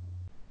think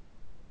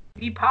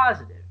be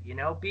positive,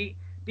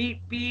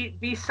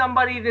 be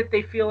somebody that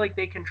they feel like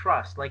they can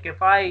trust. Like if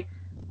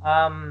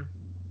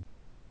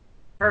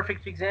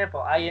perfect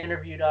example, I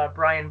interviewed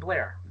Bryan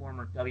Blair,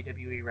 former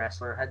WWE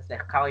wrestler, heads the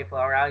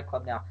Cauliflower Alley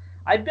Club now.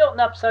 I've built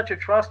up such a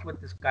trust with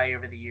this guy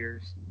over the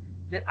years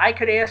that I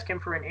could ask him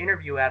for an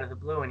interview out of the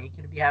blue, and he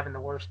could be having the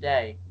worst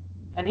day.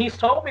 And he's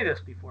told me this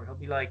before. He'll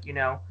be like,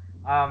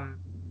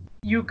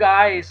 you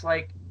guys,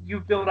 like,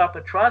 you've built up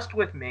a trust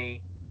with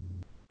me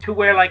to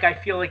where, like, I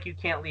feel like you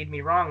can't lead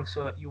me wrong,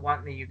 so if you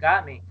want me, you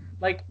got me.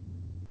 Like,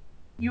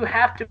 you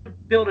have to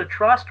build a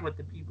trust with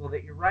the people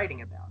that you're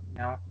writing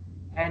about,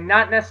 and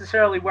not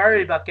necessarily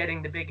worry about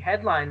getting the big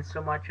headlines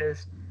so much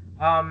as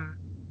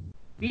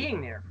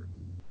being there for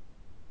people,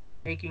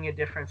 making a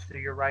difference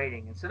through your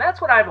writing. And so that's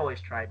what I've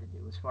always tried to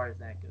do as far as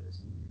that goes.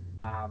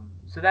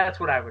 So that's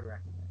what I would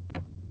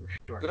recommend, for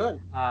sure.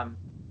 Good.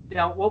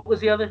 What was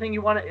the other thing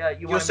you wanted?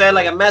 You said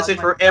like a message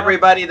for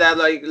everybody that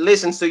like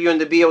listens to you in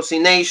the BOC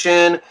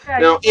Nation,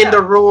 in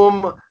the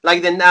room,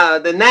 like the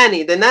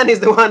nanny. The nanny is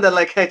the one that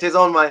like catches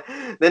on my.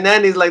 The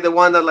nanny is like the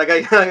one that like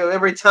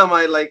every time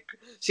I like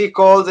she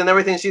calls and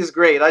everything. She's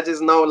great. I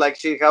just know like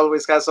she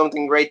always has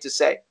something great to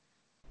say.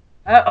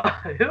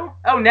 Who?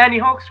 Oh, Nanny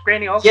Hulks,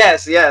 Granny Hulks.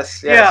 Yes.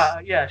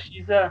 Yeah.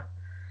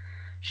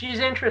 She's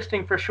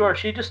interesting for sure.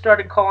 She just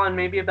started calling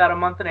maybe about a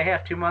month and a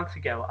half, 2 months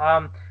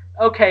ago.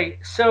 Okay,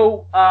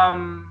 so a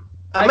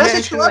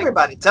message to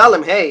everybody. Tell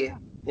them, hey,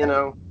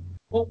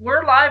 Well,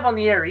 we're live on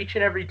the air each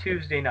and every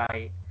Tuesday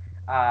night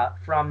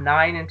from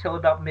 9 until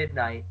about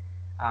midnight.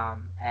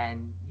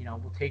 And, you know,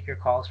 we'll take your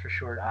calls for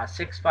sure.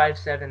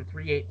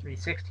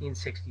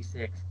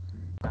 657-383-1666.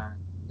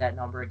 That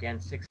number again,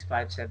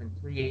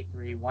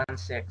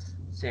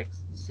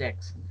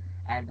 657-383-1666.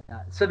 And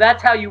so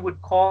that's how you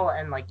would call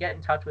and, like, get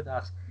in touch with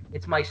us.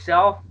 It's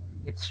myself.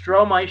 It's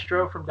Stro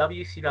Maestro from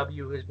WCW,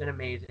 who has been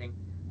amazing.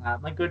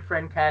 My good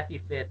friend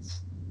Kathy Fitz.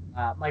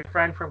 My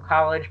friend from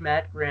college,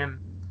 Matt Grimm.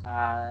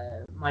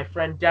 My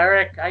friend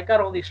Derek. I got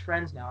all these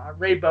friends now.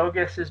 Ray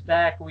Bogus is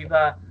back. We've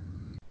got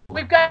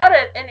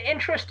an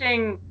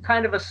interesting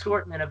kind of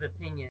assortment of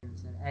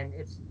opinions, and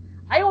it's.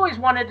 I always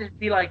wanted to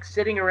be like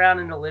sitting around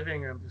in the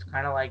living room, just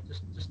kind of like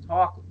just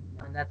talking,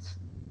 and that's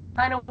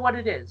kind of what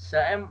it is.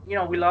 And you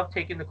know, we love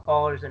taking the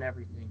callers and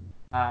everything.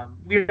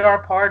 We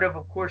are part of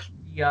course,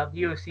 the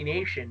OC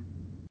Nation,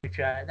 which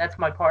that's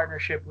my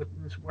partnership with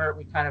Bruce Wirt.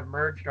 We kind of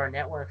merged our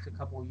networks a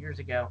couple of years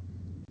ago.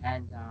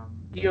 And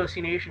the OC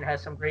Nation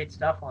has some great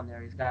stuff on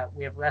there.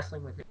 We have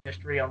Wrestling with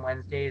History on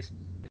Wednesdays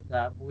with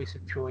Voice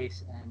of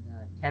Choice and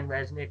Ken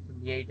Resnick from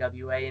the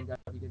AWA and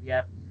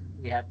WWF.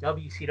 We have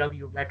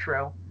WCW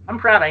Retro. I'm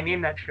proud I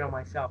named that show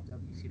myself,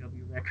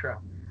 WCW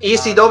Retro.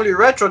 ECW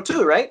Retro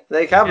too, right?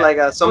 They have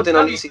something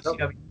on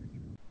ECW.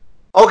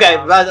 Okay,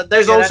 but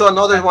there's also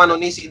another one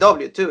on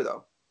ECW too,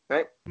 though,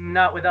 right?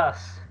 Not with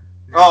us.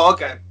 No. Oh,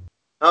 okay.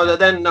 Oh,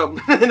 then no.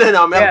 No,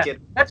 I'm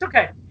kidding. That's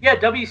okay. Yeah,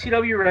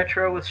 WCW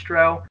Retro with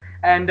Stro,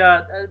 and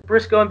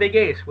Briscoe and Big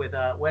Ace with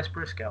Wes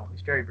Briscoe.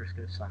 He's Jerry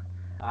Briscoe's son.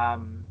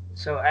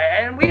 So,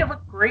 and we have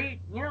a great,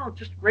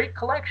 just great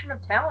collection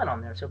of talent on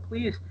there. So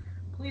please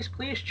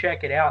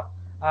check it out.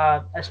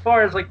 As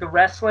far as like the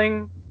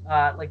wrestling,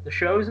 like the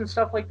shows and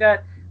stuff like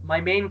that,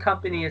 my main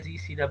company is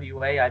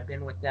ECWA. I've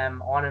been with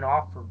them on and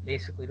off for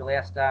basically the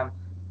last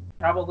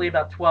probably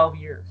about 12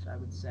 years, I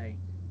would say,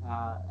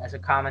 as a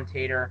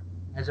commentator,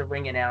 as a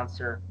ring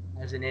announcer,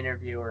 as an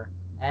interviewer,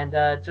 and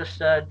just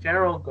a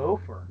general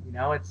gopher.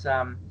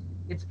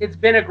 It's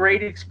been a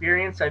great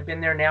experience. I've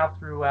been there now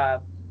through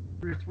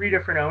 3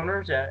 different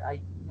owners.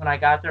 When I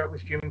got there, it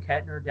was Jim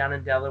Kettner down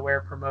in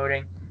Delaware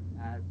promoting,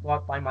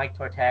 bought by Mike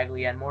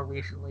Tartaglia, and more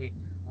recently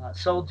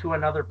sold to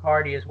another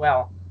party as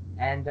well.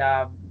 And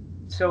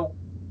so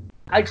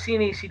I've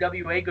seen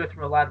ECWA go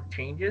through a lot of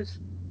changes,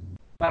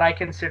 but I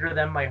consider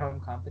them my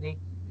home company.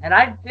 And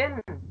I've been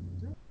through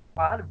a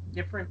lot of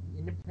different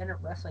independent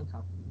wrestling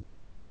companies.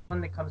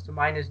 One that comes to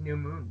mind is New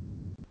Moon.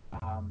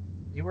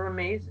 They were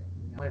amazing.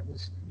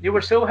 They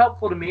were so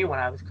helpful to me when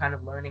I was kind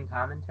of learning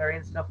commentary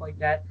and stuff like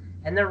that.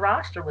 And their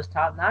roster was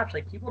top notch.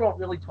 Like, people don't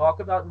really talk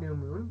about New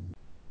Moon,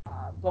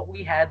 but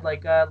we had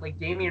like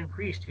Damian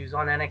Priest, who's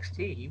on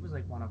NXT. He was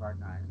like one of our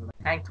guys. Or like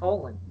Hank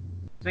Tolan,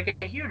 it's like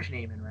a huge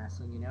name in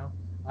wrestling,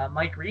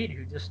 Mike Reed,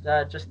 who just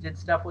did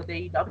stuff with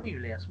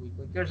AEW last week.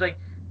 Like, there's like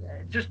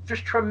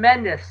just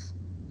tremendous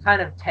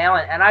kind of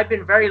talent, and I've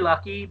been very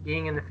lucky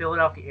being in the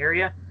Philadelphia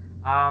area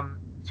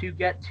to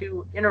get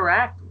to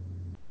interact with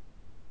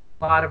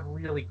a lot of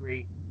really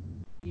great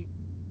people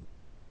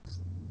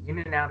in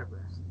and out of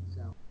wrestling.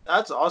 So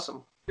that's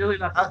awesome. Really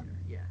lucky.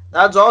 Yeah.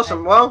 That's awesome.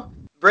 And, well,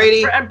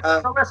 Brady, and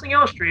Pro Wrestling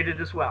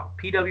Illustrated as well.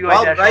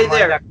 PWI-online.com. Right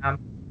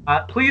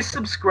there. Please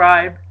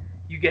subscribe.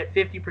 You get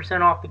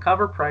 50% off the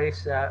cover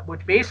price,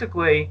 which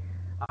basically,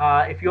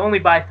 if you only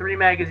buy 3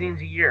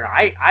 magazines a year,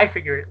 I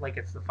figure it like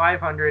it's the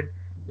 500,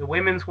 the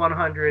Women's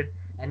 100,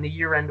 and the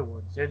year-end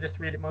awards. They're the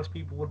 3 that most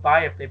people would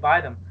buy if they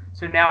buy them.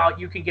 So now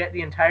you can get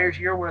the entire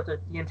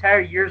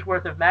year's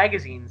worth of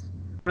magazines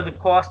for the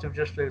cost of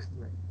just those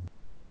 3.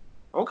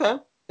 Okay.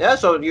 Yeah,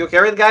 so you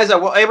hear it, guys.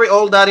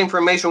 All that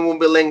information will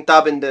be linked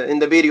up in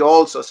the video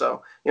also.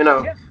 So we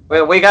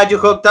got you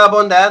hooked up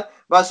on that.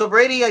 But so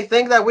Brady, I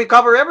think that we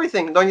cover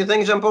everything, don't you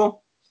think,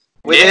 Jean-Paul?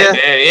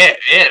 Yeah.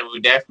 We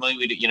definitely,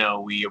 we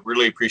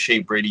really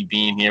appreciate Brady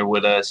being here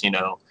with us.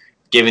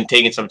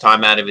 Taking some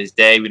time out of his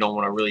day. We don't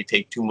want to really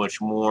take too much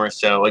more.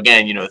 So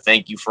again,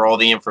 thank you for all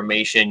the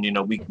information.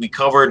 We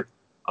covered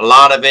a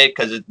lot of it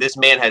because this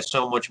man has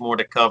so much more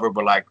to cover.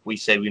 But like we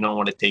said, we don't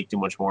want to take too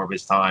much more of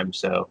his time.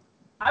 So.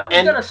 I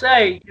was gonna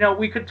say,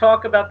 we could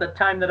talk about the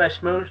time that I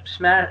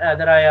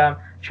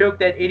choked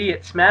that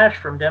idiot Smash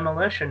from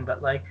Demolition,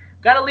 but like,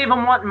 gotta leave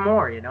him wanting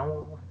more,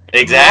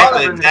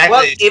 Exactly.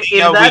 Well,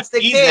 if that's the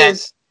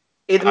case,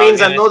 it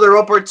means another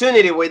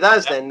opportunity with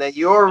us. Then that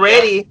you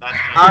already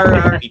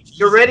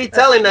you're already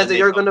telling us that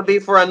you're gonna be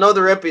for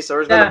another episode.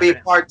 It's gonna be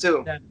part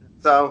 2.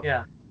 So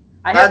yeah,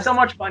 I had so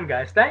much fun,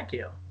 guys. Thank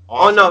you.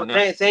 Awesome. Oh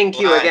no, thank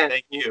you again.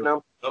 Thank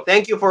you.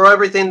 Thank you for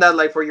everything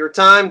for your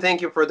time.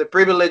 Thank you for the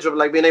privilege of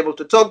being able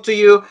to talk to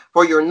you,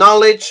 for your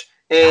knowledge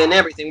and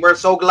everything. We're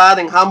so glad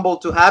and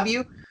humbled to have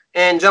you.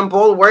 And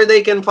Jean-Paul, where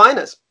they can find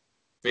us?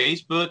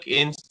 Facebook,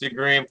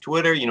 Instagram,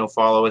 Twitter.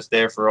 Follow us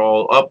there for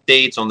all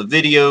updates on the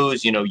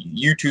videos.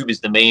 YouTube is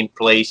the main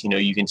place.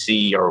 You can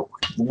see our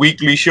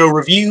weekly show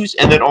reviews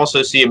and then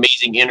also see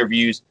amazing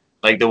interviews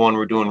like the one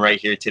we're doing right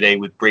here today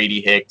with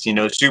Brady Hicks,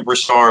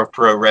 superstar of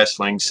pro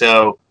wrestling.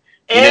 So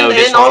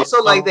And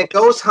also like the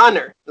Ghost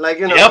Hunter, like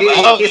he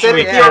said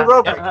it here on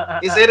Robert.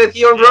 He said it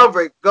here on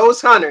Robert,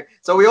 Ghost Hunter.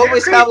 So we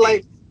always have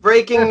like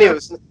breaking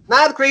news.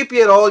 Not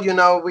creepy at all,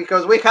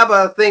 because we have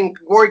a thing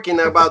working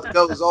about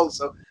ghosts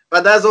also,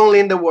 but that's only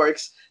in the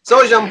works.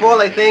 So Jean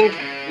Paul, I think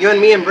you and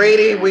me and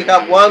Brady, we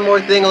have one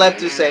more thing left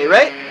to say,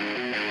 right?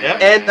 Yeah.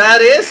 And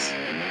that is.